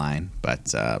everything on the line.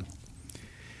 But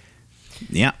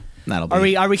yeah, that'll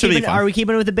be. Are we keeping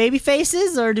it with the baby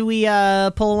faces, or do we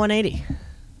pull a 180?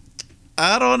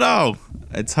 I don't know.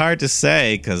 It's hard to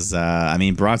say because I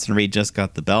mean Bronson Reed just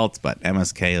got the belt, but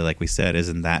MSK, like we said,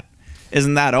 isn't that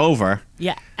over?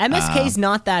 Yeah, MSK's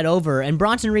not that over, and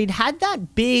Bronson Reed had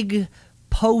that big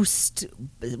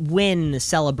post-win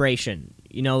celebration.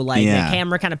 You know, like the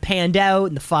camera kind of panned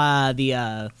out, and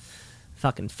the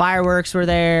fucking fireworks were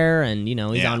there, and you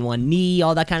know he's on one knee,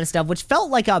 all that kind of stuff, which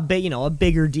felt like a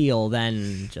bigger deal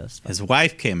than just. His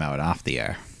wife came out off the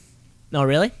air. Oh,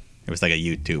 really? It was like a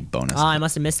YouTube bonus. Oh, I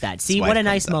must have missed that. See, what a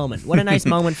nice moment! What a nice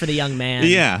moment for the young man.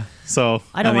 Yeah. So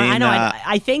I know.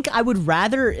 I think I would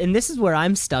rather, and this is where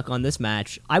I'm stuck on this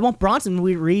match. I want Bronson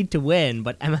Reed to win,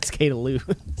 but MSK to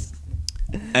lose.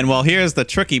 And well, here's the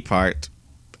tricky part.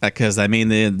 Because, I mean,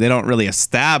 they don't really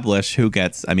establish who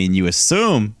gets... I mean, you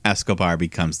assume Escobar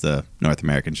becomes the North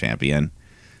American champion.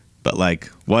 But, like,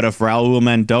 what if Raul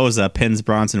Mendoza pins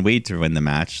Bronson Reed to win the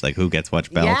match? Like, who gets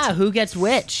which belt? Yeah, who gets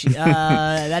which?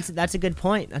 That's a good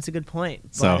point. That's a good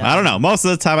point. So, I don't know. Most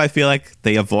of the time, I feel like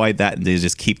they avoid that and they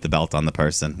just keep the belt on the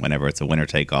person whenever it's a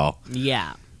winner-take-all.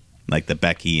 Yeah. Like the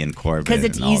Becky and Corbin. Because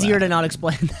it's easier to not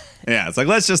explain that. Yeah, it's like,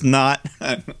 let's just not...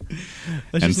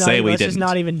 Let's just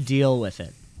not even deal with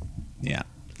it. Yeah.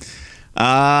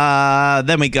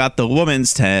 Then we got the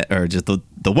women's the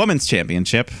women's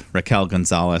championship. Raquel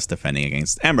Gonzalez defending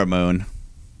against Ember Moon.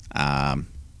 I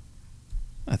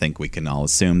think we can all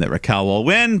assume that Raquel will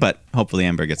win, but hopefully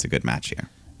Ember gets a good match here.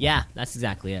 Yeah, that's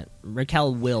exactly it.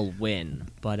 Raquel will win,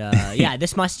 but yeah,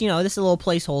 this is a little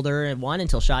placeholder. 1,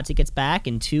 until Shotzi gets back,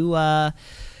 and 2,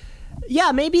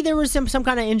 yeah, maybe there was some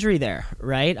kind of injury there,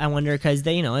 right? I wonder because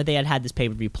they had this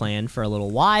pay-per-view planned for a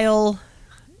little while.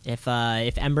 If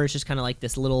Ember is just kind of like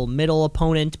this little middle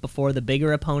opponent before the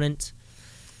bigger opponent.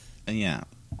 Yeah.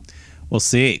 We'll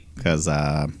see, because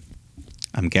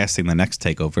I'm guessing the next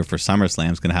takeover for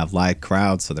SummerSlam is going to have live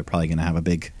crowds, so they're probably going to have a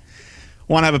big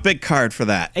card for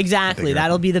that. Exactly.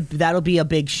 That'll be a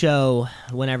big show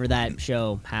whenever that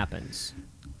show happens.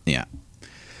 Yeah.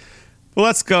 Well,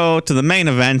 let's go to the main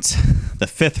event. The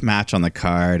 5th match on the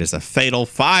card is a fatal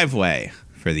 5-way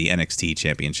for the NXT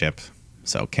Championship.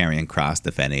 So Karrion Kross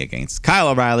defending against Kyle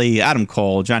O'Reilly, Adam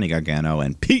Cole, Johnny Gargano,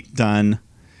 and Pete Dunne.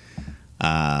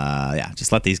 Yeah,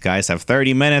 just let these guys have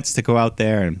 30 minutes to go out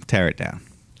there and tear it down.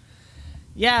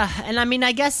 Yeah, and I mean,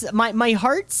 I guess my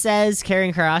heart says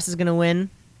Karrion Kross is going to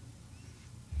win.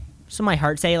 So my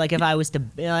heart say, like, if I was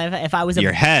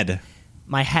your head.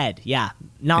 My head, yeah,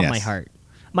 not my Yes. heart.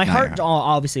 My Not heart your heart.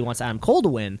 obviously wants Adam Cole to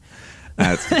win.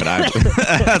 That's what I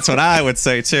that's what I would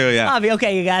say too. Yeah.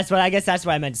 Okay, you guys, but I guess that's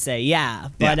what I meant to say. Yeah,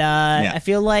 but Yeah. I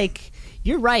feel like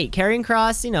you're right. Karrion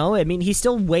Kross, I mean, he's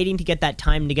still waiting to get that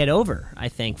time to get over. I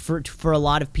think for a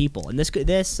lot of people, and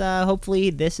this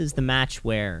hopefully this is the match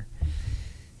where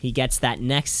he gets that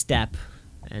next step,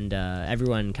 and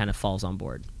everyone kind of falls on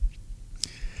board.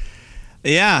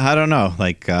 Yeah, I don't know.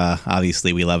 Like,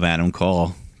 obviously, we love Adam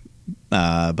Cole,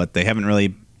 but they haven't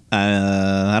really.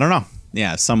 I don't know.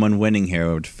 Yeah, someone winning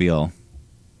here would feel,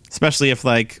 especially if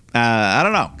I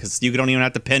don't know, because you don't even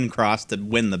have to pin Cross to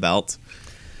win the belt.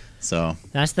 So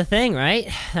That's the thing, right?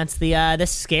 That's the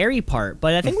scary part.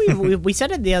 But I think we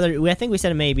said it I think we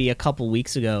said it maybe a couple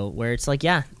weeks ago, where it's like,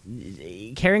 yeah,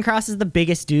 Karrion Kross is the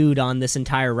biggest dude on this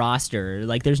entire roster.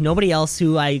 Like, there's nobody else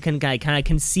who I kind of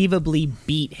conceivably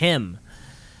beat him.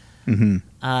 Mm-hmm.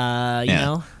 You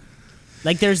know,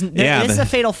 like this is a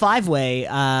fatal 5-way,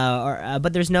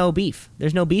 but there's no beef.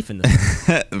 There's no beef in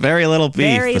this. very little beef.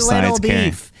 Very little besides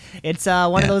beef. It's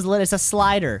one of those. It's a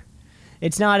slider.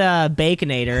 It's not a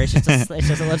baconator. It's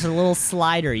just a little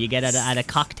slider you get at a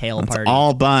cocktail party. It's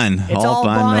all bun. It's all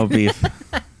bun, bun. no beef.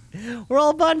 We're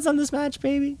all buns on this match,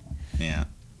 baby. Yeah.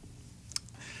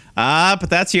 But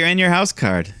that's your in your house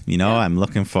card. I'm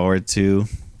looking forward to.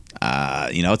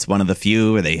 It's one of the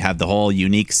few where they have the whole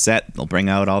unique set. They'll bring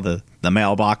out all the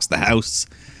mailbox, the house.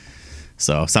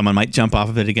 So someone might jump off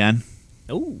of it again.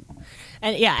 Ooh.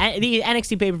 And yeah, the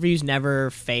NXT pay-per-views never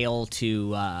fail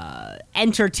to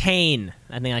entertain.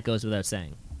 I think that goes without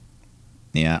saying.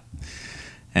 Yeah.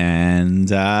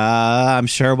 And I'm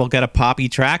sure we'll get a Poppy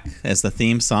track as the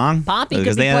theme song. Poppy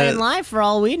could be playing live for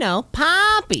all we know.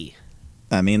 Poppy.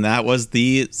 I mean, that was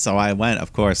so I went,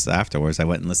 of course, afterwards, I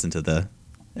went and listened to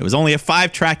it was only a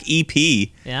 5-track EP.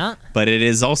 Yeah. But it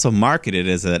is also marketed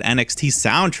as an NXT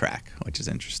soundtrack, which is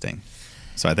interesting.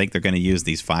 So I think they're going to use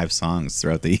these 5 songs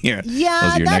throughout the year. Yeah,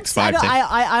 those are your next 5.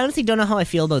 I honestly don't know how I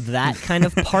feel about that kind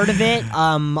of part of it.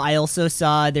 I also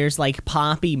saw there's like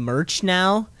Poppy merch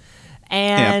now.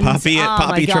 And Poppy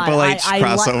Triple H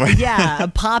crossover. A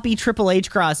Poppy Triple H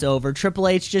crossover. Triple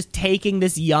H just taking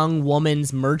this young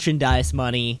woman's merchandise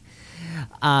money.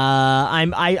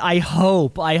 I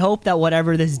hope that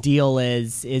whatever this deal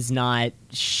is not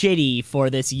shitty for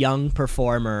this young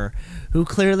performer who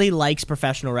clearly likes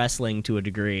professional wrestling to a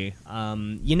degree.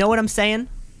 You know what I'm saying?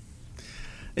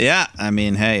 Yeah, I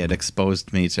mean, hey, it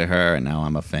exposed me to her, and now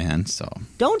I'm a fan. So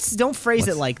don't phrase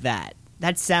it like that.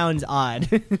 That sounds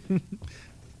odd.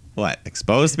 What?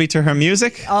 Exposed me to her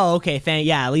music? Oh, okay.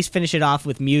 At least finish it off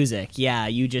with music. Yeah,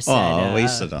 you just said. Oh, we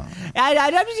should. I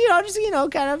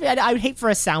would hate for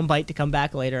a soundbite to come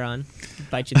back later on,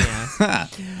 bite you in the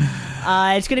ass.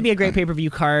 It's going to be a great pay-per-view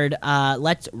card.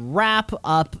 Let's wrap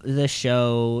up the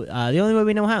show the only way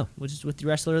we know how, which is with the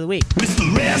wrestler of the week. It's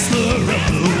the wrestler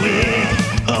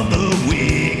of the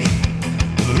week.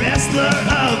 Wrestler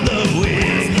of the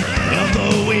week. Of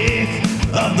the week.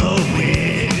 Of the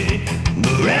week.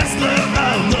 The wrestler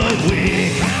of the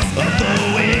week. Of the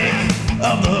week.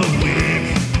 Of the week.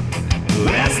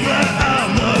 Wrestler of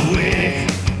the week.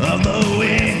 Of the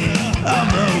week. Of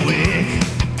the week.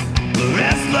 The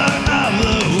wrestler of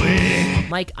the week.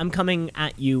 Mike, I'm coming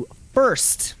at you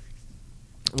first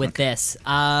with this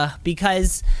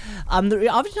because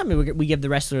obviously we give the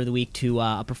wrestler of the week to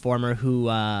a performer who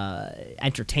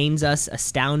entertains us,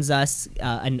 astounds us,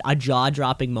 a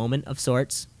jaw-dropping moment of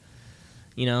sorts.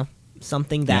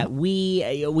 Something that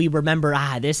we remember.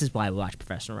 This is why we watch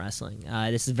professional wrestling.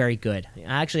 This is very good.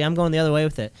 Actually, I'm going the other way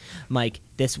with it, Mike.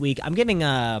 This week, I'm giving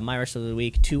my wrestler of the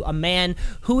week to a man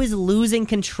who is losing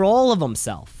control of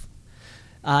himself.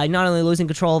 Not only losing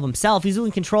control of himself, he's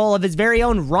losing control of his very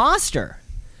own roster.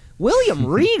 William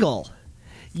Regal.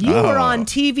 You were on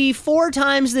TV 4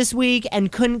 times this week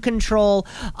and couldn't control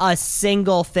a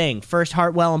single thing. First,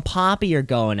 Hartwell and Poppy are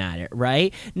going at it,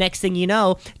 right? Next thing you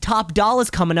know, Top Doll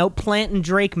is coming out, planting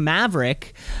Drake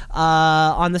Maverick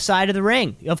on the side of the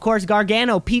ring. Of course,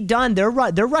 Gargano, Pete Dunne, they're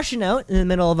rushing out in the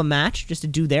middle of a match just to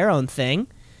do their own thing.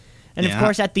 And of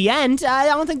course, at the end, I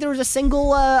don't think there was a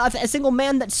single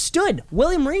man that stood.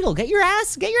 William Regal, get your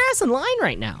ass in line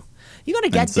right now. You got to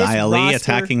get this Xia Li roster.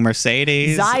 attacking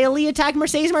Mercedes. Xia Li attacking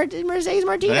Mercedes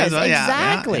Martinez.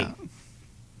 Exactly. Yeah.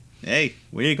 Hey,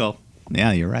 Regal.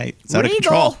 Yeah, you're right. It's out of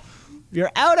control.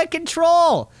 You're out of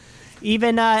control.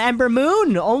 Even Ember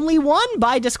Moon only won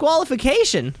by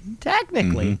disqualification,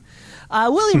 technically.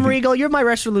 William Regal, you're my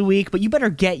wrestler of the week, but you better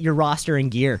get your roster in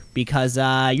gear because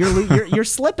you're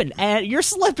slipping, and you're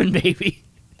slipping, baby.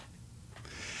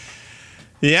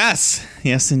 Yes,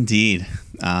 indeed.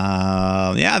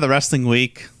 The wrestling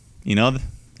week. You know,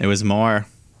 it was more.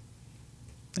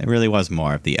 It really was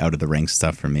more of the out of the ring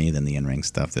stuff for me than the in ring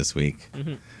stuff this week.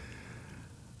 Mm-hmm.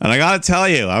 And I gotta tell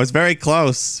you, I was very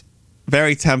close,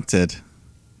 very tempted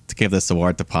to give this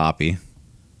award to Poppy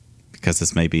because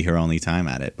this may be her only time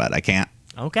at it, but I can't.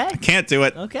 Okay. I can't do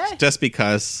it. Okay. Just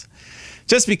because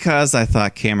I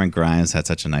thought Cameron Grimes had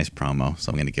such a nice promo,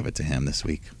 so I'm going to give it to him this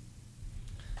week.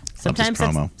 Sometimes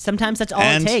that's all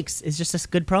it takes is just a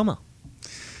good promo.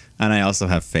 And I also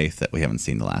have faith that we haven't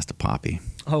seen the last of Poppy.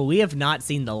 Oh, we have not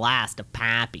seen the last of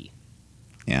Poppy.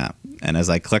 Yeah. And as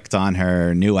I clicked on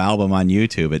her new album on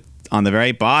YouTube, on the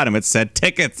very bottom, it said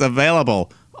tickets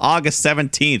available August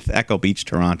 17th, Echo Beach,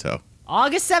 Toronto.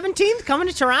 August 17th, coming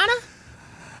to Toronto?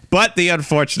 But the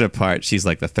unfortunate part, she's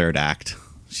like the third act.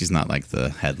 She's not like the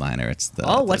headliner. It's the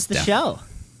what's the show?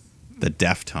 The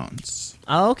Deftones.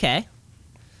 Oh, okay.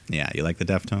 Yeah, you like the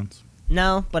Deftones?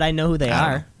 No, but I know who they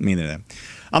are. Me neither.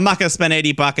 I'm not going to spend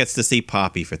 $80 to see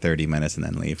Poppy for 30 minutes and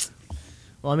then leave.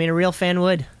 Well, I mean, a real fan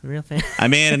would. A real fan. I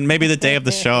mean, maybe the day of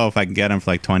the show, if I can get them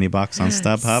for like $20 on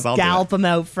StubHub, I'll scalp them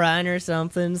out front or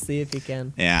something. See if you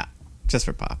can. Yeah, just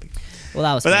for Poppy. Well,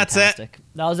 that was fantastic. That's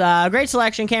it. That was a great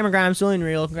selection. Cameron Grimes, William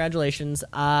Real, congratulations.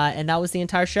 And that was the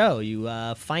entire show.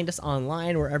 You find us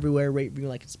online. We're everywhere. Rate, review,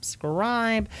 like, and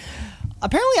subscribe.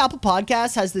 Apparently, Apple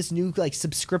Podcasts has this new like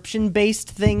subscription-based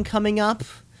thing coming up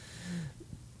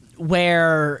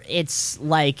where it's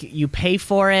like you pay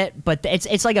for it, but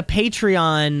it's like a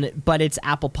Patreon, but it's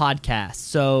Apple Podcasts.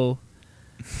 So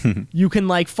you can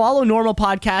like follow normal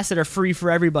podcasts that are free for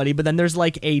everybody, but then there's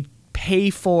like a pay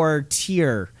for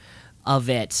tier of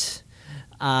it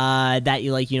that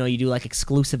you like, you do like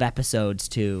exclusive episodes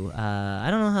to.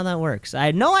 I don't know how that works. I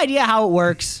have no idea how it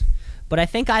works, but I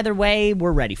think either way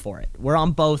we're ready for it. We're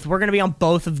on both. We're gonna be on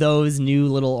both of those the new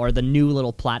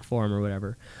little platform or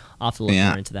whatever. I'll have to look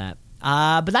more into that.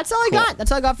 But that's all I got.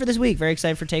 That's all I got for this week. Very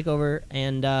excited for Takeover,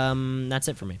 and that's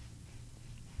it for me.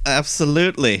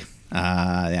 Absolutely.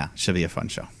 Yeah, should be a fun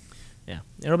show. Yeah,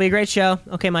 it'll be a great show.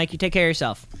 Okay, Mike, you take care of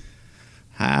yourself.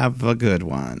 Have a good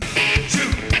one.